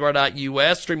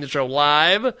 JiggyJaguar.us. Stream the show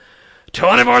live,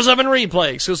 24/7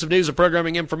 replay, exclusive news and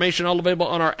programming information, all available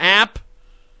on our app,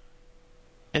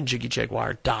 and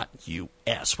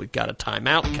JiggyJaguar.us. We've got a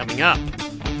timeout coming up.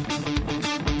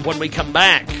 When we come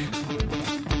back,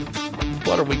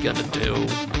 what are we going to do?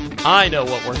 I know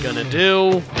what we're going to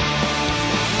do.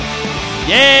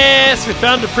 Yes, we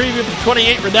found a preview of the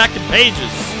 28 redacted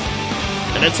pages.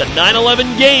 And it's a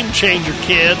 9/11 game changer,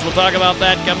 kids. We'll talk about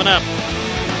that coming up.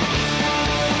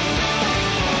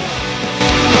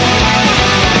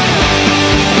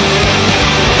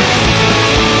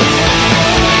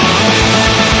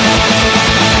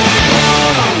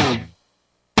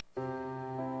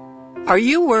 Are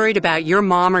you worried about your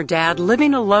mom or dad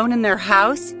living alone in their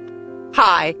house?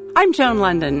 Hi, I'm Joan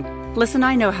London. Listen,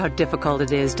 I know how difficult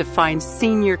it is to find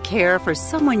senior care for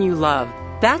someone you love.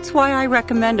 That's why I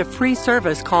recommend a free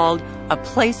service called A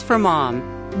Place for Mom.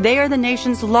 They are the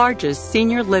nation's largest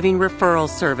senior living referral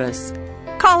service.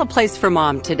 Call A Place for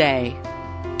Mom today.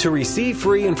 To receive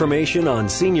free information on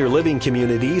senior living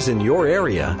communities in your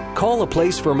area, call A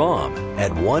Place for Mom at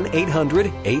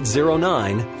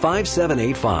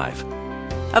 1-800-809-5785.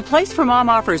 A Place for Mom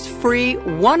offers free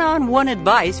one-on-one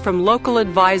advice from local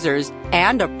advisors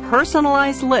and a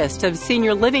personalized list of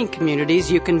senior living communities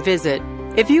you can visit.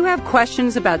 If you have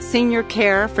questions about senior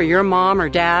care for your mom or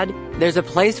dad, there's a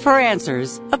place for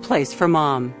answers, A Place for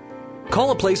Mom.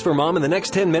 Call A Place for Mom in the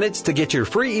next 10 minutes to get your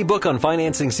free ebook on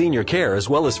financing senior care as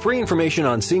well as free information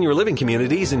on senior living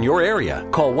communities in your area.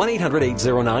 Call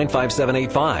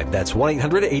 1-800-809-5785. That's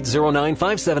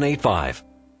 1-800-809-5785.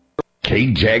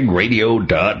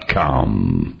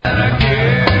 KJagRadio.com.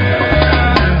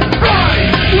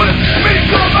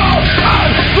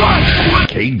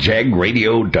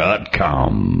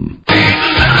 KJagRadio.com.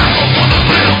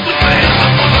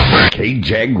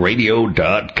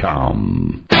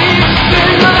 KJagRadio.com.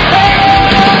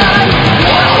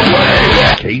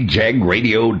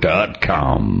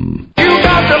 KJagRadio.com. You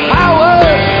got the power,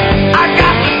 I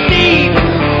got the need.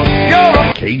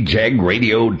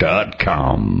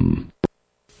 KJagRadio.com.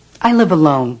 I live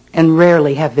alone and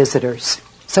rarely have visitors.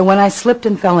 So when I slipped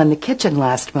and fell in the kitchen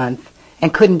last month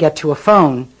and couldn't get to a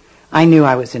phone, I knew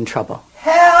I was in trouble.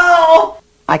 Help!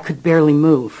 I could barely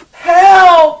move.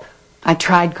 Help! I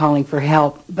tried calling for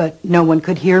help, but no one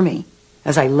could hear me.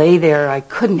 As I lay there, I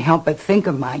couldn't help but think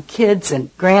of my kids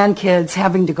and grandkids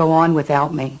having to go on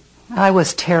without me. I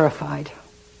was terrified.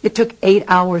 It took 8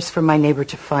 hours for my neighbor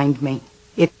to find me.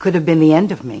 It could have been the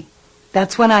end of me.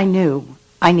 That's when I knew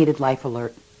I needed Life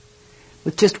Alert.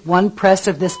 With just one press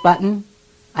of this button,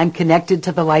 I'm connected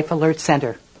to the Life Alert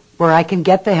Center, where I can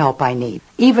get the help I need,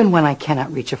 even when I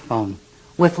cannot reach a phone.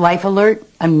 With Life Alert,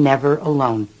 I'm never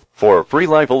alone. For a free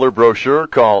Life Alert brochure,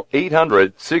 call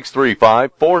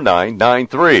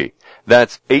 800-635-4993.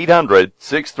 That's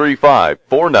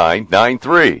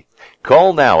 800-635-4993.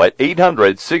 Call now at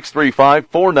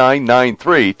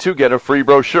 800-635-4993 to get a free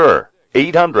brochure.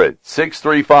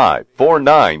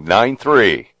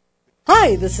 800-635-4993.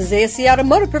 Hi, this is AC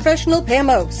Automotive Professional Pam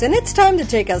Oaks, and it's time to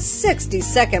take a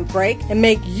 60-second break and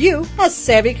make you a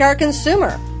savvy car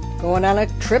consumer. Going on a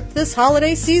trip this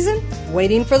holiday season?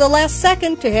 Waiting for the last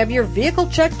second to have your vehicle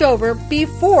checked over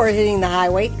before hitting the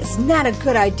highway is not a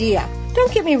good idea.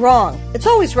 Don't get me wrong, it's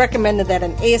always recommended that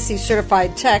an ASE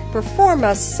certified tech perform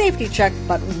a safety check,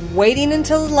 but waiting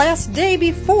until the last day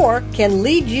before can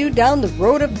lead you down the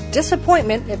road of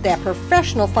disappointment if that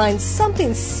professional finds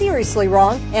something seriously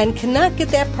wrong and cannot get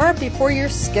that part before your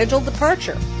scheduled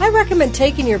departure. I recommend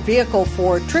taking your vehicle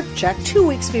for a trip check 2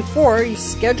 weeks before you're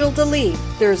scheduled to leave.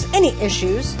 If there's any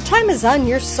issues, time is on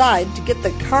your side to get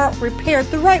the car repaired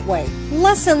the right way.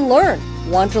 Lesson learned.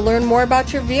 Want to learn more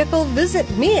about your vehicle? Visit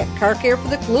me at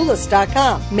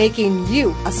CarCareForTheClueless.com, making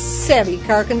you a savvy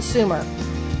car consumer.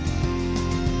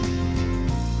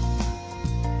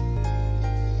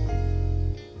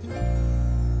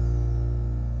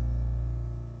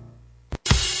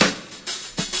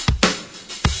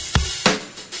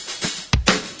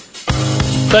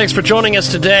 Thanks for joining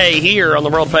us today here on the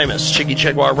world-famous Jiggy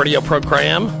Jaguar radio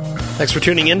program. Thanks for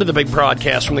tuning into the big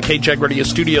broadcast from the KJAG Radio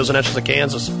Studios in Etchison,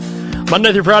 Kansas.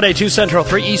 Monday through Friday, 2 Central,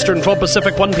 3 Eastern, 12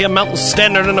 Pacific, 1 p.m. Mountain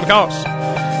Standard, and of course,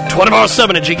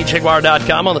 24/7 at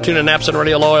JiggyJaguar.com on the TuneIn apps and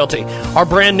Radio Loyalty. Our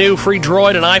brand new free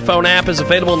Droid and iPhone app is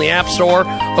available in the App Store,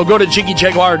 or go to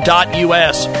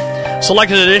JiggyJaguar.us.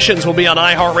 Selected editions will be on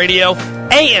iHeartRadio,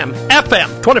 AM,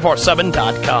 FM,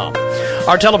 247.com.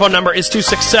 Our telephone number is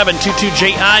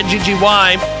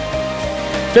 267-22-JIGGY.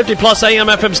 50-plus AM,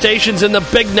 FM stations in the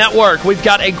big network. We've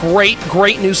got a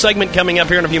great new segment coming up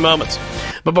here in a few moments.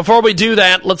 But before we do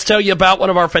that, let's tell you about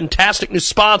one of our fantastic new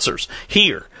sponsors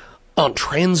here on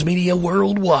Transmedia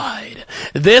Worldwide.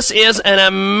 This is an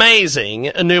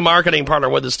amazing new marketing partner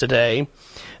with us today,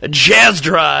 Jazz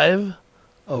Drive.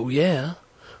 Oh, yeah.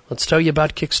 Let's tell you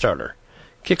about Kickstarter.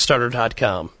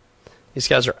 Kickstarter.com. These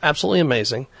guys are absolutely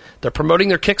amazing. They're promoting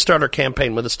their Kickstarter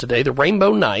campaign with us today, the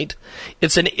Rainbow Night.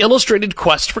 It's an illustrated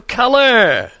quest for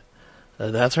color.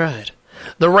 That's right.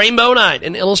 The Rainbow Night,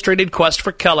 an illustrated quest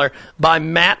for color by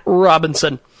Matt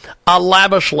Robinson. A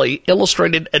lavishly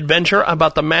illustrated adventure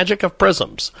about the magic of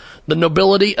prisms, the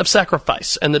nobility of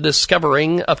sacrifice, and the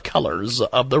discovering of colors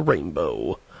of the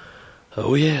rainbow.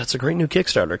 Oh yeah, it's a great new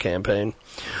Kickstarter campaign.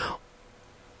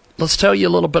 Let's tell you a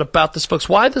little bit about this, folks.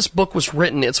 Why this book was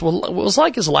written. It was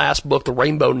like his last book, The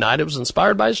Rainbow Night. It was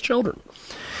inspired by his children.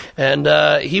 And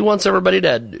he wants everybody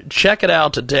to check it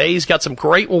out today. He's got some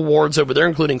great rewards over there,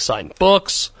 including signed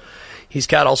books. He's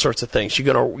got all sorts of things.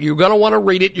 You're gonna want to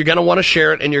read it, you're gonna want to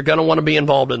share it, and you're gonna want to be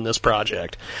involved in this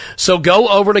project. So go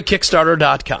over to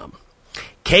Kickstarter.com.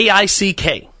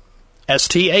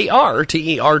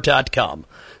 KICKSTARTER.com.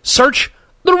 Search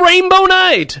The Rainbow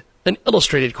Knight, an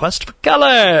illustrated quest for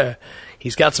color.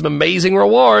 He's got some amazing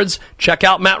rewards. Check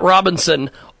out Matt Robinson,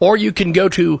 or you can go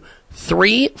to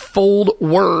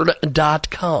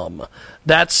threefoldword.com.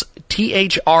 That's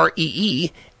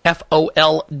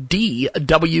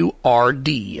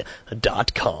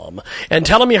THREEFOLDWRD.com. And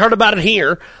tell them you heard about it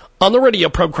here on the radio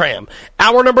program.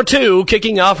 Hour number 2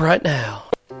 kicking off right now.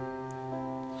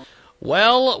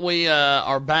 Well, we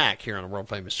are back here on the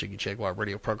world-famous Jiggy Jaguar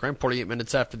radio program, 48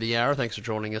 minutes after the hour. Thanks for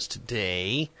joining us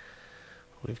today.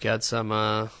 We've got some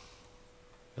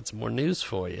more news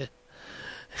for you.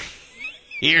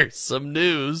 Here's some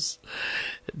news.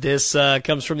 This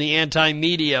comes from the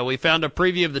Anti-Media. We found a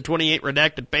preview of the 28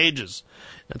 redacted pages.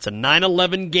 It's a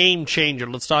 9/11 game changer.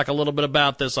 Let's talk a little bit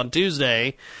about this. On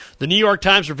Tuesday, the New York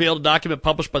Times revealed a document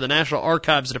published by the National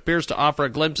Archives that appears to offer a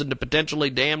glimpse into potentially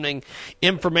damning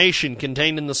information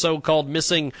contained in the so-called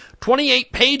missing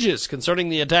 28 pages concerning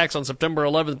the attacks on September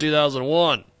 11,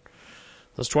 2001.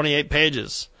 Those 28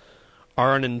 pages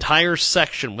are an entire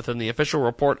section within the official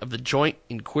report of the Joint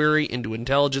Inquiry into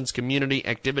Intelligence Community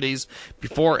Activities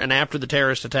before and after the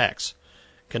terrorist attacks,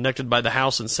 conducted by the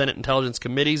House and Senate Intelligence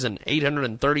Committees. An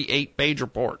 838-page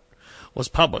report was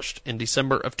published in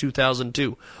December of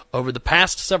 2002. Over the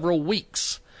past several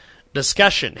weeks,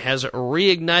 discussion has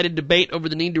reignited debate over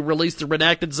the need to release the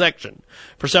redacted section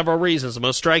for several reasons, the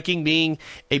most striking being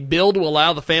a bill to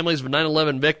allow the families of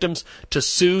 9/11 victims to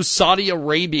sue Saudi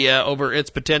Arabia over its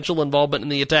potential involvement in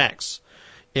the attacks.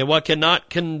 In what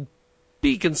can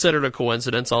be considered a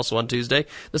coincidence, also on Tuesday,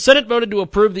 the Senate voted to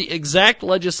approve the exact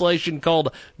legislation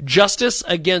called Justice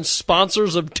Against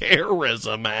Sponsors of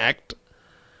Terrorism Act.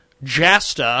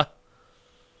 JASTA.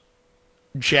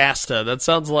 That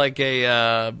sounds like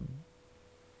a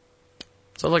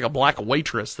black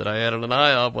waitress that I had an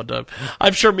eye on one time.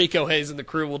 I'm sure Miko Hayes and the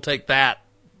crew will take that.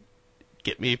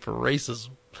 Get me for racism.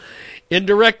 In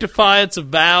direct defiance of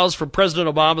vows from President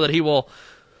Obama that he will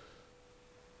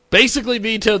basically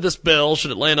veto this bill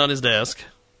should it land on his desk.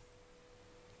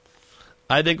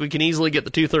 I think we can easily get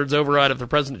the 2/3 override if the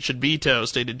president should veto,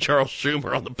 stated Charles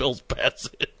Schumer on the bill's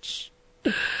passage.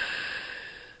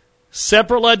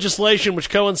 Separate legislation which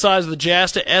coincides with the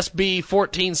JASTA SB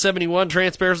 1471,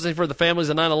 Transparency for the Families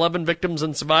of 9/11 Victims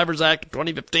and Survivors Act of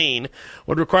 2015,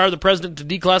 would require the president to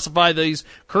declassify these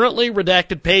currently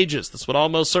redacted pages. This would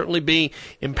almost certainly be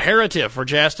imperative for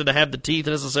JASTA to have the teeth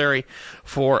necessary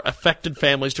for affected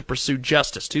families to pursue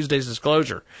justice. Tuesday's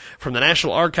disclosure from the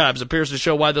National Archives appears to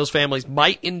show why those families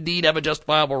might indeed have a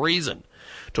justifiable reason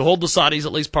to hold the Saudis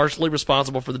at least partially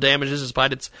responsible for the damages,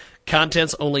 despite its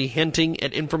contents only hinting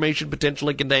at information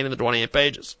potentially contained in the 28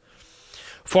 pages.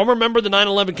 Former member of the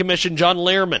 9/11 Commission, John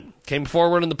Lehrman, came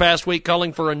forward in the past week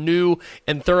calling for a new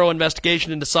and thorough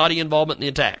investigation into Saudi involvement in the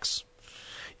attacks.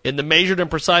 In the measured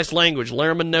and precise language,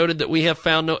 Lehrman noted that we have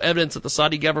found no evidence that the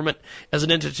Saudi government as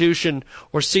an institution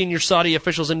or senior Saudi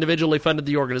officials individually funded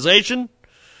the organization,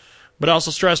 but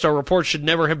also stressed our report should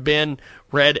never have been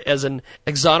read as an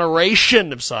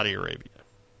exoneration of Saudi Arabia.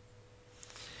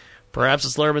 Perhaps,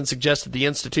 as Lehrman suggested, the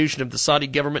institution of the Saudi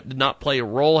government did not play a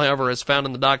role, however, as found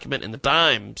in the document in the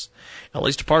Times. At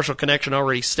least a partial connection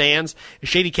already stands. A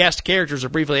shady cast of characters are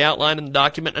briefly outlined in the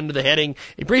document under the heading,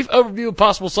 A Brief Overview of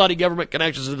Possible Saudi Government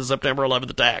Connections to the September 11th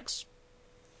Attacks.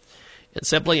 And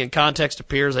simply in context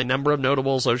appears a number of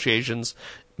notable associations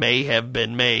may have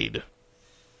been made.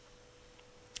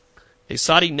 A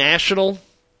Saudi national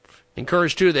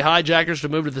encouraged two of the hijackers to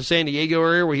move to the San Diego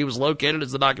area where he was located,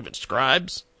 as the document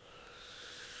describes.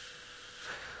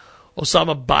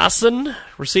 Osama Basin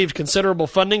received considerable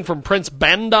funding from Prince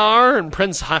Bandar and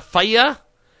Prince Hafaya,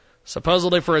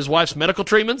 supposedly for his wife's medical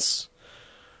treatments.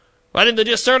 Why didn't they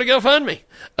just start a GoFundMe?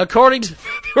 According to the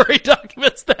February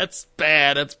documents, that's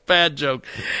bad. That's a bad joke.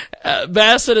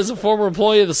 Bassett is a former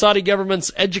employee of the Saudi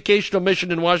government's educational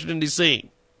mission in Washington, D.C.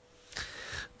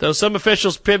 Though some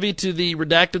officials privy to the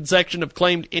redacted section have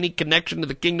claimed any connection to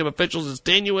the kingdom officials is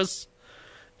tenuous,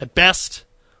 at best,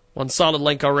 one solid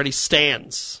link already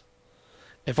stands.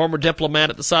 A former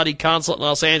diplomat at the Saudi consulate in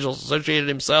Los Angeles associated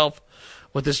himself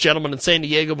with this gentleman in San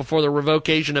Diego before the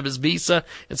revocation of his visa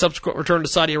and subsequent return to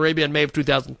Saudi Arabia in May of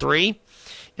 2003.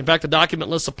 In fact, the document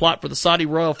lists a plot for the Saudi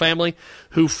royal family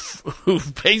who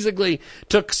basically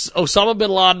took Osama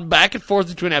bin Laden back and forth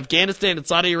between Afghanistan and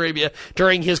Saudi Arabia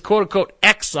during his quote-unquote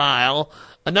exile.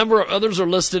 A number of others are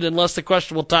listed in less than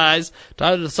questionable ties to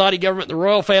either the Saudi government, the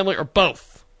royal family, or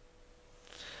both.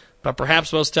 But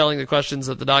perhaps most telling, the questions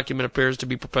that the document appears to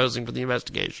be proposing for the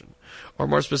investigation, or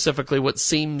more specifically, what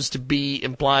seems to be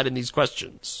implied in these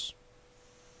questions.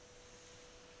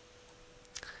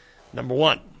 Number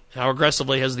 1. How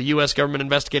aggressively has the U.S. government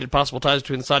investigated possible ties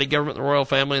between the Saudi government, the royal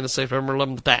family, and the September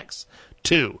 11th attacks?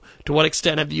 2. To what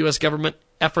extent have the U.S. government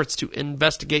efforts to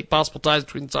investigate possible ties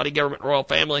between the Saudi government and royal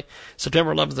family,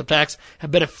 September 11th attacks, have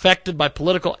been affected by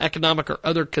political, economic, or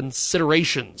other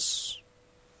considerations?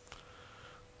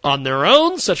 On their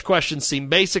own, such questions seem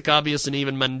basic, obvious, and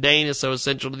even mundane, as so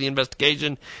essential to the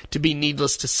investigation to be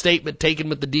needless to state, but taken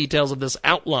with the details of this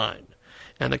outline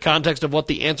and the context of what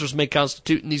the answers may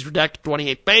constitute in these redacted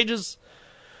 28 pages,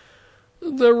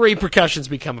 the repercussions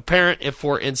become apparent. If,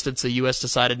 for instance, the U.S.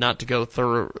 decided not to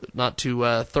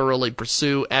thoroughly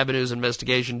pursue avenues of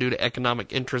investigation due to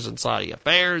economic interest in Saudi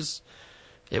affairs,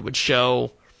 it would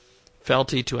show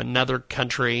fealty to another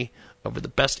country over the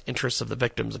best interests of the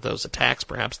victims of those attacks.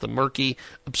 Perhaps the murky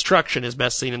obstruction is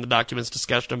best seen in the document's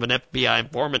discussion of an FBI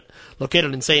informant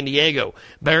located in San Diego.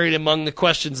 Buried among the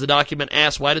questions, the document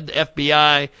asks, why did the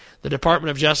FBI, the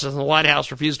Department of Justice, and the White House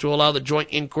refuse to allow the joint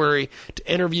inquiry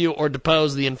to interview or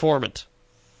depose the informant?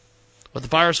 With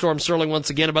the firestorm swirling once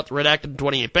again about the redacted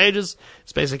 28 pages,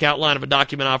 its basic outline of a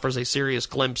document offers a serious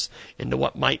glimpse into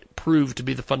what might prove to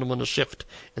be the fundamental shift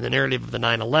in the narrative of the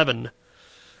 9/11.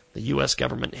 The U.S.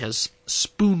 government has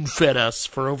spoon-fed us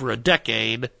for over a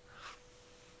decade.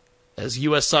 As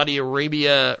U.S.-Saudi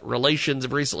Arabia relations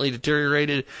have recently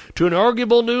deteriorated to an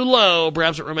arguable new low,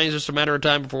 perhaps it remains just a matter of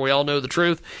time before we all know the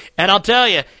truth. And I'll tell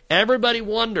you, everybody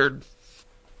wondered.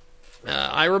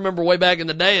 I remember way back in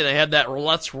the day, they had that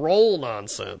let's roll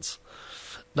nonsense.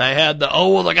 They had the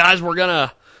guys were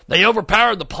they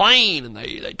overpowered the plane, and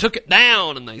they took it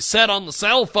down, and they said on the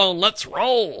cell phone, let's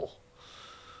roll.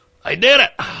 I did it.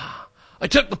 I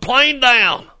took the plane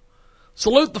down.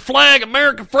 Salute the flag,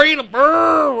 American freedom.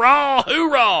 Brr, rah,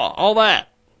 hoorah. All that.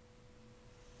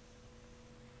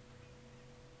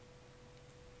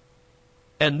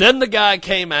 And then the guy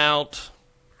came out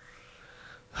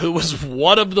who was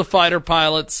one of the fighter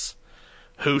pilots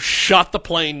who shot the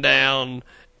plane down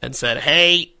and said,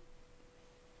 hey,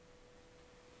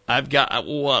 I've got,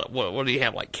 what do you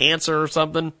have, like cancer or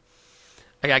something?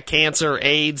 I got cancer,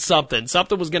 AIDS, something.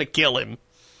 Something was going to kill him.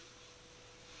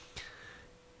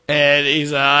 And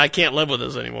he's, I can't live with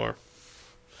this anymore.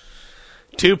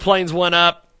 2 planes went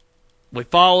up. We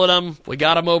followed them. We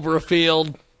got them over a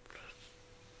field.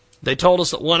 They told us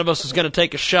that one of us was going to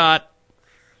take a shot.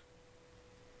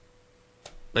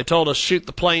 They told us shoot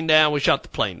the plane down. We shot the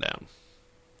plane down.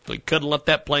 We couldn't let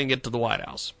that plane get to the White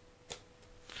House.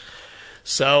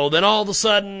 So then all of a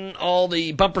sudden, all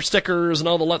the bumper stickers and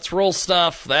all the let's roll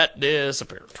stuff, that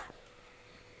disappeared.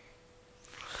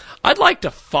 I'd like to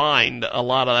find a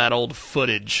lot of that old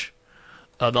footage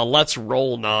of the let's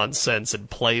roll nonsense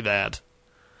and play that.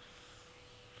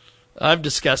 I've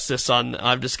discussed it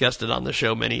on the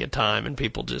show many a time, and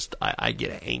people just, I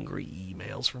get angry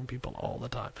emails from people all the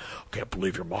time. I can't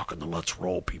believe you're mocking the let's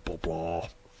roll people, blah.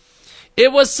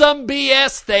 It was some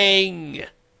BS thing.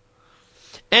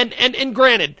 And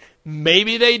granted,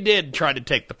 maybe they did try to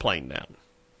take the plane down.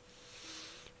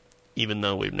 Even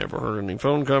though we've never heard any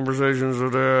phone conversations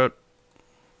of that.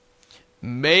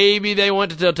 Maybe they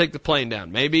wanted to take the plane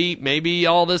down. Maybe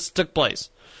all this took place.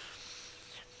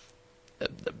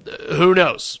 Who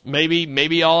knows?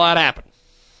 Maybe all that happened.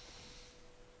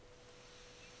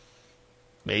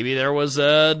 Maybe there was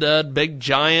a big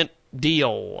giant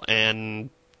deal, and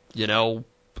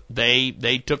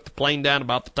they took the plane down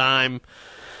about the time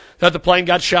that the plane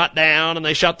got shot down, and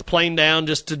they shot the plane down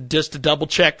just to double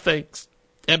check things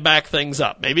and back things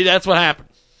up. Maybe that's what happened.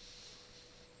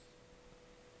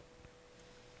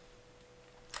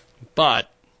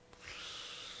 But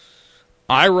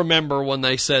I remember when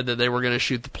they said that they were going to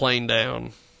shoot the plane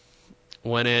down,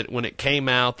 when it came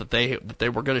out that they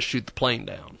were going to shoot the plane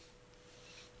down,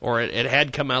 or it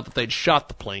had come out that they'd shot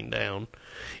the plane down,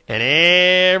 and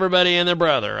everybody and their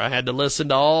brother, I had to listen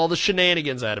to all the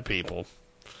shenanigans out of people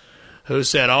who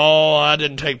said, oh, I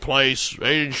didn't take place,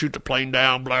 they didn't shoot the plane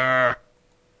down, blah.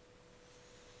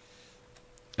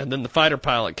 And then the fighter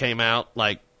pilot came out,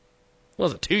 what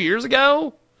was it, 2 years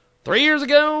ago? 3 years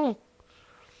ago?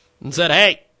 And said,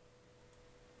 hey,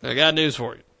 I got news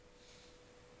for you.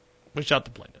 We shot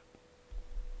the plane down.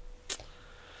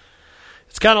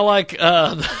 It's kind of like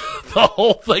the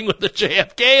whole thing with the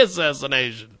JFK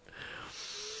assassination.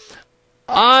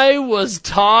 I was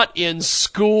taught in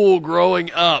school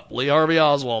growing up, Lee Harvey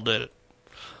Oswald did it.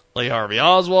 Lee Harvey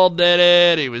Oswald did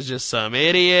it. He was just some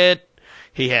idiot.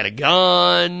 He had a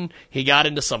gun. He got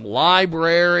into some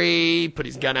library, put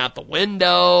his gun out the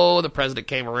window. The president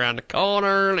came around the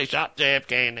corner, and they shot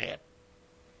JFK in the head.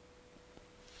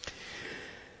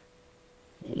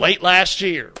 Late last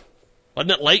year.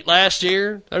 Wasn't it late last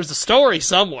year? There's a story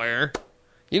somewhere.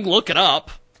 You can look it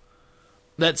up.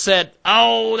 That said,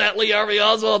 oh, that Lee Harvey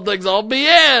Oswald thing's all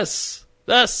BS.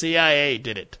 The CIA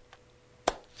did it.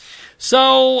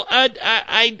 So, I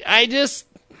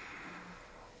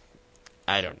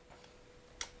don't.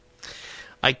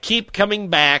 I keep coming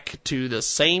back to the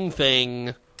same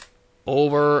thing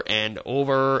over and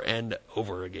over and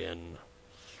over again.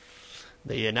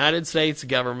 The United States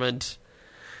government,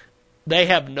 they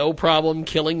have no problem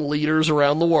killing leaders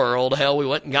around the world. Hell, we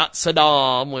went and got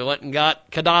Saddam. We went and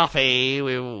got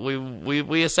Gaddafi.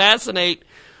 We assassinate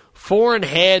foreign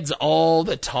heads all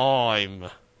the time.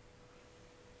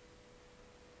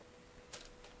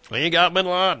 We ain't got Bin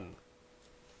Laden.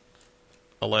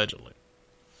 Allegedly.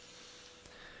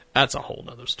 That's a whole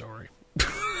nother story.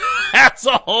 That's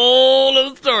a whole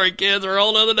nother story, kids, or a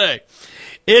whole nother day.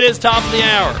 It is top of the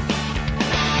hour.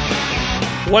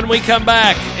 When we come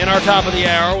back in our top of the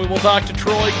hour, we will talk to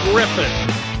Troy Griffin.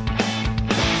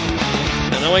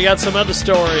 And then we got some other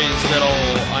stories that'll,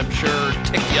 I'm sure,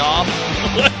 tick you off.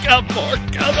 Look up more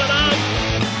coming up.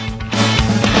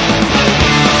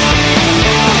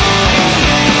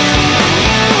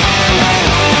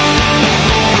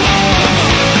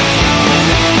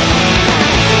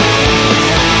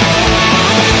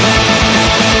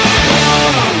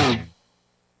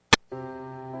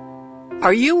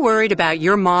 Are you worried about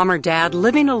your mom or dad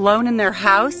living alone in their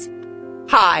house?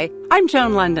 Hi, I'm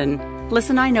Joan London.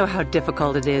 Listen, I know how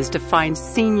difficult it is to find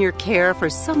senior care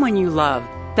for someone you love.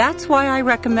 That's why I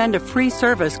recommend a free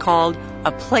service called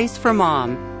A Place for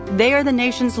Mom. They are the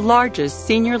nation's largest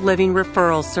senior living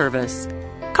referral service.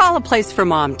 Call A Place for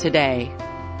Mom today.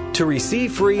 To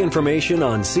receive free information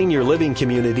on senior living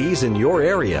communities in your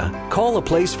area, call A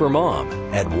Place for Mom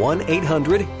at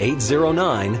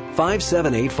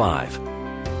 1-800-809-5785.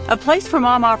 A Place for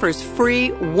Mom offers free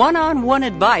one-on-one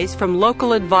advice from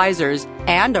local advisors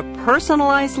and a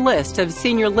personalized list of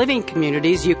senior living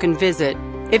communities you can visit.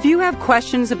 If you have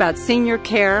questions about senior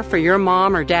care for your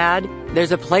mom or dad,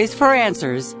 there's a place for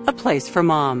answers, A Place for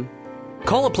Mom.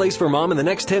 Call A Place for Mom in the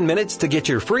next 10 minutes to get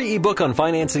your free ebook on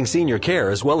financing senior care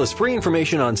as well as free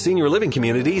information on senior living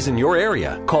communities in your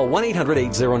area. Call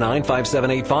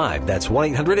 1-800-809-5785. That's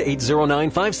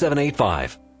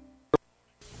 1-800-809-5785.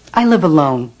 I live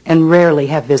alone and rarely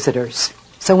have visitors.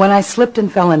 So when I slipped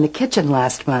and fell in the kitchen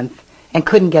last month and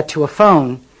couldn't get to a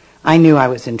phone, I knew I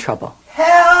was in trouble.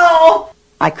 Help!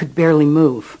 I could barely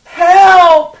move.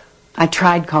 Help! I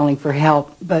tried calling for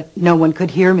help, but no one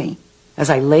could hear me. As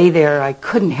I lay there, I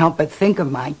couldn't help but think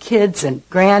of my kids and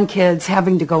grandkids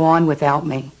having to go on without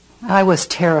me. I was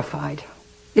terrified.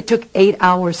 It took 8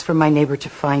 hours for my neighbor to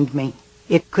find me.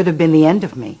 It could have been the end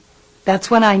of me.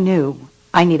 That's when I knew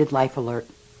I needed Life Alert.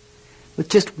 With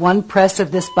just one press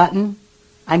of this button,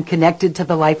 I'm connected to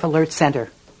the Life Alert Center,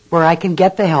 where I can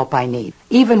get the help I need,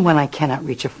 even when I cannot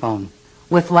reach a phone.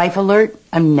 With Life Alert,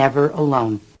 I'm never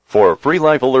alone. For a free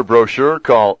Life Alert brochure,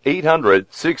 call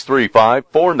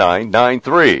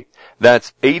 800-635-4993.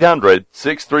 That's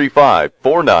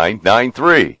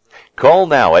 800-635-4993. Call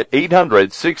now at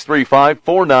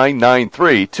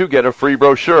 800-635-4993 to get a free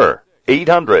brochure.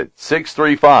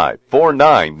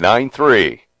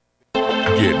 800-635-4993.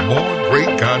 Get more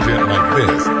great content like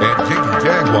this at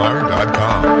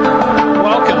JiggyJaguar.com.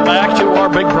 Welcome back to our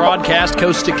big broadcast,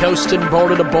 coast to coast and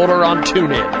border to border on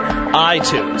TuneIn,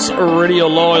 iTunes, Radio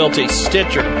Loyalty,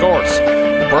 Stitcher, of course.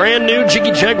 The brand new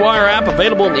Jiggy Jaguar app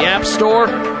available in the App Store,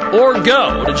 or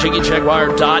go to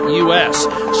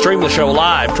JiggyJaguar.us. Stream the show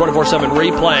live, 24/7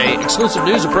 replay, exclusive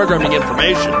news and programming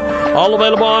information, all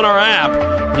available on our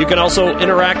app. You can also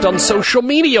interact on social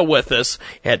media with us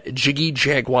at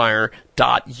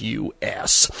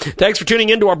JiggyJaguar.us. Thanks for tuning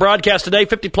in to our broadcast today.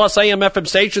 50-plus AM/FM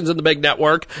stations in the big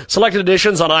network. Selected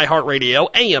editions on iHeartRadio,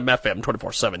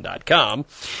 AMFM247.com.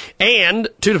 And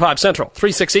 2 to 5 Central,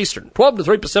 3 to 6 Eastern, 12 to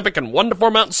 3 Pacific, and 1 to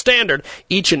 4 Mountain Standard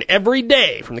each and every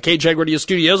day from the KJAG Radio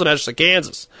Studios in Ashland,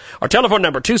 Kansas. Our telephone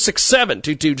number,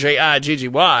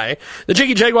 267-22-JIGGY. The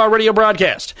Jiggy Jaguar radio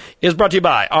broadcast is brought to you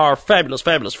by our fabulous,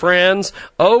 fabulous friends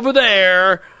over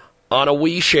there on a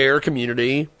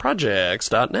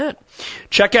WeShareCommunityProjects.net.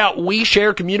 Check out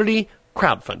WeShare Community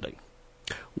Crowdfunding.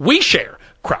 WeShare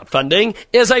Crowdfunding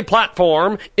is a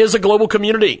platform, is a global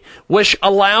community, which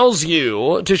allows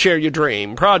you to share your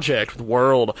dream project with the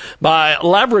world. By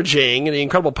leveraging the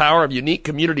incredible power of unique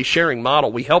community sharing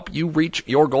model, we help you reach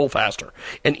your goal faster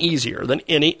and easier than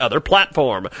any other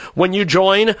platform. When you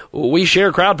join We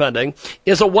Share Crowdfunding,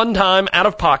 is a one-time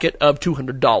out-of-pocket of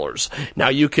 $200. Now,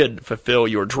 you could fulfill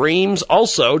your dreams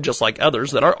also, just like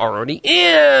others that are already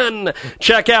in.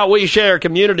 Check out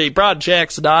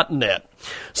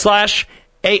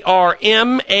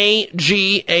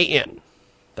WeShareCommunityProjects.net/ARMAGAN.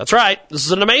 That's right. This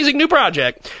is an amazing new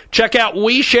project. Check out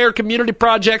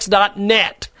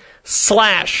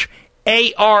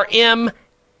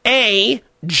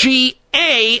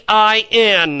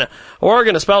WeShareCommunityProjects.net/ARMAGAN. We're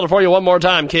going to spell it for you one more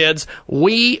time, kids.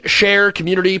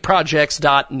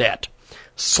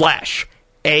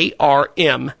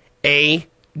 WeShareCommunityProjects.net/ARMAGAN.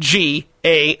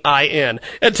 And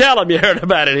tell them you heard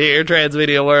about it here,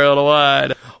 Transmedia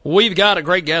Worldwide. We've got a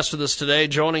great guest with us today.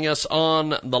 Joining us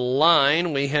on the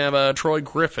line, we have Troy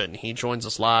Griffin. He joins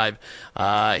us live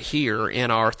here in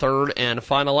our third and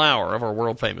final hour of our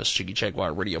world-famous Jiggy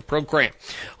Jaguar radio program.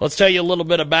 Let's tell you a little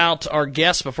bit about our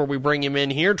guest before we bring him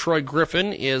in here. Troy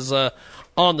Griffin is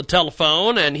on the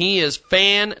telephone, and he is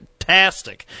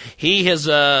fantastic. He has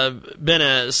been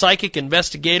a psychic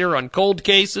investigator on cold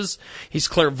cases. He's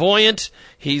clairvoyant.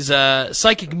 He's a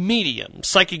psychic medium,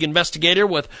 psychic investigator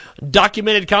with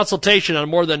documented consultation on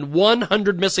more than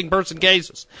 100 missing person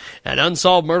cases and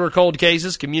unsolved murder cold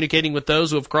cases, communicating with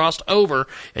those who have crossed over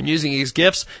and using his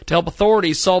gifts to help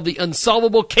authorities solve the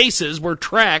unsolvable cases where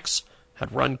tracks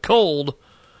had run cold.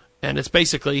 And it's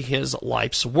basically his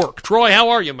life's work. Troy, how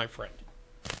are you, my friend?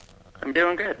 I'm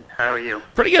doing good. How are you?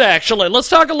 Pretty good, actually. Let's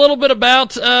talk a little bit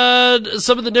about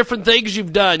some of the different things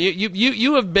you've done.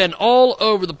 You have been all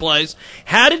over the place.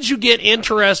 How did you get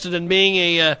interested in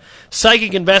being a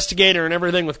psychic investigator and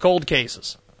everything with cold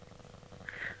cases?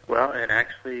 Well, it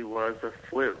actually was a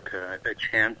fluke, a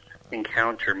chance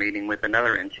encounter meeting with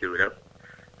another intuitive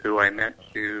who I met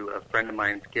through a friend of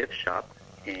mine's gift shop.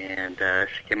 And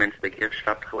she came into the gift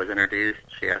shop, I was introduced.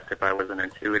 She asked if I was an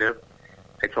intuitive.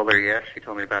 I told her yes. She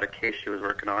told me about a case she was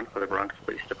working on for the Bronx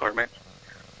Police Department.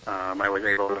 I was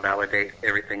able to validate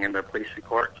everything in the police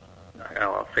report.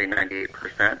 I'll say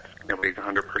 98%. Nobody's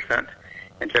 100%.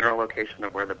 And general location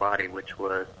of where the body, which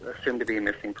was assumed to be a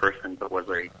missing person, but was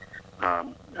a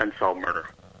unsolved murder.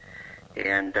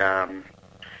 And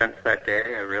since that day,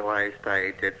 I realized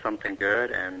I did something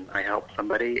good, and I helped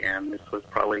somebody, and this was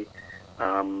probably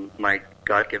my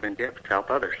God-given gift to help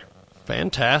others.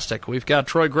 Fantastic. We've got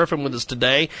Troy Griffin with us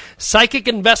today, psychic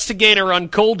investigator on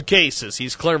cold cases.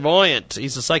 He's clairvoyant.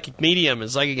 He's a psychic medium, a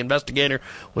psychic investigator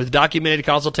with documented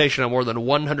consultation on more than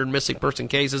 100 missing person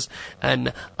cases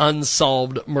and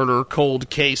unsolved murder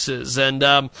cold cases. And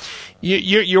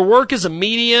your work as a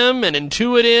medium and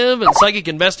intuitive and psychic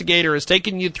investigator has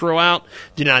taken you throughout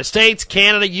the United States,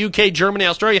 Canada, UK, Germany,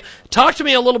 Australia. Talk to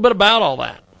me a little bit about all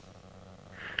that.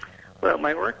 Well,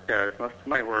 my work does. Most of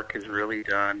my work is really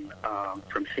done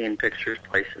from seeing pictures,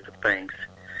 places, of things.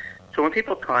 So when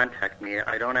people contact me,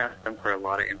 I don't ask them for a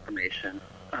lot of information.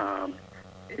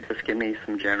 Just give me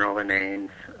some general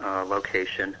names,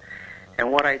 location.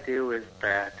 And what I do is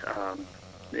that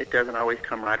it doesn't always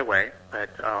come right away,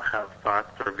 but I'll have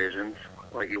thoughts or visions,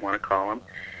 what you want to call them.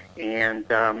 And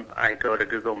I go to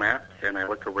Google Maps and I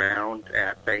look around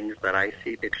at things that I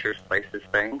see, pictures, places,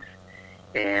 things.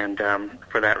 And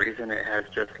for that reason, it has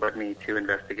just led me to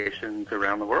investigations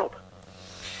around the world.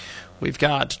 We've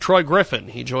got Troy Griffin.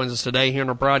 He joins us today here in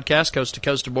our broadcast, coast to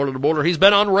coast and border to border. He's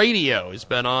been on radio. He's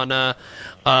been on a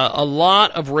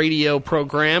lot of radio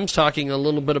programs, talking a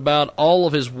little bit about all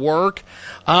of his work.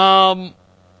 Let's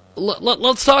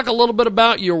talk a little bit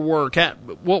about your work.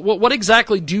 What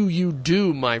exactly do you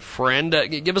do, my friend?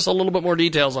 Give us a little bit more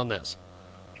details on this.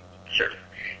 Sure.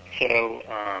 So,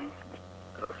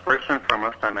 first and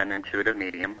foremost, I'm an intuitive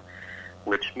medium,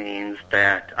 which means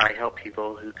that I help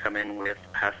people who come in with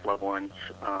past loved ones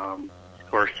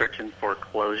who are searching for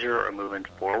closure or moving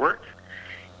forward.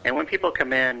 And when people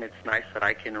come in, it's nice that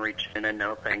I can reach in and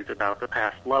know things about the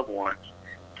past loved ones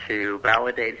to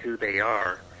validate who they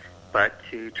are, but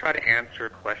to try to answer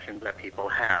questions that people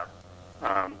have.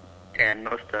 And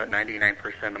most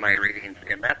 99% of my readings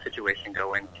in that situation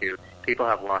go into people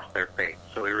have lost their faith.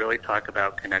 So we really talk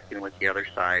about connecting with the other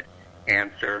side,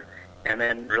 answer, and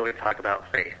then really talk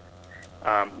about faith.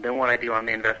 Then what I do on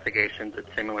the investigations, it's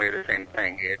similarly the same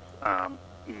thing. It's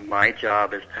my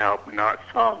job is to help not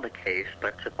solve the case,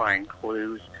 but to find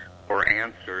clues or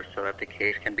answers so that the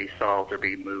case can be solved or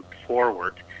be moved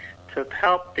forward to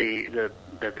help the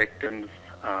victim's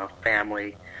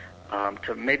family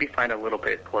to maybe find a little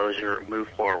bit closure, move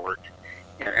forward.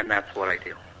 and that's what I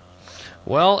do.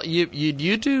 Well,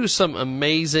 you do some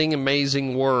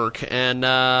amazing work, and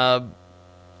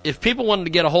if people wanted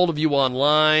to get a hold of you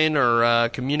online or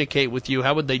communicate with you,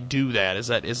 how would they do that? Is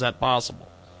that possible?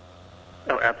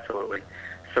 Oh, absolutely.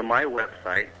 So my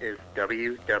website is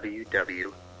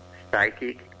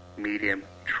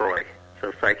www.psychicmediumtroy.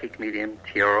 So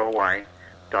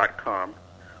psychicmediumtroy.com,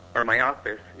 or my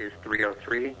office is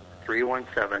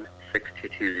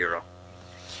 303-317-6220.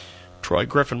 Troy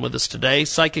Griffin with us today,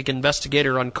 psychic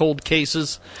investigator on cold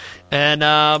cases.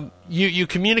 And you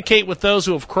communicate with those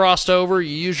who have crossed over.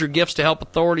 You use your gifts to help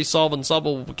authorities solve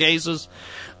unsolvable cases.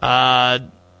 Tell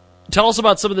us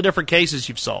about some of the different cases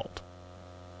you've solved.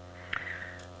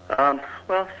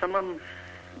 Well, some of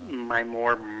my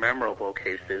more memorable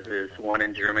cases is one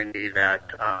in Germany that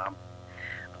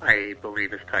I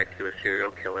believe is tied to a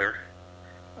serial killer.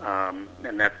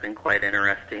 And that's been quite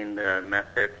interesting. The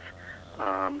methods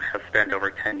have spent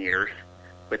over 10 years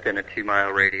within a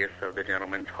 2-mile radius of the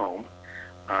gentleman's home.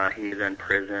 He's in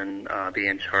prison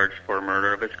being charged for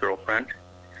murder of his girlfriend.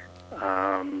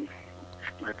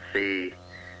 Let's see.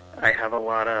 I have a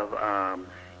lot of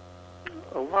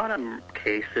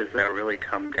cases that really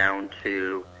come down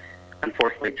to,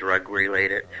 unfortunately,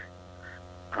 drug-related,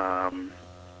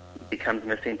 becomes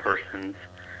missing persons.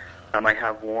 I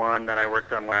have one that I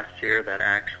worked on last year that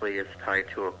actually is tied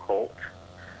to a cult,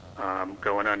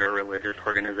 going under a religious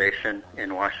organization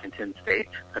in Washington State.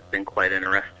 That's been quite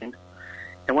interesting.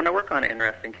 And when I work on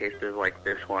interesting cases like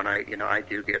this one, I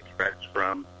do get threats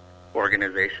from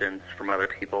organizations, from other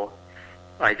people.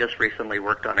 I just recently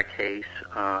worked on a case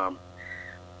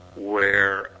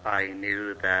where I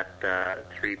knew that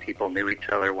 3 people knew each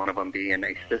other, one of them being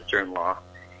a sister-in-law.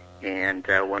 And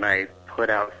when I put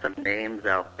out some names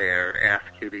out there,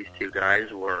 asked who these 2 guys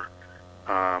were,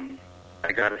 I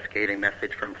got a scathing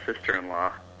message from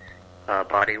sister-in-law.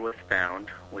 Body was found,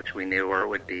 which we knew where it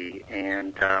would be,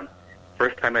 and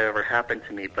first time it ever happened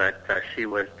to me, but she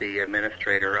was the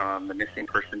administrator on the missing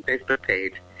person Facebook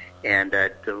page, and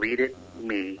deleted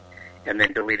me, and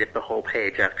then deleted the whole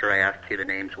page after I asked who the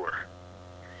names were.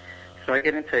 So I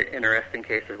get into interesting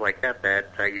cases like that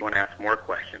you want to ask more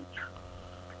questions.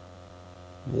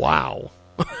 Wow.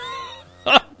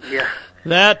 Yeah.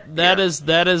 That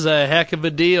is a heck of a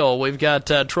deal. We've got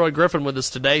Troy Griffin with us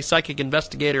today, psychic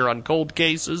investigator on cold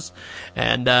cases,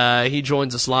 and he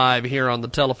joins us live here on the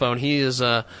telephone. He is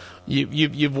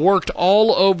you've worked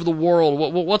all over the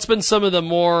world. What's been some of the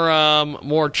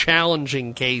more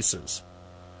challenging cases?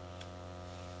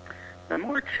 The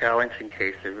more challenging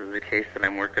cases is the case that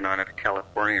I'm working on in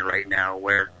California right now,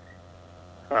 where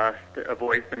a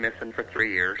boy's been missing for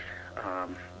 3 years.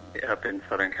 Up in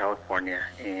Southern California,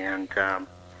 and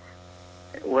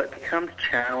what becomes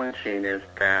challenging is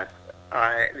that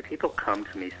the people come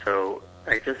to me, so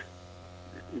I just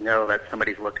know that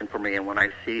somebody's looking for me, and when I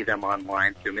see them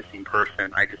online through missing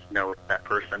person, I just know it's that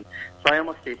person. So I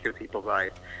almost see through people's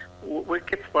eyes. What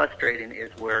gets frustrating is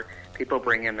where people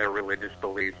bring in their religious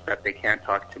beliefs that they can't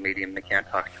talk to a medium, they can't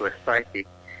talk to a psychic,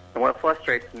 and what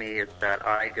frustrates me is that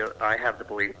I have the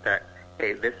belief that,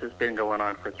 hey, this has been going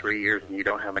on for 3 years and you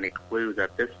don't have any clues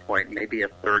at this point, maybe a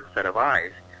third set of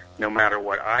eyes, no matter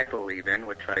what I believe in,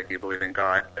 which I do believe in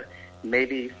God, but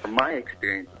maybe from my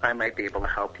experience, I might be able to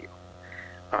help you.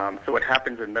 So what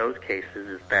happens in those cases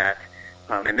is that,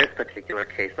 in this particular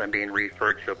case, I'm being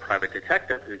referred to a private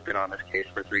detective who's been on this case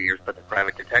for 3 years, but the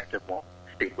private detective won't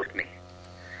speak with me.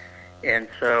 And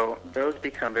so those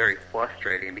become very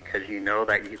frustrating because you know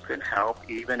that you can help,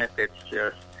 even if it's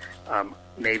just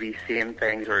maybe seeing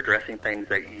things or addressing things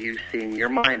that you see in your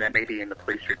mind that may be in the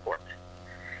police report.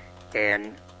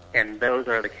 And those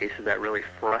are the cases that really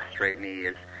frustrate me,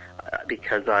 is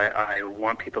because I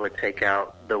want people to take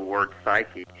out the word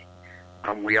psychic.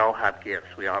 We all have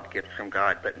gifts. We all have gifts from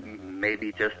God, but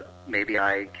maybe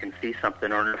I can see something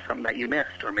or know something that you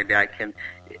missed, or maybe I can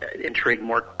intrigue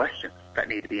more questions that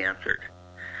need to be answered.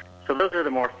 So those are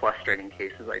the more frustrating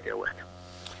cases I deal with.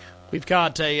 We've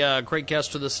got a great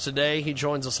guest with us today. He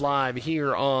joins us live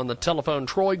here on the telephone,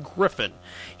 Troy Griffin.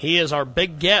 He is our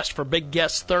big guest for Big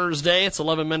Guest Thursday. It's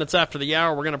 11 minutes after the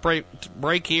hour. We're going to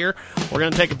break here. We're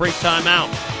going to take a brief time out.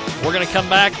 We're going to come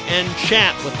back and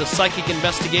chat with the psychic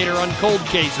investigator on cold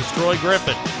cases, Troy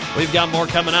Griffin. We've got more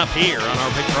coming up here on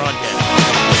our big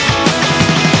broadcast.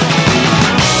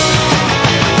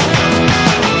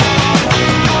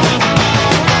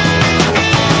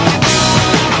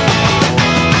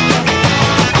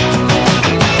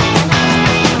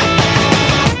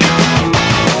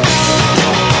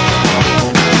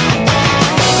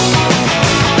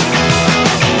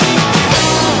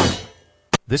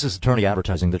 This is attorney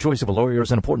advertising. The choice of a lawyer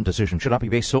is an important decision. Should not be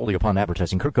based solely upon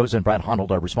advertising. Kurt Goes and Brad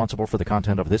Honnold are responsible for the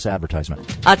content of this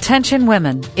advertisement. Attention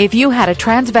women. If you had a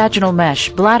transvaginal mesh,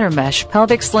 bladder mesh,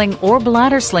 pelvic sling, or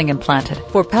bladder sling implanted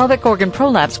for pelvic organ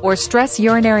prolapse or stress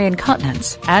urinary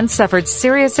incontinence and suffered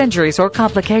serious injuries or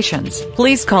complications,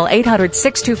 please call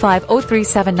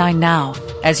 800-625-0379 now,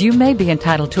 as you may be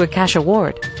entitled to a cash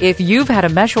award. If you've had a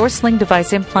mesh or sling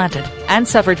device implanted and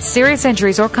suffered serious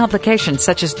injuries or complications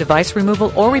such as device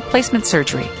removal or replacement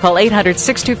surgery, call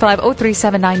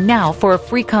 800-625-0379 now for a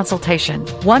free consultation.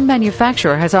 One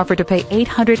manufacturer has offered to pay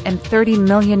 $830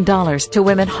 million to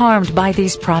women harmed by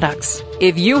these products.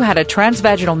 If you had a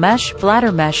transvaginal mesh,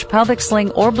 bladder mesh, pelvic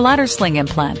sling, or bladder sling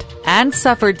implant and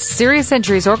suffered serious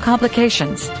injuries or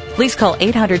complications, please call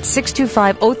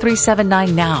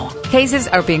 800-625-0379 now. Cases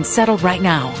are being settled right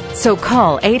now. So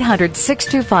call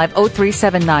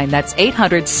 800-625-0379. That's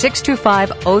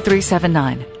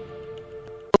 800-625-0379.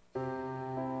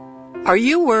 Are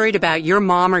you worried about your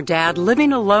mom or dad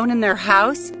living alone in their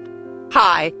house?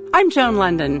 Hi, I'm Joan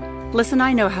London. Listen,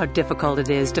 I know how difficult it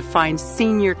is to find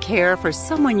senior care for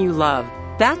someone you love.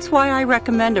 That's why I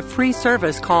recommend a free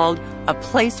service called A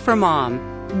Place for Mom.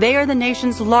 They are the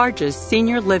nation's largest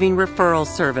senior living referral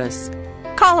service.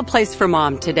 Call A Place for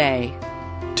Mom today.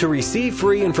 To receive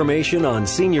free information on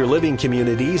senior living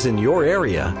communities in your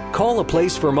area, call A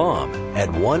Place for Mom at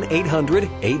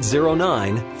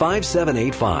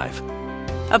 1-800-809-5785.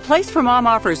 A Place for Mom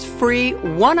offers free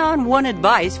one-on-one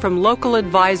advice from local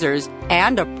advisors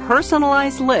and a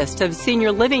personalized list of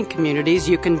senior living communities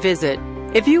you can visit.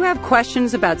 If you have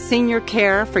questions about senior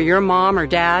care for your mom or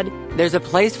dad, there's a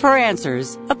place for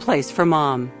answers, A Place for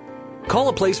Mom. Call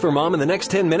A Place for Mom in the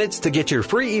next 10 minutes to get your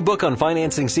free ebook on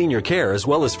financing senior care as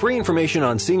well as free information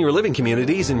on senior living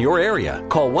communities in your area.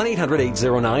 Call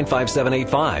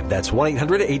 1-800-809-5785. That's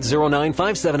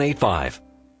 1-800-809-5785.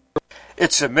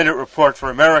 It's a Minute Report for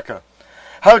America.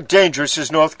 How dangerous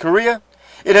is North Korea?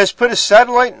 It has put a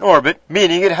satellite in orbit,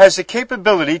 meaning it has the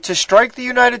capability to strike the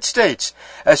United States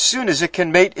as soon as it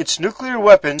can mate its nuclear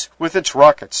weapons with its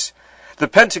rockets. The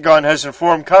Pentagon has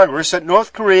informed Congress that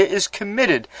North Korea is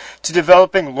committed to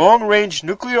developing long-range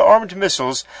nuclear-armed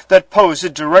missiles that pose a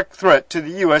direct threat to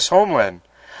the U.S. homeland.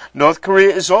 North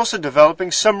Korea is also developing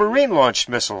submarine-launched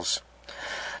missiles.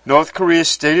 North Korea's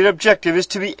stated objective is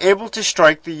to be able to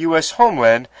strike the U.S.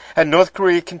 homeland, and North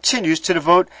Korea continues to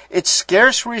devote its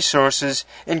scarce resources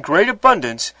in great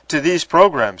abundance to these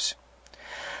programs.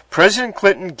 President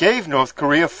Clinton gave North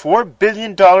Korea $4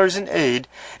 billion in aid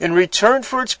in return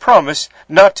for its promise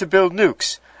not to build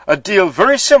nukes, a deal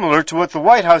very similar to what the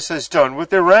White House has done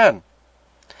with Iran.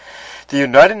 The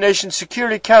United Nations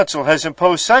Security Council has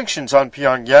imposed sanctions on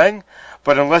Pyongyang,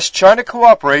 but unless China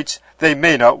cooperates, they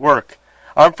may not work.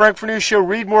 I'm Frank Vernuccio.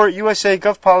 Read more at USA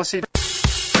Gov Policy.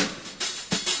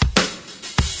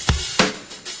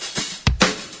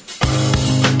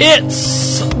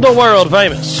 It's the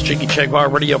world-famous Jiggy Jaguar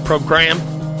radio program.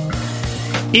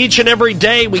 Each and every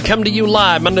day we come to you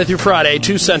live, Monday through Friday,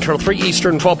 2 Central, 3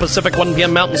 Eastern, 12 Pacific, 1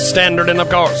 p.m. Mountain Standard, and of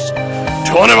course,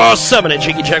 24/7 at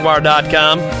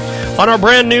JiggyJaguar.com. On our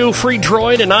brand new free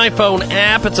Droid and iPhone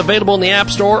app, it's available in the App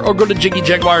Store, or go to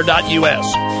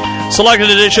JiggyJaguar.us. Selected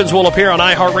editions will appear on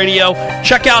iHeartRadio.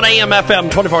 Check out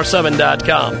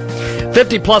AMFM247.com.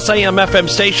 50-plus AM/FM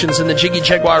stations in the Jiggy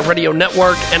Jaguar Radio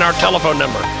Network, and our telephone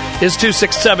number is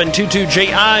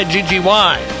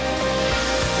 267-22-JIGGY.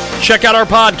 Check out our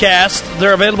podcasts.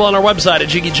 They're available on our website at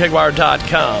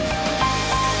JiggyJaguar.com.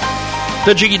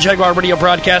 The Jiggy Jaguar Radio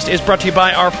broadcast is brought to you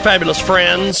by our fabulous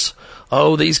friends.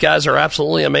 Oh, these guys are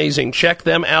absolutely amazing. Check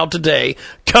them out today.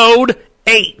 Code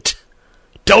 8.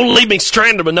 Don't leave me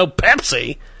stranded with no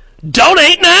Pepsi.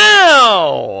 Donate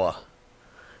now!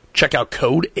 Check out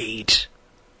Code 8.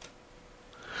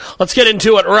 Let's get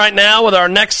into it right now with our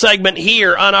next segment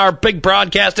here on our big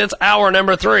broadcast. It's hour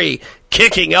number 3,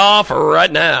 kicking off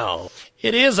right now.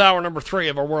 It is hour number 3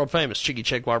 of our world-famous Jiggy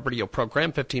Jaguar radio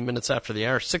program, 16 minutes after the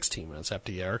hour,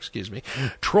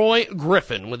 Troy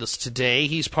Griffin with us today.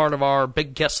 He's part of our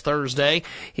Big Guest Thursday.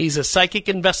 He's a psychic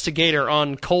investigator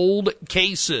on cold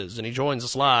cases, and he joins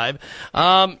us live.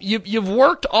 You've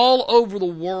worked all over the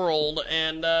world,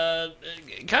 and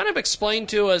kind of explain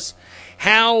to us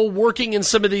how working in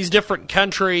some of these different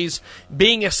countries,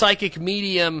 being a psychic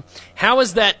medium, how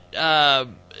is that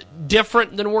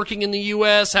different than working in the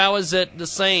U.S.? How is it the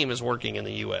same as working in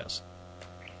the U.S.?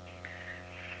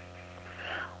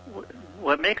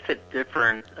 What makes it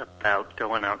different about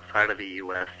going outside of the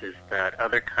U.S. is that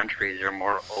other countries are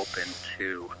more open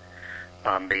to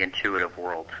the intuitive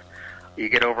world. You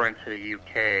get over into the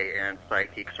UK, and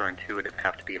psychics or intuitives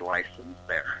have to be licensed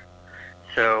there.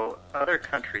 So other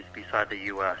countries beside the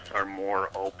U.S. are more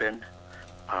open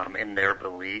in their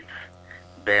beliefs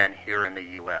than here in the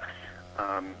U.S.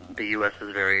 The U.S.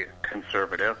 is very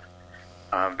conservative,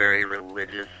 very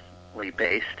religiously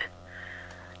based.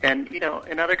 And, you know,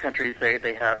 in other countries,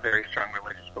 they have very strong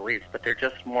religious beliefs, but they're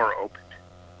just more open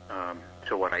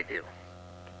to what I do.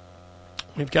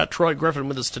 We've got Troy Griffin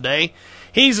with us today.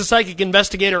 He's a psychic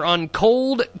investigator on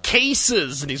cold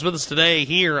cases, and he's with us today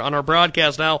here on our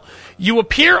broadcast. Now, you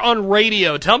appear on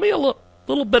radio. Tell me a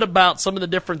little bit about some of the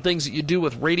different things that you do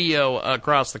with radio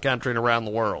across the country and around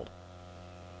the world.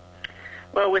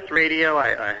 Well, with radio,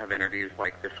 I have interviews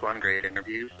like this one, great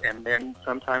interviews, and then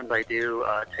sometimes I do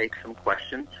take some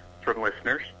questions from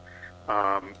listeners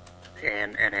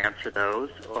and answer those,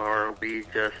 or we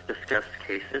just discuss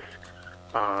cases.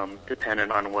 Depending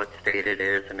on what state it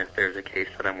is and if there's a case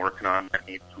that I'm working on that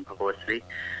needs some publicity.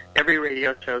 Every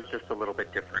radio show is just a little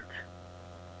bit different.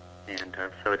 And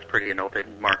so it's pretty an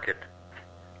open market.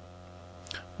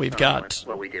 We've got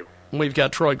what we do. We've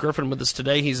got Troy Griffin with us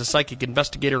today. He's a psychic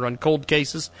investigator on cold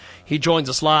cases. He joins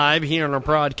us live here on our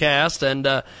broadcast, and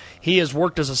he has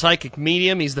worked as a psychic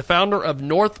medium. He's the founder of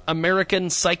North American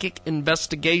Psychic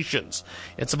Investigations.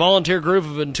 It's a volunteer group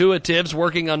of intuitives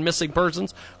working on missing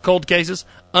persons, cold cases,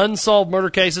 unsolved murder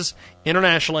cases,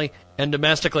 internationally and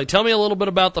domestically. Tell me a little bit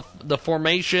about the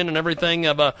formation and everything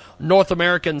of North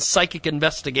American Psychic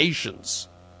Investigations.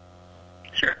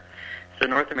 Sure. So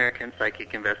North American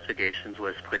Psychic Investigations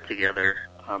was put together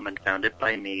and founded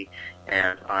by me,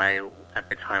 and I, at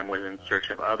the time, was in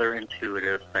search of other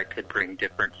intuitives that could bring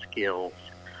different skills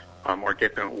or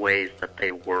different ways that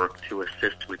they work to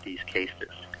assist with these cases.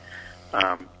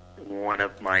 One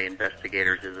of my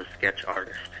investigators is a sketch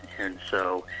artist, and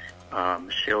so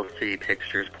she'll see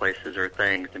pictures, places, or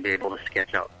things and be able to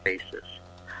sketch out faces.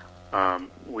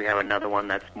 We have another one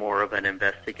that's more of an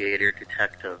investigator,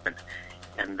 detective,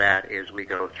 and that is we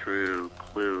go through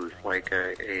clues like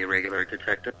a regular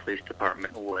detective police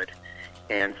department would.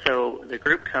 And so the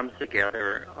group comes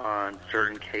together on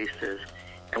certain cases,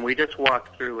 and we just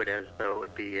walk through it as though it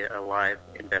would be a live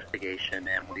investigation,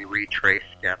 and we retrace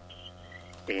steps,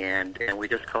 and we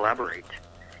just collaborate,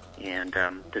 and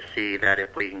to see that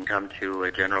if we can come to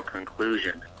a general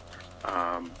conclusion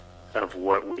of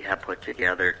what we have put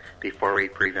together before we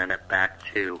present it back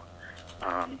to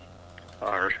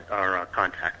our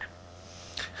contact.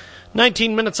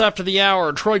 19 minutes after the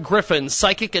hour, Troy Griffin,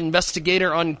 psychic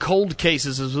investigator on cold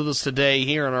cases, is with us today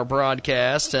here on our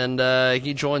broadcast, and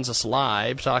he joins us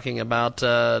live talking about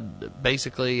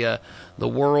basically the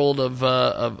world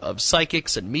of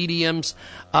psychics and mediums.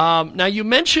 Now, you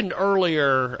mentioned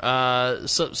earlier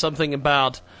something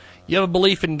about you have a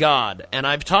belief in God, and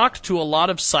I've talked to a lot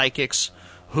of psychics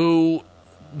who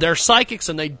they're psychics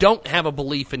and they don't have a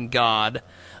belief in God.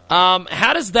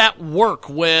 How does that work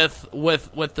with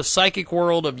the psychic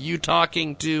world of you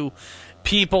talking to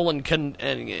people and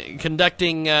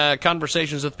conducting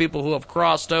conversations with people who have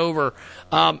crossed over?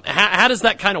 How does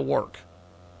that kind of work?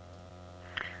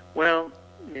 Well,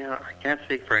 I can't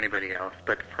speak for anybody else,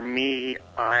 but for me,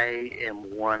 I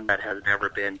am one that has never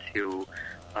been to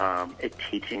a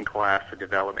teaching class, a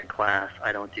development class.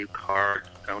 I don't do cards,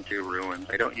 I don't do runes,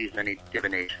 I don't use any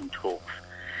divination tools.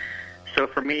 So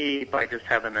for me, by just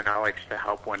having the knowledge to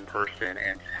help one person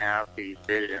and to have these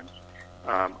visions,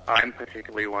 I'm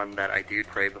particularly one that I do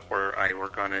pray before I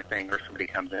work on anything or somebody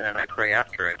comes in, and I pray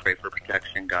after. I pray for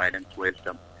protection, guidance,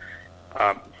 wisdom.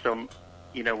 So,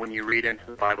 when you read into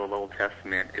the Bible, the Old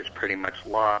Testament is pretty much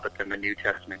law, but then the New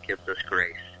Testament gives us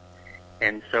grace.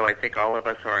 And so I think all of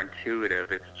us are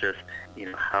intuitive. It's just,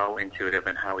 how intuitive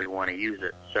and how we want to use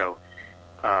it. So,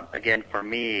 again, for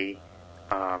me,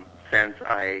 since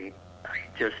I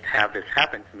just have this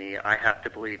happen to me, I have to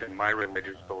believe in my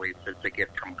religious beliefs as a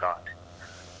gift from God.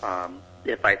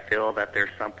 If I feel that there's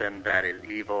something that is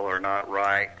evil or not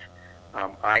right,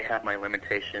 I have my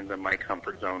limitations and my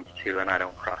comfort zones too, and I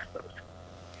don't cross those.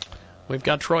 We've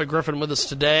got Troy Griffin with us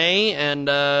today, and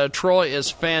Troy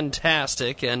is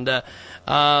fantastic. And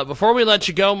before we let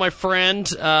you go, my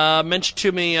friend, mention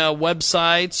to me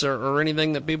websites or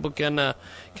anything that people can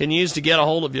use to get a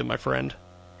hold of you, my friend.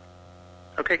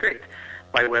 Okay, great.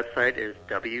 My website is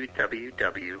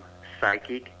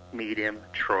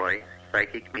www.psychicmediumtroy,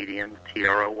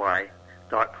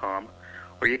 psychicmediumtroy.com,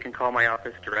 or you can call my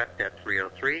office direct at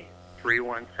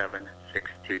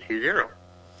 303-317-6220.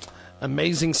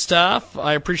 Amazing stuff.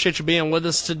 I appreciate you being with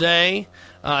us today.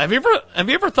 Have you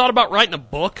ever thought about writing a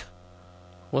book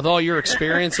with all your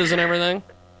experiences and everything?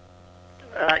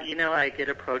 I get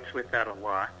approached with that a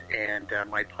lot, and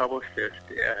my publicist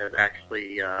has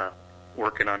actually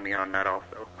working on me on that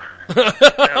also.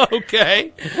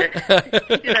 Okay.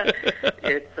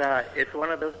 It's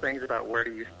one of those things about where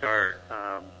do you start?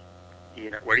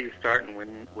 Where do you start,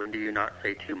 and when do you not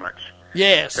say too much?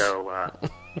 Yes. So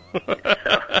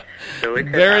it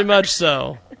very much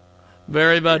so.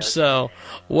 Very much so.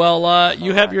 Well,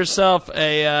 you have yourself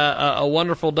a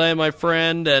wonderful day, my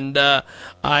friend, and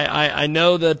I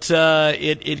know that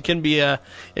it can be a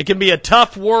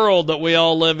tough world that we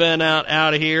all live in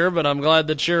out here, but I'm glad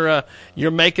that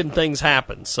you're making things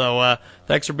happen. So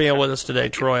thanks for being with us today,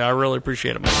 Troy. I really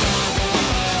appreciate it, my friend.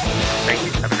 Thank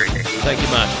you. Have a great day. Thank you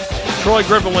much. Troy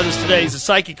Griffin with us today. He's a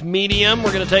psychic medium.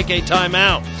 We're going to take a time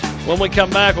out. When we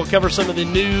come back, we'll cover some of the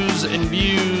news and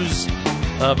views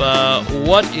of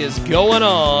what is going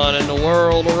on in the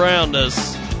world around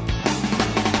us.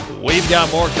 We've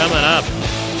got more coming up.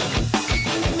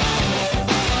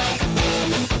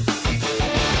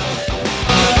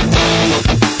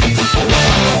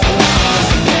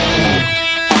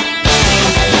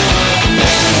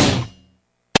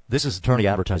 This is attorney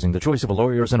advertising. The choice of a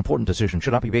lawyer is an important decision.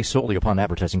 Should not be based solely upon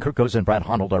advertising. Kurt Goes and Brad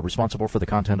Honnold are responsible for the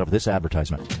content of this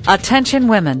advertisement. Attention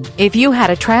women. If you had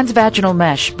a transvaginal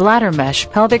mesh, bladder mesh,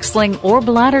 pelvic sling, or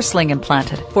bladder sling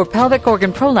implanted for pelvic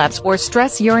organ prolapse or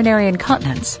stress urinary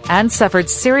incontinence and suffered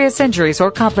serious injuries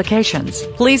or complications,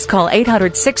 please call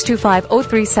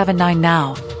 800-625-0379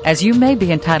 now, as you may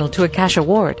be entitled to a cash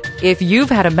award. If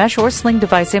you've had a mesh or sling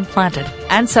device implanted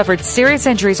and suffered serious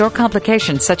injuries or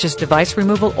complications such as device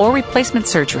removal or replacement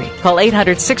surgery, call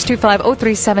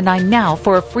 800-625-0379 now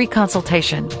for a free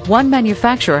consultation. One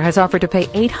manufacturer has offered to pay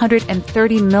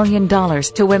 $830 million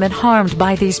to women harmed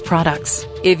by these products.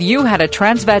 If you had a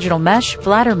transvaginal mesh,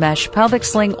 bladder mesh, pelvic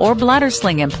sling, or bladder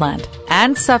sling implant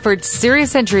and suffered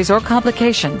serious injuries or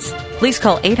complications, please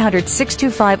call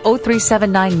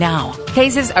 800-625-0379 now.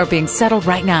 Cases are being settled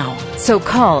right now. So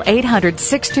call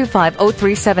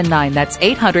 800-625-0379. That's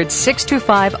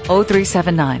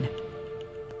 800-625-0379.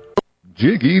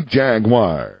 Jiggy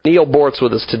Jaguar. Neil Bort's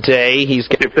with us today.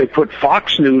 If they put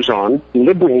Fox News on,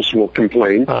 liberals will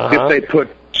complain. If they put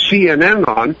CNN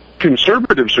on,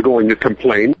 conservatives are going to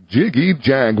complain. Jiggy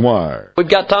Jaguar. We've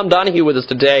got Tom Donahue with us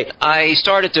today. I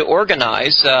started to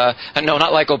organize, no,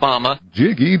 not like Obama.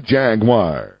 Jiggy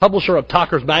Jaguar. Publisher of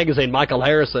Talkers Magazine, Michael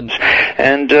Harrison.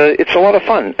 And it's a lot of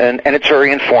fun, and it's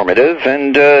very informative,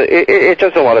 and it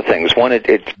does a lot of things. One, it's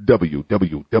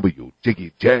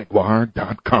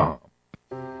www.jiggyjaguar.com.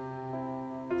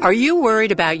 Are you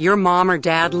worried about your mom or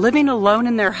dad living alone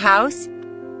in their house?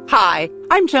 Hi,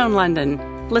 I'm Joan London.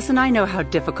 Listen, I know how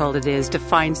difficult it is to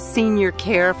find senior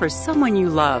care for someone you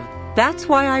love. That's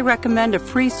why I recommend a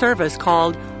free service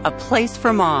called A Place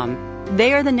for Mom.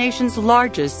 They are the nation's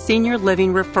largest senior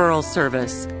living referral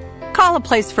service. Call A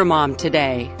Place for Mom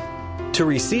today. To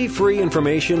receive free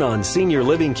information on senior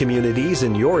living communities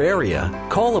in your area,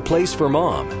 call A Place for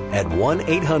Mom at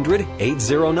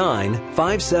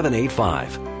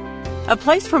 1-800-809-5785. A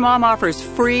Place for Mom offers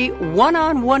free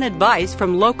one-on-one advice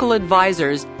from local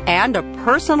advisors and a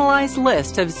personalized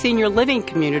list of senior living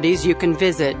communities you can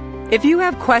visit. If you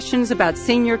have questions about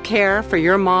senior care for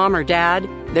your mom or dad,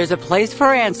 there's a place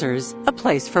for answers, A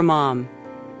Place for Mom.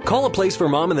 Call A Place for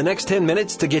Mom in the next 10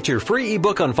 minutes to get your free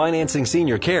ebook on financing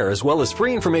senior care as well as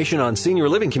free information on senior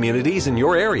living communities in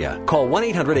your area. Call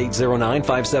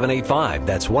 1-800-809-5785.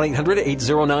 That's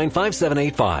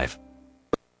 1-800-809-5785.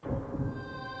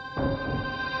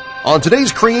 On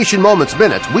today's Creation Moments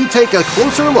Minute, we take a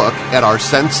closer look at our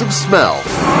sense of smell.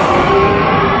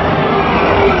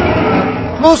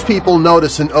 Most people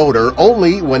notice an odor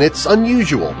only when it's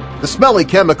unusual. The smelly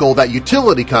chemical that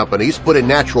utility companies put in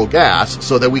natural gas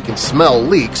so that we can smell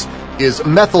leaks is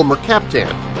methyl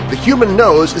mercaptan. The human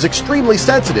nose is extremely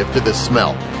sensitive to this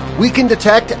smell. We can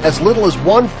detect as little as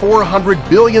 1/400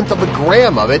 billionth of a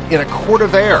gram of it in a quart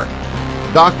of air.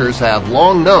 Doctors have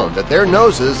long known that their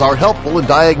noses are helpful in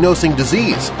diagnosing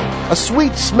disease. A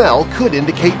sweet smell could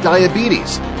indicate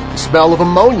diabetes. The smell of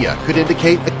ammonia could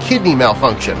indicate a kidney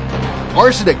malfunction.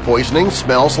 Arsenic poisoning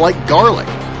smells like garlic.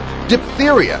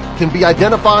 Diphtheria can be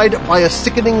identified by a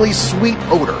sickeningly sweet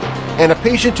odor, and a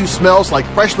patient who smells like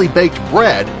freshly baked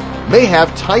bread may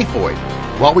have typhoid.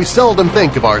 While we seldom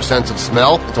think of our sense of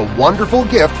smell, it's a wonderful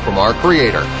gift from our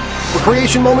Creator. For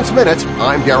Creation Moments Minute,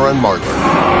 I'm Darren Martler.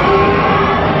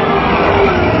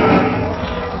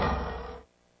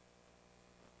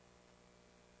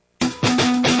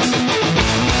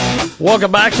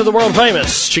 Welcome back to the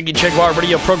world-famous Jiggy Jaguar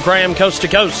radio program, coast to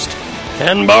coast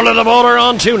and border to border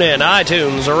on TuneIn,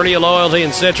 iTunes, Radio Loyalty,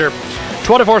 and Stitcher.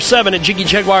 24/7 at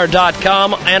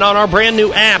JiggyJaguar.com and on our brand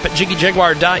new app at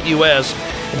JiggyJaguar.us.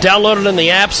 Download it in the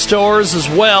app stores as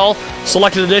well.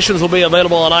 Selected editions will be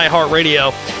available on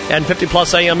iHeartRadio and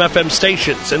 50-plus AM FM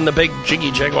stations in the big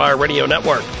Jiggy Jaguar radio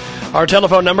network. Our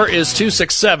telephone number is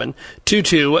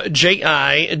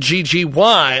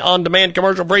 267-22-JIGGY. On-demand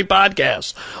commercial-free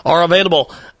podcasts are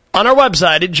available on our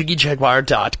website at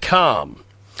JiggyJaguar.com.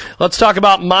 Let's talk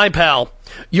about MyPal,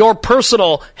 your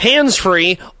personal,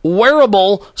 hands-free,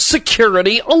 wearable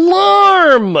security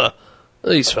alarm.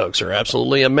 These folks are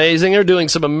absolutely amazing. They're doing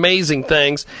some amazing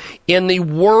things. In the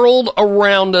world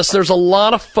around us, there's a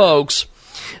lot of folks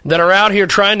that are out here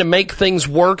trying to make things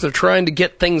work. They're trying to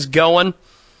get things going.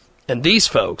 And these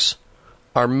folks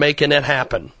are making it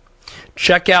happen.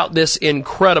 Check out this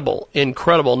incredible,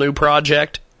 incredible new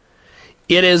project.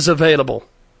 It is available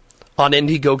on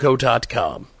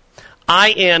Indiegogo.com.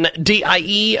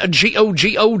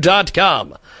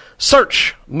 INDIEGOGO.com.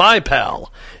 Search MyPal,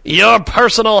 your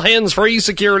personal hands-free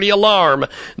security alarm.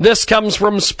 This comes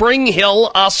from Spring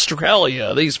Hill,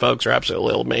 Australia. These folks are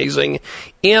absolutely amazing.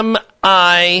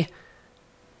 MyPal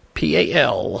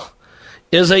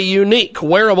is a unique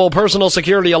wearable personal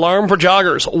security alarm for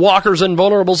joggers, walkers, and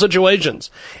vulnerable situations.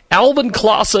 Alvin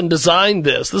Clausen designed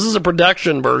this. This is a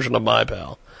production version of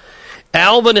MyPal.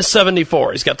 Alvin is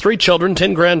 74. He's got 3 children,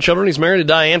 10 grandchildren. He's married to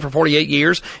Diane for 48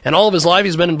 years, and all of his life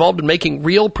he's been involved in making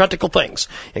real practical things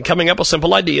and coming up with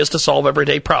simple ideas to solve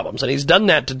everyday problems. And he's done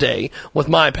that today with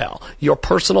MyPal, your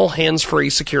personal hands-free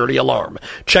security alarm.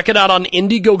 Check it out on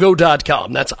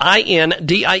Indiegogo.com. That's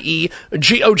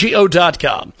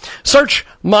INDIEGOGO.com. Search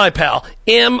MyPal,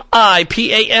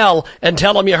 MyPal, and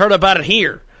tell them you heard about it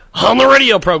here on the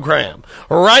radio program.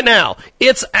 Right now,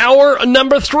 it's hour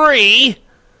number 3.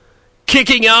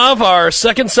 Kicking off our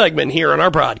second segment here on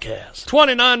our broadcast.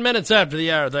 29 minutes after the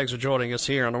hour. Thanks for joining us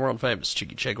here on the world-famous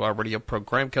Jiggy Jaguar radio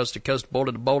program, coast to coast,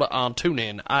 border to border, on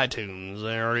TuneIn, iTunes,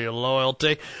 Area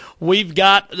Loyalty. We've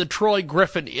got the Troy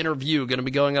Griffin interview going to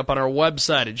be going up on our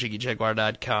website at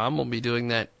JiggyJaguar.com. We'll be doing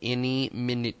that any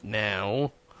minute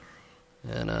now.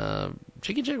 And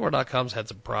JiggyJaguar.com's had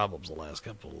some problems the last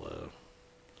couple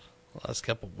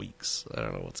weeks. I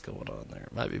don't know what's going on there.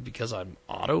 It might be because I'm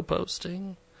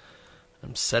auto-posting.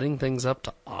 I'm setting things up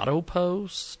to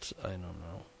auto-post. I don't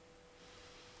know.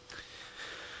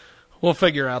 We'll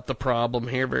figure out the problem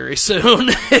here very soon.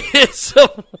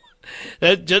 So,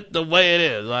 that's just the way it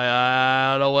is.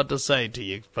 I don't know what to say to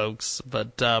you folks.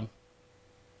 But the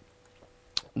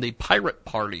pirate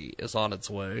party is on its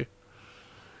way.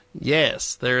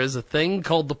 Yes, there is a thing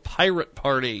called the pirate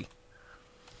party.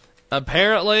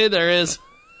 Apparently there is...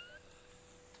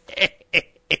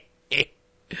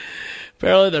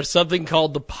 Apparently there's something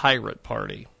called the Pirate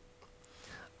Party.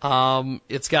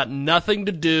 It's got nothing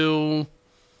to do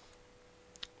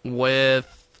with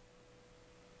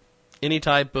any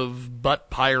type of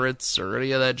butt pirates or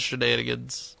any of that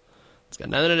shenanigans. It's got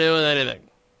nothing to do with anything.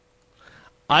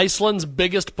 Iceland's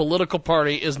biggest political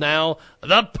party is now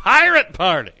the Pirate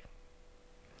Party.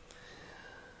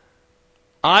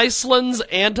 Iceland's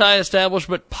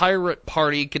anti-establishment Pirate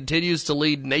Party continues to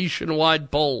lead nationwide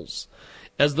polls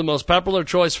as the most popular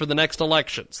choice for the next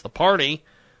elections. The party,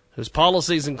 whose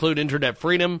policies include internet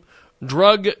freedom,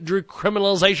 drug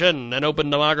decriminalization, and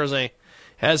open democracy,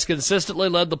 has consistently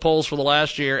led the polls for the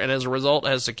last year and as a result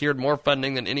has secured more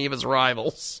funding than any of its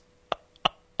rivals.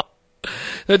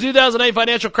 The 2008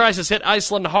 financial crisis hit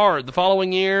Iceland hard. The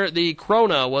following year, the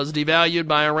krona was devalued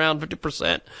by around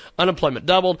 50%, unemployment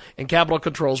doubled, and capital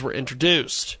controls were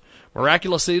introduced.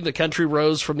 Miraculously, the country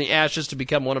rose from the ashes to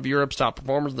become one of Europe's top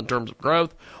performers in terms of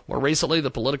growth. More recently, the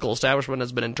political establishment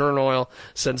has been in turmoil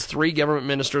since 3 government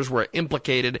ministers were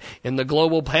implicated in the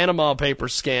global Panama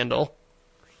Papers scandal.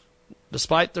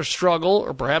 Despite their struggle,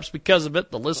 or perhaps because of it,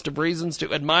 the list of reasons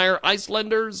to admire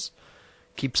Icelanders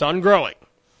keeps on growing.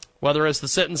 Whether it's the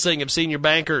sentencing of senior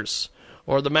bankers,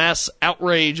 or the mass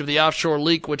outrage of the offshore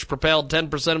leak which propelled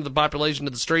 10% of the population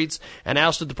to the streets and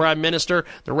ousted the prime minister,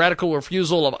 the radical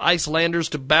refusal of Icelanders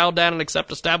to bow down and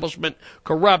accept establishment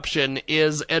corruption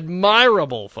is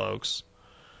admirable, folks.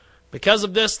 Because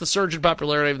of this, the surge in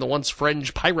popularity of the once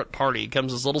fringe pirate party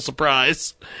comes as little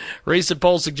surprise. Recent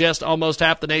polls suggest almost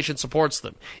half the nation supports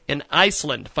them. In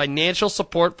Iceland, financial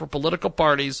support for political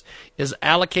parties is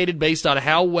allocated based on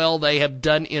how well they have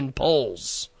done in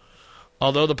polls.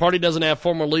 Although the party doesn't have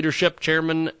formal leadership,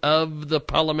 chairman of the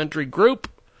parliamentary group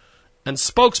and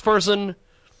spokesperson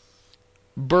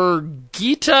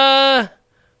Birgitta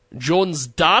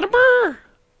Jonsdottir.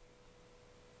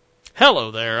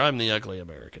 Hello there, I'm the ugly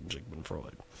American, Sigmund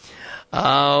Freud.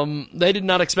 They did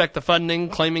not expect the funding,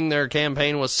 claiming their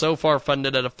campaign was so far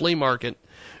funded at a flea market.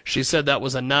 She said that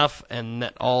was enough and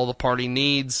that all the party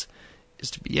needs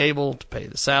is to be able to pay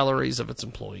the salaries of its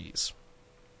employees.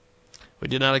 We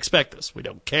did not expect this. We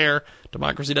don't care.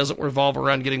 Democracy doesn't revolve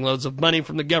around getting loads of money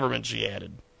from the government, she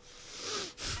added.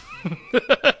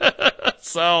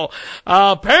 So,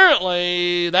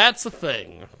 apparently, that's a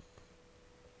thing.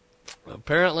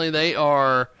 Apparently, they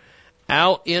are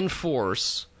out in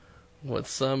force with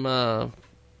some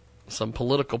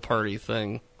political party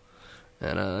thing.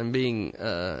 And I'm being,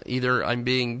 either I'm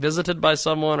being visited by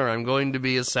someone or I'm going to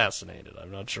be assassinated.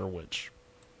 I'm not sure which.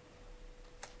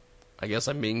 I guess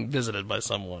I'm being visited by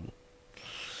someone.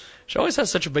 She always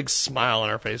has such a big smile on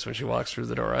her face when she walks through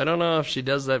the door. I don't know if she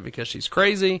does that because she's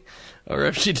crazy or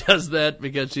if she does that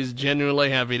because she's genuinely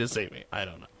happy to see me. I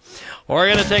don't know. We're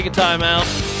going to take a time out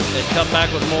and come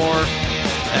back with more.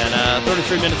 And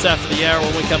 33 minutes after the hour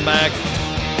when we come back,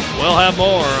 we'll have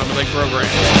more on the big program.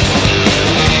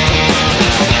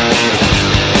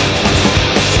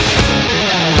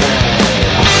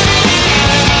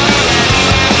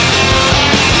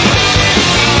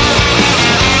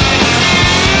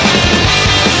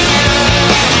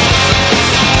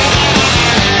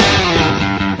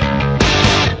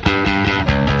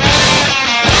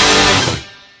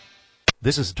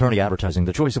 This is attorney advertising.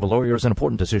 The choice of a lawyer is an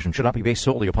important decision. Should not be based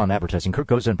solely upon advertising. Kurt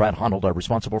Goes and Brad Honnold are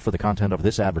responsible for the content of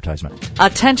this advertisement.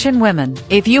 Attention women.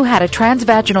 If you had a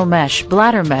transvaginal mesh,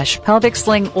 bladder mesh, pelvic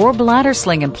sling, or bladder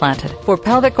sling implanted for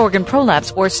pelvic organ prolapse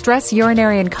or stress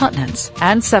urinary incontinence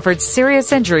and suffered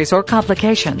serious injuries or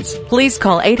complications, please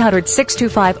call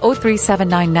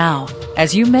 800-625-0379 now,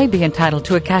 as you may be entitled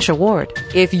to a cash award.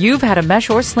 If you've had a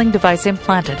mesh or sling device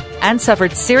implanted and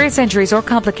suffered serious injuries or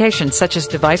complications such as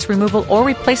device removal or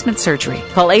replacement surgery,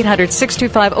 call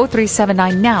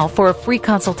 800-625-0379 now for a free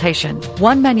consultation.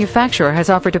 One manufacturer has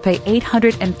offered to pay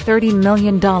 $830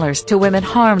 million to women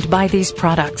harmed by these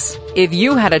products. If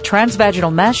you had a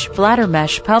transvaginal mesh, bladder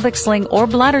mesh, pelvic sling, or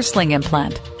bladder sling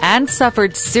implant and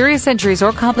suffered serious injuries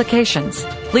or complications,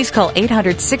 please call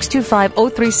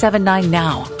 800-625-0379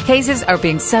 now. Cases are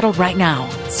being settled right now.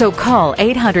 So call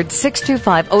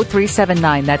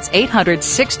 800-625-0379. That's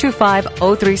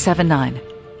 800-625-0379.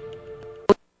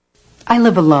 I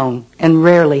live alone and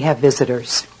rarely have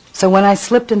visitors. So when I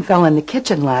slipped and fell in the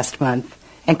kitchen last month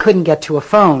and couldn't get to a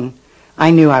phone,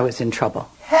 I knew I was in trouble.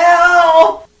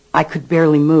 Help! I could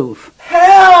barely move.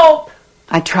 Help!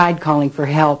 I tried calling for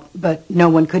help, but no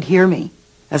one could hear me.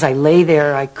 As I lay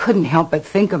there, I couldn't help but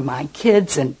think of my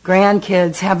kids and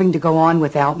grandkids having to go on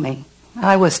without me.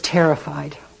 I was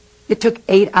terrified. It took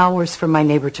 8 hours for my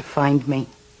neighbor to find me.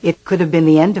 It could have been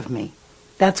the end of me.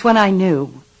 That's when I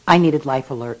knew I needed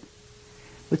Life Alert.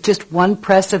 With just one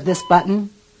press of this button,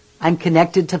 I'm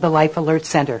connected to the Life Alert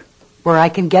Center, where I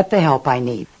can get the help I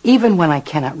need, even when I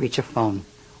cannot reach a phone.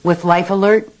 With Life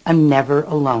Alert, I'm never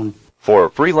alone. For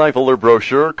a free Life Alert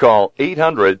brochure, call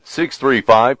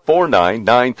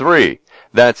 800-635-4993.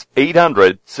 That's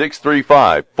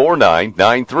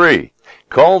 800-635-4993.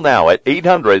 Call now at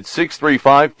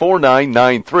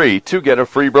 800-635-4993 to get a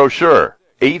free brochure.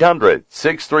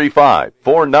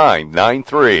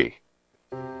 800-635-4993.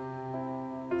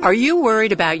 Are you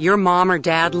worried about your mom or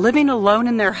dad living alone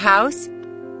in their house?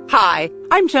 Hi,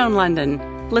 I'm Joan London.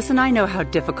 Listen, I know how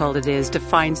difficult it is to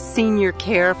find senior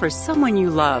care for someone you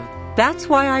love. That's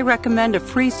why I recommend a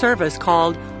free service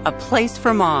called A Place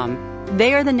for Mom.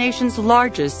 They are the nation's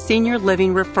largest senior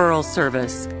living referral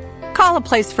service. Call A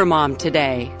Place for Mom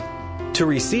today. To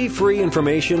receive free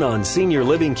information on senior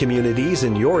living communities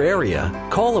in your area,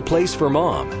 call A Place for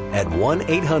Mom at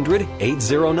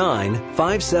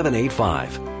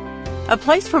 1-800-809-5785. A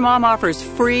Place for Mom offers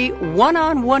free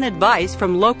one-on-one advice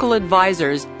from local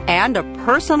advisors and a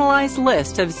personalized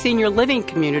list of senior living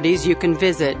communities you can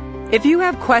visit. If you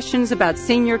have questions about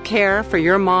senior care for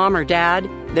your mom or dad,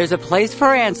 there's a place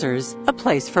for answers, A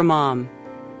Place for Mom.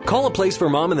 Call A Place for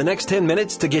Mom in the next 10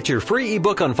 minutes to get your free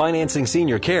ebook on financing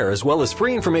senior care as well as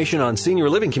free information on senior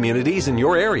living communities in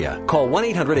your area. Call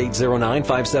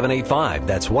 1-800-809-5785.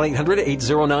 That's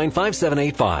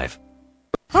 1-800-809-5785.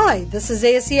 Hi, this is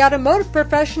ASE Automotive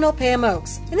Professional Pam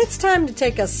Oakes, and it's time to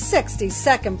take a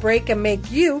 60-second break and make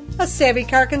you a savvy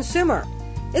car consumer.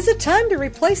 Is it time to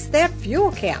replace that fuel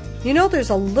cap? You know there's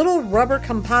a little rubber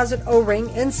composite O-ring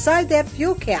inside that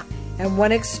fuel cap, and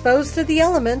when exposed to the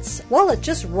elements, well, it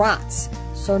just rots.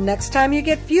 So next time you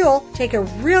get fuel, take a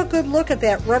real good look at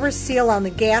that rubber seal on the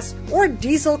gas or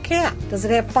diesel cap. Does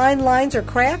it have fine lines or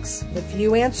cracks? If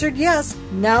you answered yes,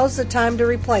 now's the time to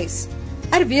replace.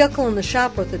 I had a vehicle in the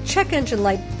shop with a check engine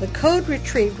light. The code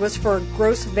retrieved was for a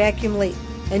gross vacuum leak.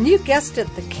 And you guessed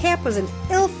it, the cap was an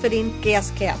ill-fitting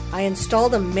gas cap. I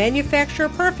installed a manufacturer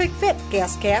perfect fit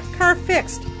gas cap, car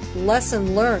fixed.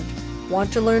 Lesson learned.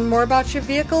 Want to learn more about your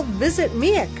vehicle? Visit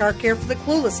me at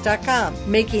carcarefortheclueless.com,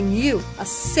 making you a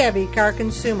savvy car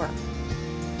consumer.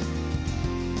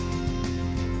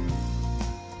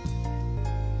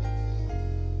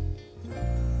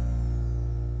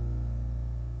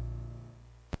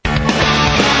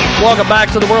 Welcome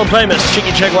back to the world-famous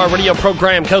Jiggy Jaguar radio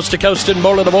program, coast to coast and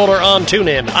border to border on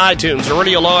TuneIn, iTunes,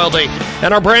 Radio Loyalty,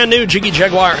 and our brand-new Jiggy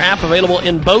Jaguar app available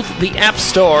in both the app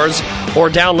stores or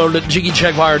download at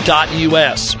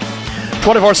jiggyjaguar.us.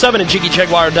 24/7 at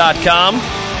jiggyjaguar.com.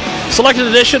 Selected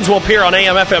editions will appear on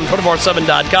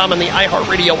AMFM247.com and the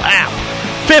iHeartRadio app.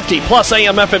 50-plus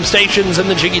AM/FM stations in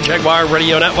the Jiggy Jaguar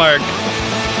radio network.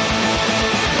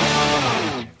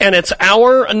 And it's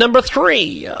hour number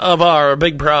 3 of our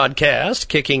big broadcast,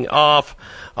 kicking off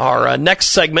our next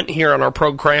segment here on our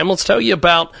program. Let's tell you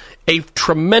about a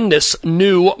tremendous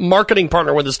new marketing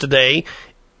partner with us today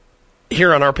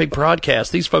here on our big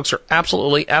broadcast. These folks are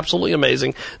absolutely, absolutely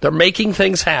amazing. They're making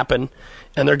things happen,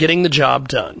 and they're getting the job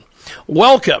done.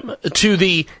 Welcome to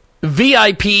the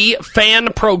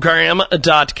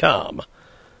VIPFanProgram.com.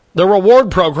 The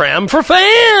reward program for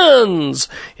fans.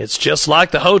 It's just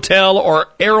like the hotel or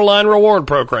airline reward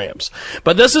programs.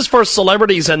 But this is for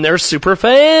celebrities and their super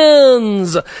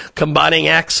fans, combining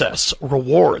access,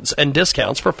 rewards, and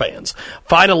discounts for fans.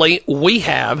 Finally, we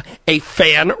have a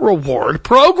fan reward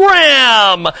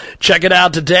program. Check it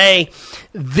out today.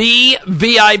 The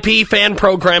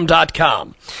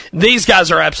VIPFanProgram.com. These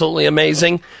guys are absolutely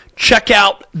amazing. Check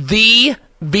out the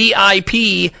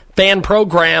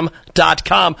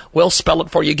VIPFanProgram.com. We'll spell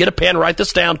it for you. Get a pen. Write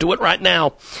this down. Do it right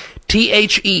now.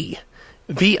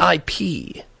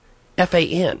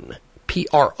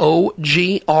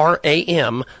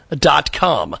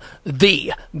 THEVIPFanProgram.com.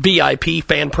 The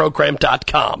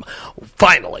VIPFanProgram.com.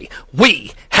 Finally,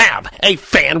 we have a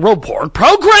fan reward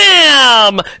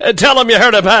program. Tell them you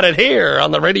heard about it here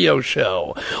on the radio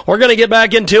show. We're going to get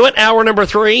back into it. Hour number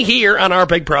 3 here on our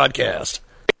big broadcast.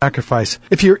 Sacrifice.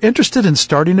 If you're interested in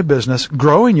starting a business,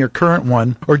 growing your current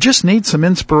one, or just need some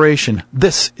inspiration,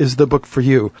 this is the book for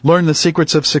you. Learn the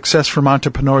secrets of success from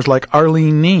entrepreneurs like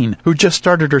Arlene Neen, who just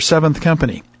started her 7th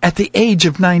company at the age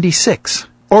of 96.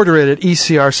 Order it at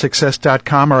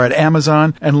ecrsuccess.com or at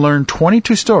Amazon and learn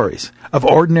 22 stories of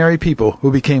ordinary people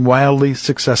who became wildly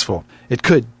successful. It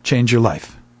could change your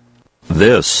life.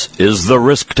 This is The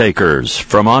Risk Takers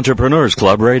from Entrepreneurs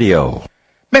Club Radio.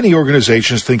 Many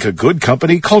organizations think a good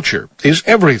company culture is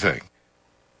everything.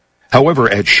 However,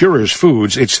 at Shearer's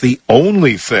Foods, it's the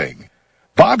only thing.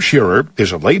 Bob Shearer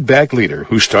is a laid-back leader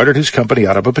who started his company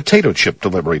out of a potato chip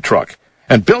delivery truck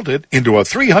and built it into a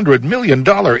 $300 million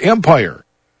empire.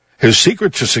 His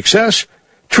secret to success?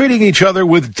 Treating each other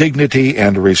with dignity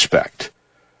and respect.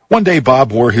 One day,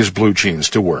 Bob wore his blue jeans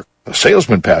to work. A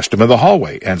salesman passed him in the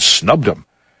hallway and snubbed him.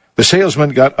 The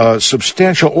salesman got a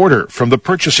substantial order from the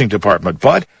purchasing department,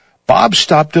 but Bob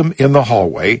stopped him in the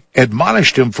hallway,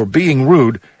 admonished him for being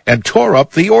rude, and tore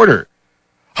up the order.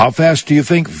 How fast do you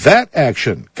think that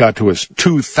action got to his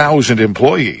 2,000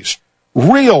 employees?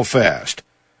 Real fast.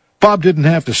 Bob didn't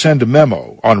have to send a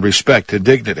memo on respect and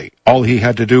dignity. All he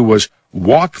had to do was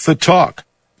walk the talk.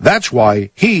 That's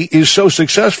why he is so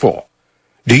successful.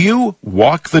 Do you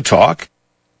walk the talk?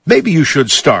 Maybe you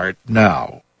should start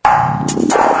now.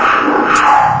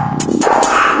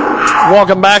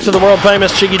 Welcome back to the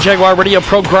world-famous Jiggy Jaguar radio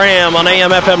program on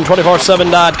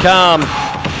AMFM247.com,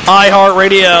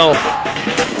 iHeartRadio,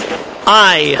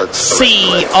 ICRN,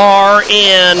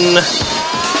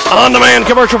 on-demand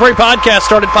commercial-free podcast.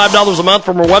 Start at $5 a month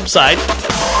from our website.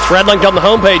 It's red link on the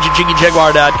homepage at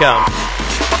jiggyjaguar.com.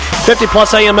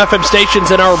 50-plus AM/FM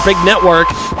stations in our big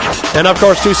network. And, of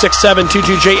course,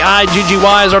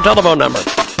 267-22-JI-GGY is our telephone number.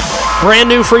 Brand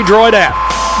new free Droid app,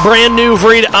 brand new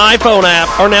free iPhone app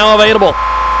are now available.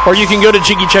 Or you can go to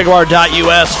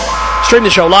jiggyjaguar.us. Stream the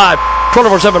show live,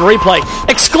 24/7 replay,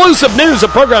 exclusive news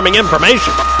and programming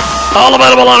information. All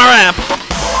available on our app.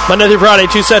 Monday through Friday,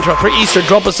 2 Central, 3 Eastern,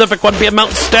 12 Pacific, 1 p.m.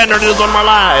 Mountain Standard. It is when we're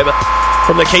live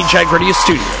from the KJAG Radio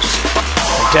Studios.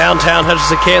 In downtown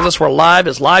Hutchinson, Kansas, we're live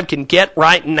as live can get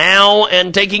right now,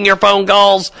 and taking your phone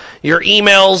calls, your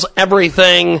emails,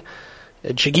 everything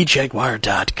at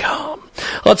jiggyjaguar.com.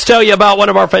 Let's tell you about one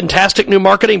of our fantastic new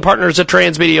marketing partners at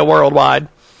Transmedia Worldwide.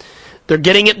 They're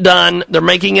getting it done. They're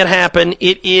making it happen.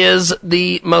 It is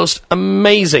the most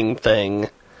amazing thing.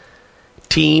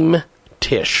 Team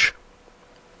Tish.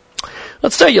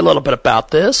 Let's tell you a little bit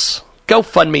about this.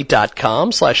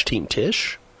 GoFundMe.com/Team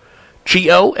Tish.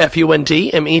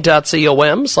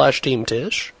 GoFundMe.com/Team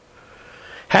Tish.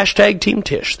 Hashtag Team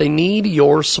Tish. They need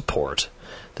your support.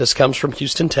 This comes from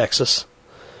Houston, Texas.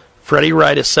 Freddie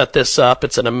Wright has set this up.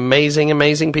 It's an amazing,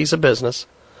 amazing piece of business.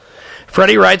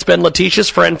 Freddie Wright's been Letitia's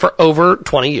friend for over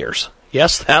 20 years.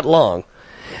 Yes, that long.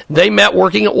 They met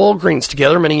working at Walgreens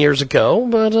together many years ago,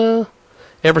 but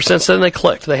ever since then they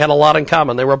clicked. They had a lot in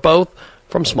common. They were both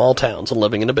from small towns and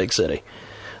living in a big city.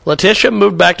 Letitia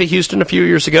moved back to Houston a few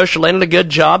years ago. She landed a good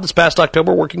job this past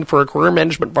October working for a career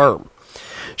management firm.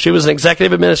 She was an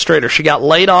executive administrator. She got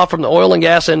laid off from the oil and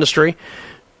gas industry.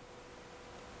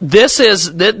 This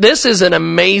is an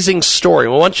amazing story.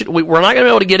 We're not going to be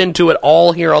able to get into it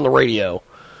all here on the radio,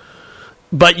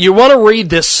 but you want to read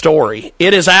this story.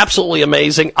 It is absolutely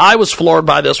amazing. I was floored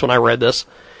by this when I read this.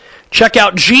 Check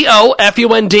out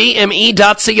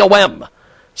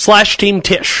GoFundMe.com/Team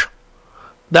Tish.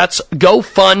 That's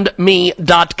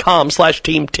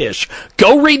GoFundMe.com/Team Tish.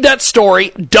 Go read that story,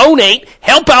 donate,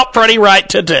 help out Freddie Wright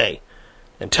today,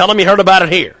 and tell him you heard about it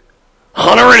here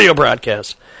on a radio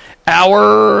broadcast.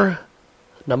 Hour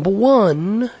number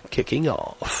 1 kicking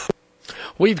off.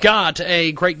 We've got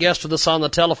a great guest with us on the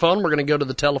telephone. We're going to go to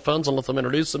the telephones and let them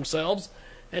introduce themselves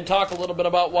and talk a little bit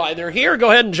about why they're here.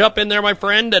 Go ahead and jump in there, my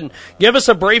friend, and give us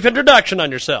a brief introduction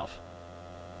on yourself.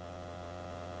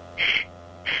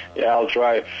 Yeah, I'll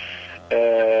try.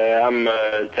 I'm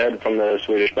Ted from the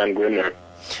Swedish band Grimner.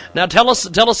 Now tell us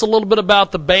a little bit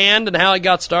about the band and how it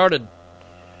got started.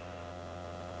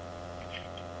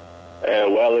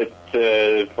 Well,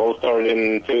 it all started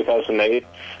in 2008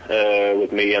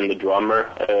 with me and the drummer,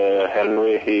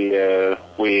 Henry.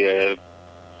 We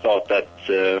thought that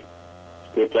we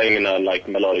were playing in a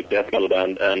melodic death metal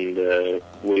band, and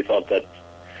we thought that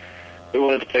we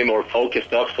wanted to play more folky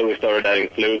stuff, so we started adding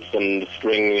flutes and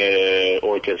string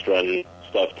orchestra and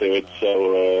stuff to it.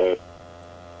 So,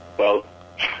 well,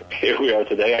 here we are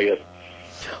today, I guess.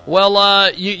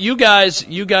 Well, you guys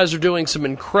are doing some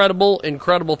incredible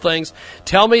things.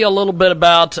 Tell me a little bit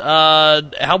about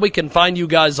how we can find you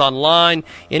guys online,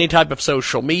 any type of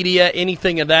social media,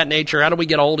 anything of that nature. How do we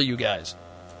get a hold of you guys?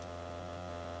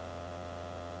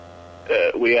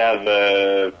 We have,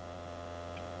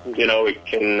 you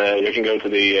can go to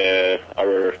the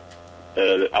our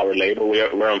label.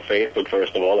 We're on Facebook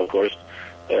first of all, of course,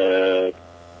 and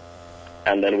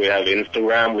then we have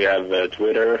Instagram. We have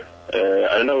Twitter.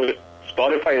 I don't know.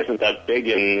 Spotify isn't that big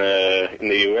in the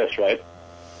U.S., right?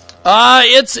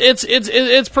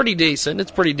 It's pretty decent.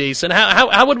 It's pretty decent.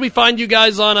 How would we find you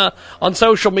guys on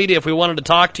social media if we wanted to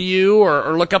talk to you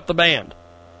or look up the band?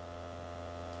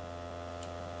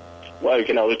 Well, you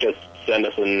can always just send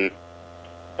us an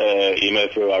email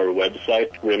through our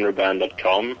website,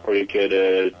 grimnerband.com, or you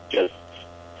could just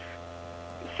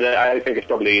say, I think it's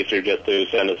probably easier just to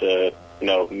send us a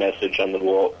message on the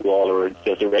wall, or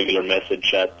just a regular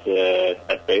message at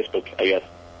Facebook, I guess.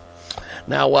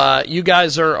 Now, you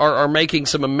guys are making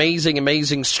some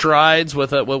amazing strides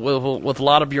with a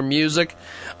lot of your music.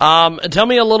 Tell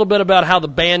me a little bit about how the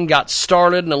band got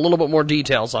started and a little bit more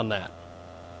details on that.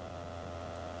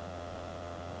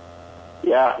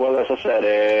 Yeah, well, as I said,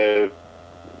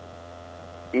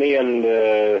 me and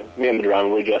the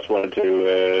drummer, we just wanted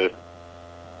to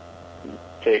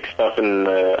take stuff in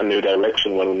a new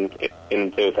direction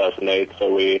in 2008.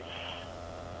 So we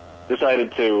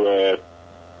decided to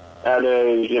add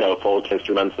folk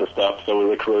instruments and stuff. So we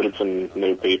recruited some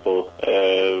new people,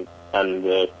 and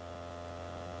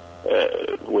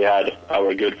we had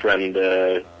our good friend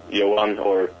Johan,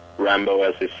 or Rambo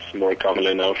as is more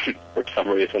commonly known for some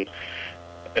reason.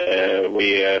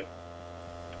 We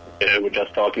were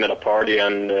just talking at a party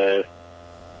and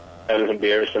having some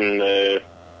beers, and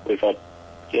we thought,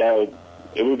 yeah,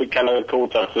 it would be kind of cool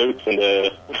to have flutes and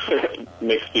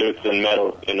mixed flutes and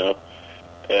metal,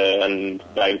 and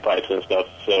bagpipes and stuff.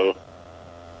 So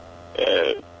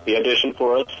he auditioned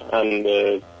for it, and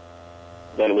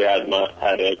then we had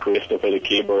Christopher, the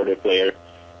keyboard player.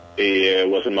 He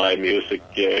was in my music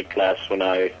class when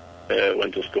I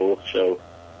went to school, so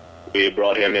we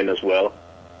brought him in as well.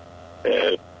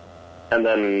 And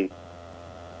then,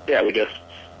 yeah,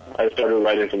 I started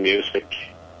writing some music,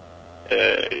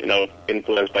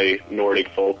 influenced by Nordic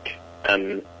folk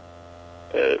and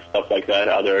stuff like that,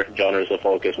 other genres of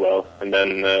folk as well. And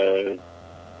then,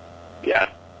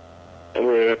 and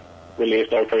we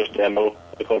released our first demo,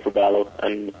 The Call for Battle,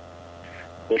 and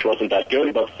which wasn't that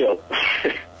good, but still,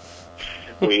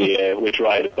 we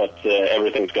tried, but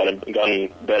everything's gotten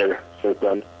better since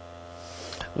then.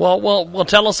 Well,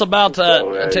 tell us about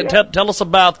tell us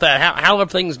about that. How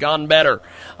have things gone better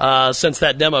since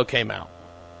that demo came out?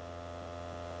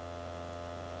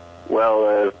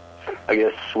 Well, I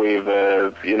guess we've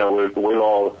all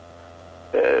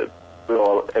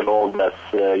evolved as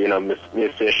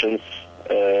musicians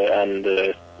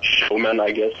and showmen,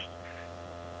 I guess.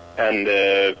 And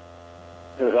as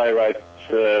I write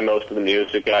most of the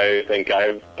music, I think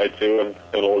I too have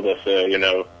evolved as a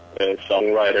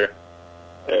songwriter.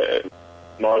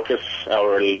 Marcus,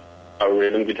 our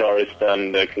rhythm guitarist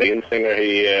and clean singer,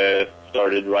 he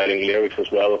started writing lyrics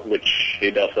as well, which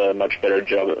he does a much better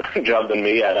job than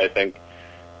me at, I think.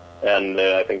 And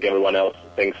I think everyone else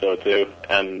thinks so too.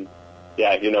 And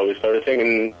yeah, we started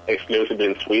singing exclusively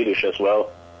in Swedish as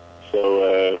well.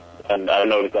 So, and I don't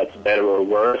know if that's better or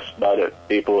worse, but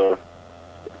people are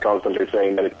constantly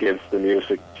saying that it gives the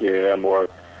music a more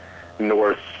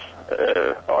Norse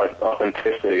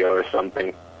authenticity or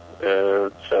something.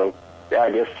 So, yeah,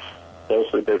 I guess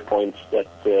those are the points that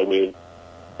we've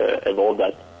evolved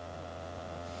at.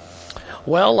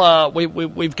 Well,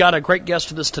 we've got a great guest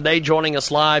with us today joining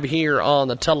us live here on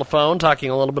the telephone,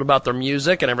 talking a little bit about their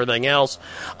music and everything else.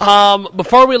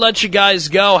 Before we let you guys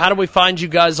go, how do we find you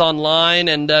guys online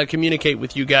and communicate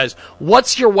with you guys?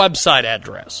 What's your website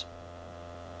address?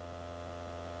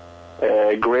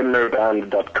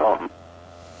 Grimmerband.com.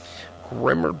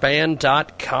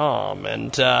 Grimmerband.com,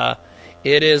 and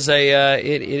it is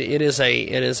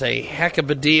a heck of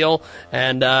a deal,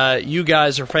 and you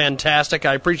guys are fantastic.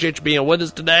 I appreciate you being with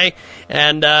us today,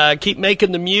 and keep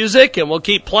making the music, and we'll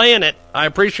keep playing it. I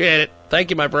appreciate it. Thank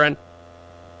you, my friend.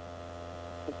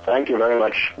 Thank you very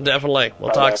much. Definitely.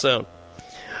 We'll talk soon.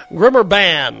 Grimmer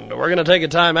Band. We're going to take a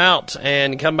time out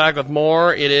and come back with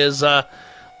more. It is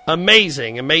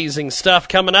amazing stuff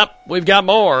coming up. We've got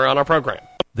more on our program.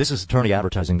 This is attorney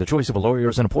advertising. The choice of a lawyer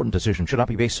is an important decision. Should not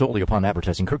be based solely upon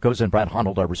advertising. Kurt Goza and Brad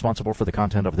Honnold are responsible for the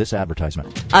content of this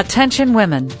advertisement. Attention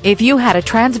women. If you had a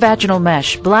transvaginal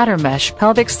mesh, bladder mesh,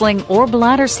 pelvic sling, or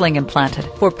bladder sling implanted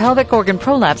for pelvic organ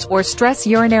prolapse or stress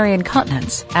urinary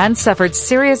incontinence and suffered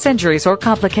serious injuries or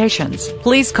complications,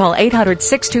 please call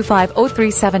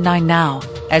 800-625-0379 now,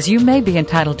 as you may be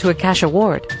entitled to a cash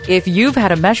award. If you've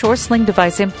had a mesh or sling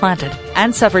device implanted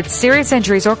and suffered serious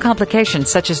injuries or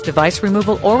complications such as device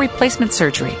removal or replacement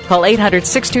surgery, call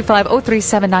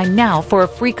 800-625-0379 now for a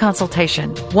free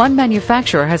consultation. One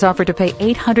manufacturer has offered to pay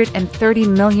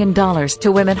 $830 million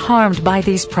to women harmed by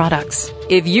these products.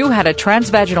 If you had a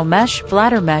transvaginal mesh,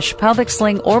 bladder mesh, pelvic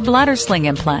sling, or bladder sling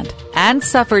implant and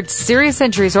suffered serious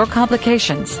injuries or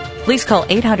complications, please call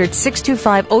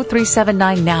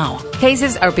 800-625-0379 now.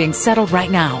 Cases are being settled right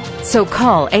now. So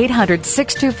call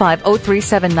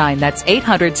 800-625-0379. That's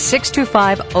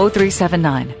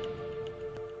 800-625-0379.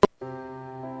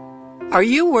 Are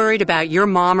you worried about your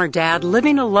mom or dad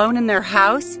living alone in their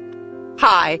house?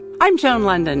 Hi, I'm Joan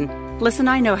London. Listen,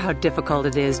 I know how difficult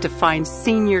it is to find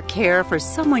senior care for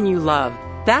someone you love.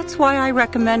 That's why I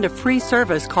recommend a free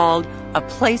service called A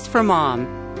Place for Mom.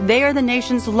 They are the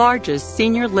nation's largest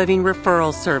senior living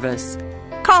referral service.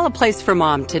 Call A Place for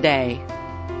Mom today.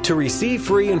 To receive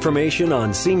free information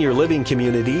on senior living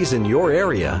communities in your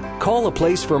area, call A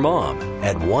Place for Mom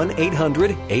at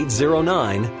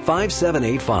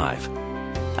 1-800-809-5785.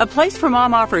 A Place for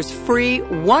Mom offers free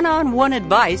one-on-one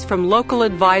advice from local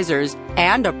advisors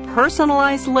and a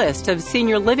personalized list of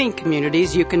senior living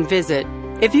communities you can visit.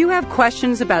 If you have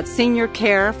questions about senior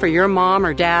care for your mom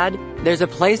or dad, there's a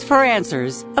place for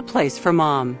answers, A Place for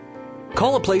Mom.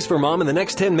 Call A Place for Mom in the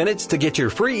next 10 minutes to get your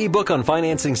free ebook on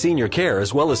financing senior care,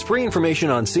 as well as free information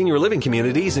on senior living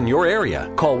communities in your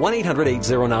area. Call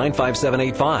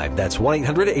 1-800-809-5785. That's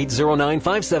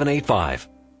 1-800-809-5785.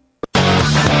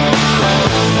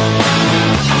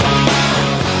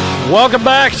 Welcome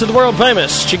back to the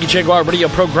world-famous Jiggy Jaguar radio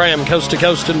program, coast to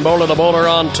coast and boulder to boulder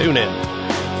on TuneIn,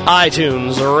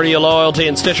 iTunes, Radio Loyalty,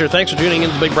 and Stitcher. Thanks for tuning in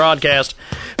to the big broadcast.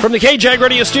 From the KJAG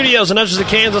Radio Studios in Natchez,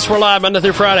 Kansas, we're live Monday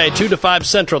through Friday, 2 to 5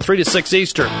 Central, 3 to 6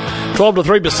 Eastern, 12 to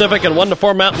 3 Pacific, and 1 to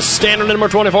 4 Mountain Standard, and we're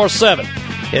 24/7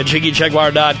 at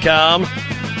JiggyJaguar.com.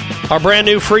 Our brand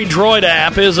new free Droid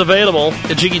app is available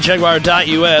at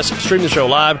JiggyJaguar.us. Stream the show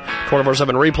live,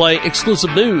 24/7 replay,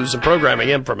 exclusive news and programming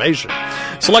information.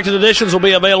 Selected editions will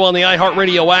be available on the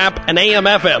iHeartRadio app and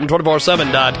AMFM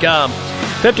 247.com.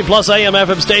 50-plus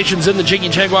AM/FM stations in the Jiggy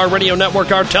Jaguar Radio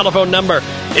Network. Our telephone number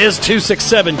is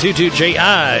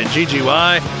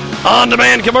 267-22-JIGGY.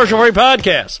 On-demand commercial-free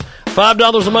podcast.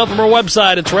 $5 a month from our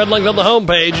website. It's red link on the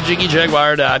homepage at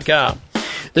JiggyJaguar.com.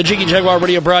 The Jiggy Jaguar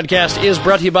radio broadcast is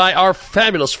brought to you by our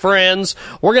fabulous friends.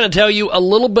 We're going to tell you a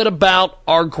little bit about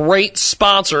our great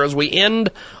sponsor as we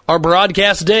end our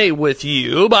broadcast day with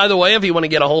you. By the way, if you want to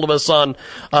get a hold of us on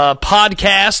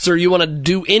podcasts or you want to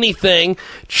do anything,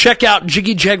 check out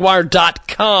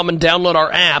JiggyJaguar.com and download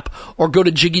our app, or go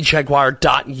to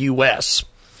JiggyJaguar.us.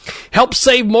 Help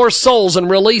save more souls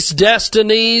and release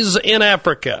destinies in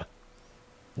Africa.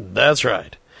 That's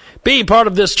right. Be part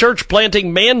of this church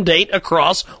planting mandate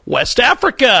across West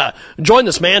Africa. Join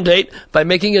this mandate by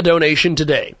making a donation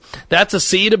today. That's a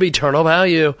seed of eternal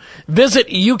value. Visit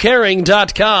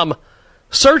youcaring.com.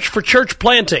 Search for church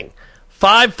planting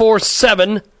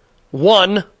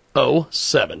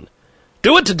 547107.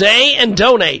 Do it today and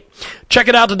donate. Check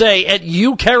it out today at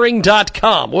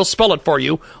youcaring.com. We'll spell it for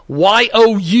you.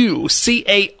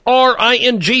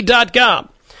 youcaring.com.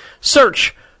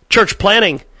 Search church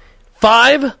planting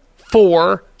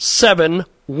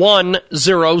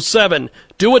 547107.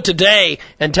 Do it today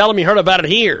and tell them you heard about it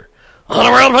here on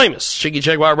the world famous Jiggy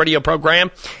Jaguar radio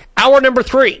program. Hour number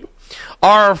 3.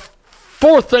 Our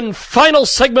fourth and final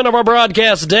segment of our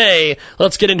broadcast day.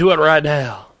 Let's get into it right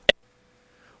now.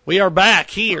 We are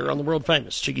back here on the world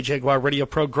famous Jiggy Jaguar radio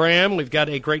program. We've got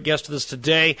a great guest with us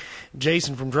today.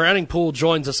 Jason from Drowning Pool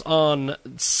joins us on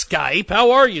Skype.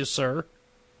 How are you, sir?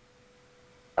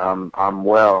 I'm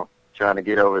well. Trying to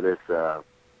get over this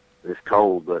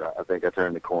cold, but I think I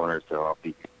turned the corner, so I'll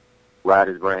be right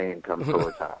as rain comes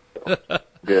towards time. So,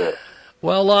 good.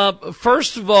 Well,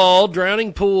 first of all,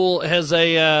 Drowning Pool has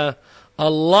a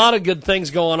lot of good things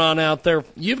going on out there.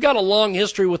 You've got a long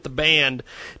history with the band.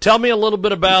 Tell me a little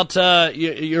bit about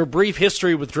your brief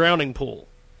history with Drowning Pool.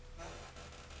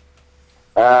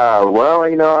 Well,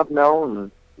 I've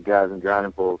known the guys in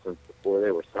Drowning Pool since before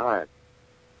they were signed.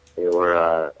 They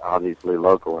were obviously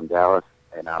local in Dallas,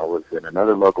 and I was in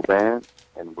another local band,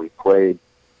 and we played,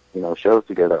 shows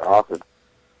together often.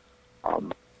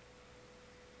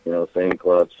 Same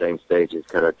clubs, same stages,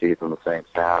 cut our teeth on the same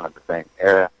sound at the same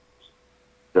era.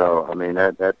 So,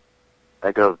 that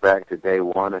goes back to day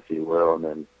one, if you will, and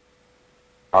then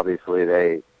obviously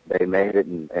they made it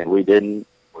and we didn't.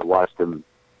 We watched them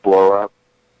blow up,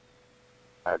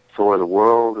 tour the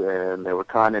world, and they were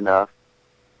kind enough.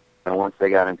 And once they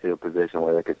got into a position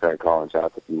where they could start calling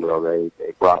shots, if you will, they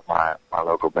brought my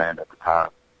local band at the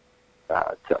time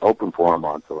to open for them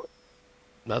on tour.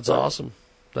 That's awesome.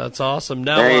 That's awesome.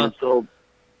 Now, they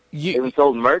even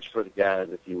sold merch for the guys,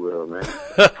 if you will, man.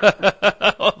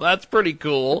 Oh, that's pretty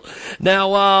cool.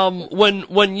 Now,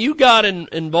 when you got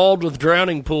involved with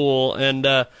Drowning Pool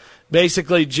and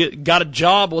basically got a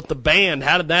job with the band,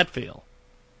 how did that feel?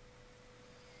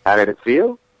 How did it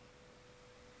feel?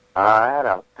 I had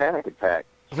a panic attack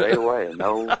straight away.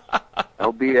 No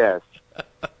BS.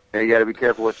 You got to be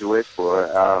careful what you wish for.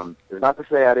 It's not to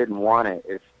say I didn't want it.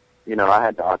 It's I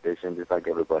had to audition just like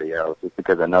everybody else, just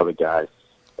because I know the guys.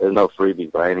 There's no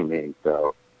freebies by any means,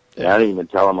 so I didn't even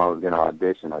tell them I was going to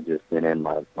audition. I just sent in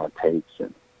my tapes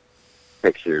and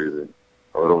pictures and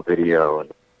a little video,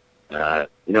 and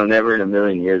never in a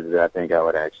million years did I think I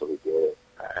would actually get it.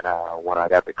 And when I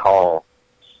got the call,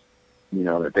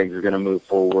 that things were going to move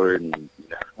forward, and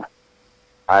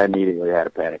I immediately had a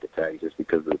panic attack just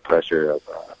because of the pressure of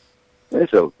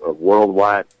it's a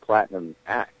worldwide platinum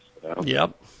act.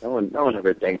 Yep. No one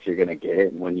ever thinks you're going to get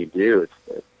it, and when you do,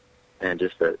 and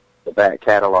just the back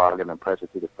catalog and the pressure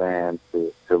to the fans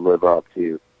to live up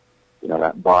to,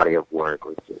 that body of work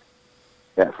was just,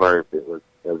 at first it was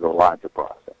a lot to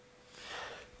process.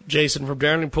 Jason from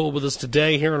Drowning Pool with us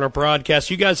today here on our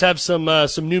broadcast. You guys have some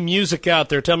new music out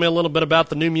there. Tell me a little bit about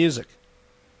the new music.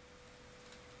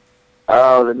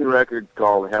 The new record's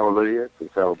called Hallelujah.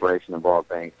 It's a celebration of all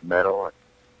things metal and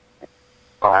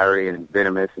fiery and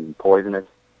venomous and poisonous.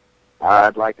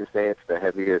 I'd like to say it's the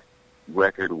heaviest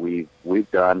record we've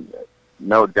done.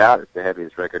 No doubt it's the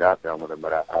heaviest record I've done with them,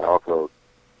 but I'd also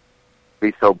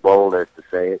be so bold as to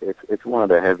say it's one of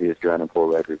the heaviest Drowning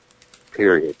Pool records,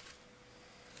 period.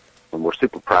 And we're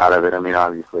super proud of it.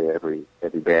 Obviously every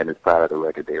band is proud of the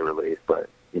record they release, but,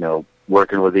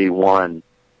 working with E1,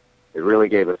 it really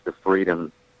gave us the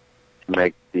freedom to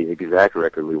make the exact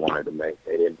record we wanted to make.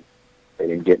 They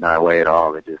didn't get in our way at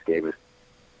all. They just gave us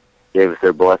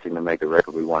their blessing to make the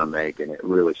record we want to make, and it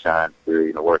really shines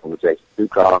through, working with Jason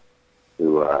Sukoff,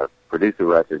 who produced the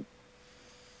record.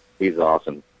 He's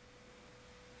awesome.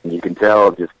 And you can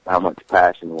tell just how much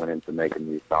passion went into making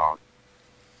these songs.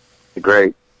 It's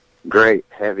a great,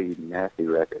 heavy, nasty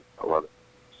record. I love it.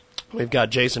 We've got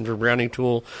Jason from Drowning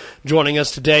Pool joining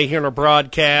us today here on our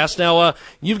broadcast. Now,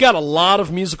 you've got a lot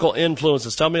of musical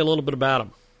influences. Tell me a little bit about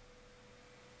them.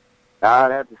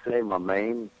 I'd have to say my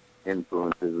main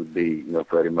influences would be,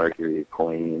 Freddie Mercury,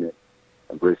 Queen,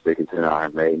 and Bruce Dickinson,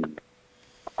 Iron Maiden.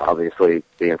 Obviously,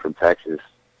 being from Texas,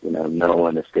 no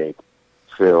one escaped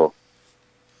Phil,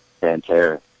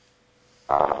 Pantera.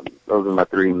 Those are my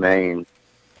three main,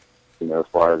 as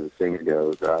far as the singer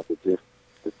goes. But just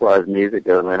as far as music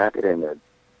goes, man, I could end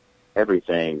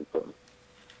everything from,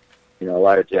 a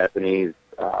lot of Japanese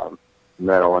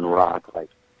metal and rock, like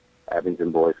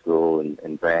Abington Boys School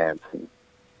and Vance and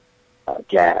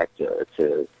GAC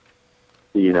to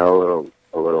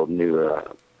a little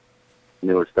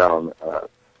newer style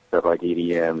stuff like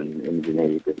EDM and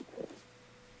Imagine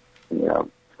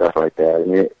and stuff like that. I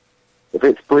mean, if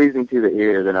it's pleasing to the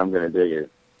ear, then I'm going to dig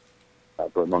it.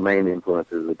 But my main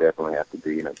influences would definitely have to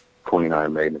be, Queen,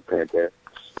 Iron Maiden, and Pantera.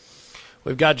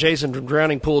 We've got Jason from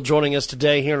Drowning Pool joining us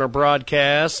today here in our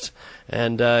broadcast,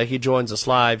 and he joins us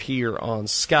live here on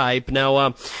Skype.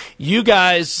 Now, you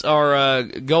guys are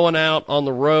going out on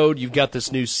the road. You've got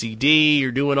this new CD.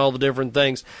 You're doing all the different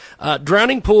things.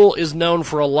 Drowning Pool is known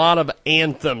for a lot of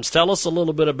anthems. Tell us a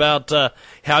little bit about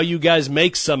how you guys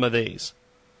make some of these.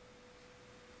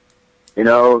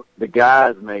 The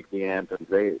guys make the anthems.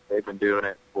 They've been doing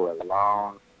it for a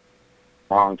long,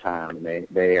 long time, and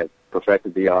they have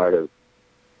perfected the art of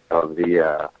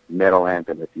the metal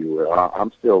anthem, if you will.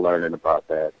 I'm still learning about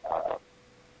that.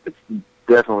 It's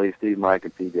definitely Steve, Mike,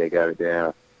 and PJ got it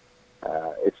down.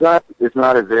 It's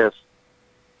not as if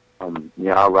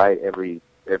I'll write every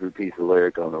piece of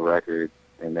lyric on the record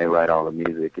and they write all the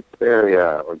music. It's very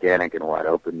organic and wide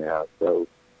open now. So,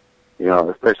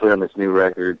 especially on this new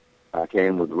record, I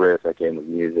came with riffs, I came with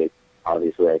music.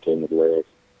 Obviously, I came with lyrics.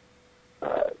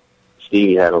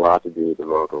 Stevie had a lot to do with the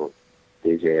vocals,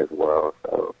 DJ as well.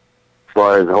 So, as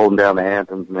far as holding down the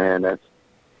anthems, man,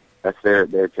 that's their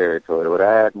territory. Would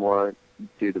I add more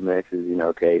to the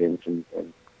mixes, cadence and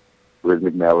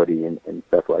rhythmic melody and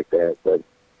stuff like that? But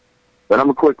I'm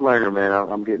a quick learner, man.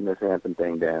 I'm getting this anthem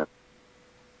thing down.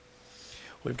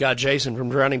 We've got Jason from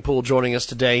Drowning Pool joining us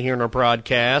today here in our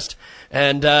broadcast,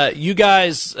 and you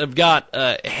guys have got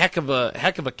a heck of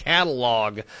a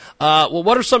catalog. Well,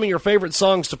 what are some of your favorite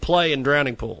songs to play in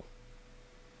Drowning Pool?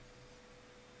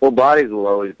 Well, Bodies will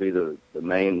always be the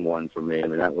main one for me. I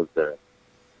mean, that was the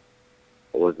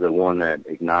one that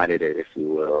ignited it, if you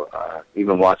will.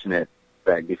 Even watching it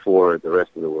back before the rest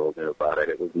of the world knew about it,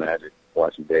 it was magic.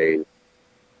 Watching Dave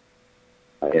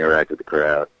interact with the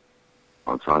crowd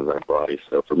on songs like Bodies.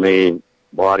 So for me,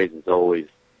 Bodies is always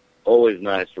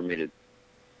nice for me to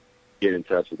get in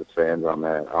touch with the fans on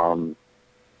that.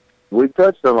 We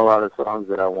touched on a lot of songs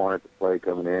that I wanted to play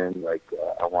coming in. Like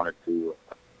I wanted to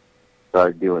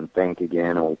start doing Think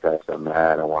again, and we touched on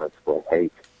that. I wanted to play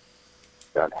Hate.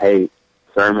 Got Hate.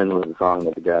 Sermon was a song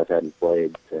that the guys hadn't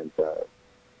played since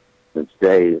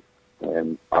days,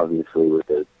 and obviously with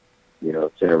the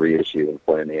center reissue and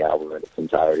playing the album in its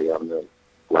entirety on the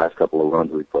last couple of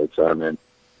runs we played Sermon.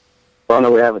 One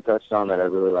that we haven't touched on that I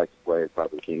really like to play is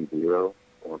probably King Zero.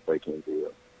 I want to play King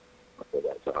Zero. I'll play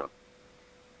that song.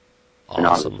 Awesome. And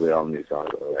obviously all new songs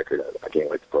on the record. I can't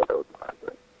wait to play those. But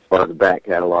as far as the back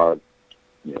catalog,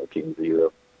 King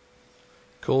Zero.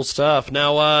 Cool stuff.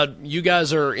 Now, you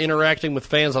guys are interacting with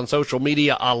fans on social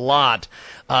media a lot.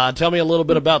 Tell me a little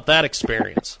bit about that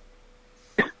experience.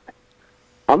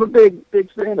 I'm a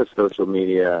big fan of social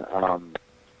media.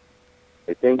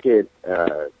 I think it,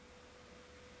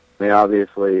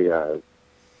 obviously,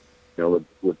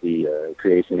 with the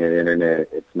creation of the internet,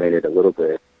 it's made it a little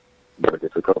bit more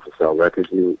difficult to sell records,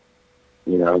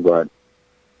 but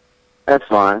that's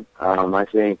fine. I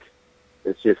think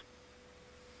that's just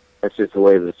the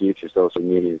way of the future. Social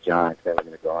media is giant. It's never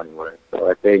going to go anywhere. So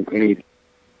I think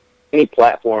any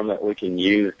platform that we can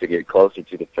use to get closer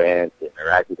to the fans, to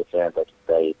interact with the fans, like you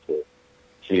say, to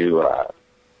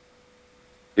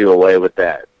do away with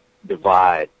that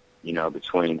divide,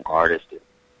 between artist and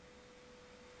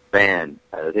fan.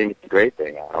 I think it's a great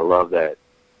thing. I love that,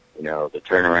 the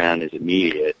turnaround is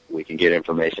immediate. We can get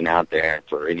information out there, and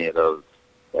for any of those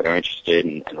that are interested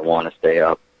and want to stay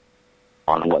up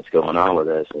on what's going on with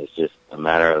us, it's just a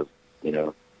matter of,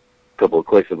 a couple of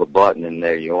clicks of a button, and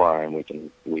there you are, and we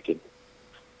can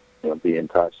be in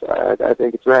touch. So I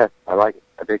think it's rad. I like it.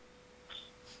 I think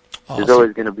There's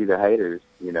always going to be the haters,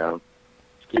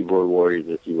 keyboard warriors,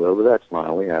 if you will, but that's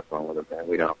fine. We have fun with it, man.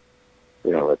 We don't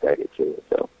let that get to it.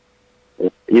 So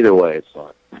either way, it's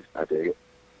fun. I dig it.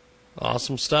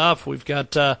 Awesome stuff. We've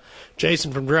got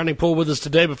Jason from Drowning Pool with us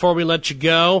today. Before we let you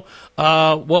go,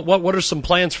 what are some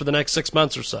plans for the next 6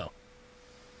 months or so?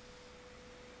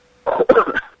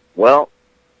 Well,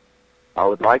 I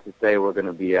would like to say we're going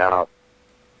to be out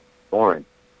touring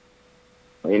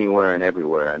anywhere and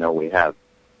everywhere. I know we have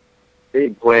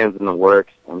big plans in the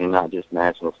works. I mean, not just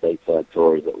national stateside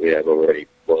tours that we have already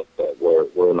booked, but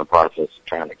we're in the process of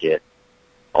trying to get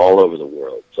all over the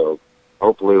world. So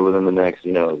hopefully within the next,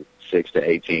 6 to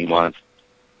 18 months,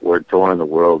 we're touring the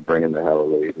world, bringing the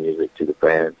Hallelujah music to the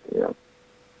fans,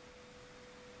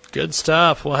 Good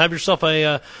stuff. Well, have yourself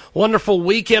a wonderful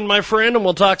weekend, my friend, and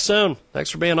we'll talk soon. Thanks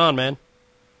for being on, man.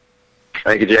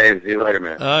 Thank you, James. See you later,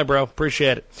 man. All right, bro.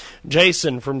 Appreciate it.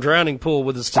 Jason from Drowning Pool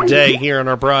with us today here on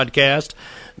our broadcast,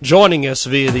 joining us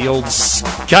via the old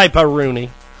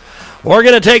Skype-a-rooney. We're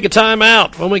going to take a time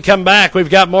out. When we come back, we've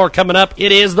got more coming up.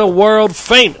 It is the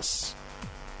world-famous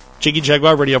Jiggy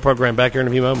Jaguar radio program. Back here in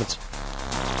a few moments.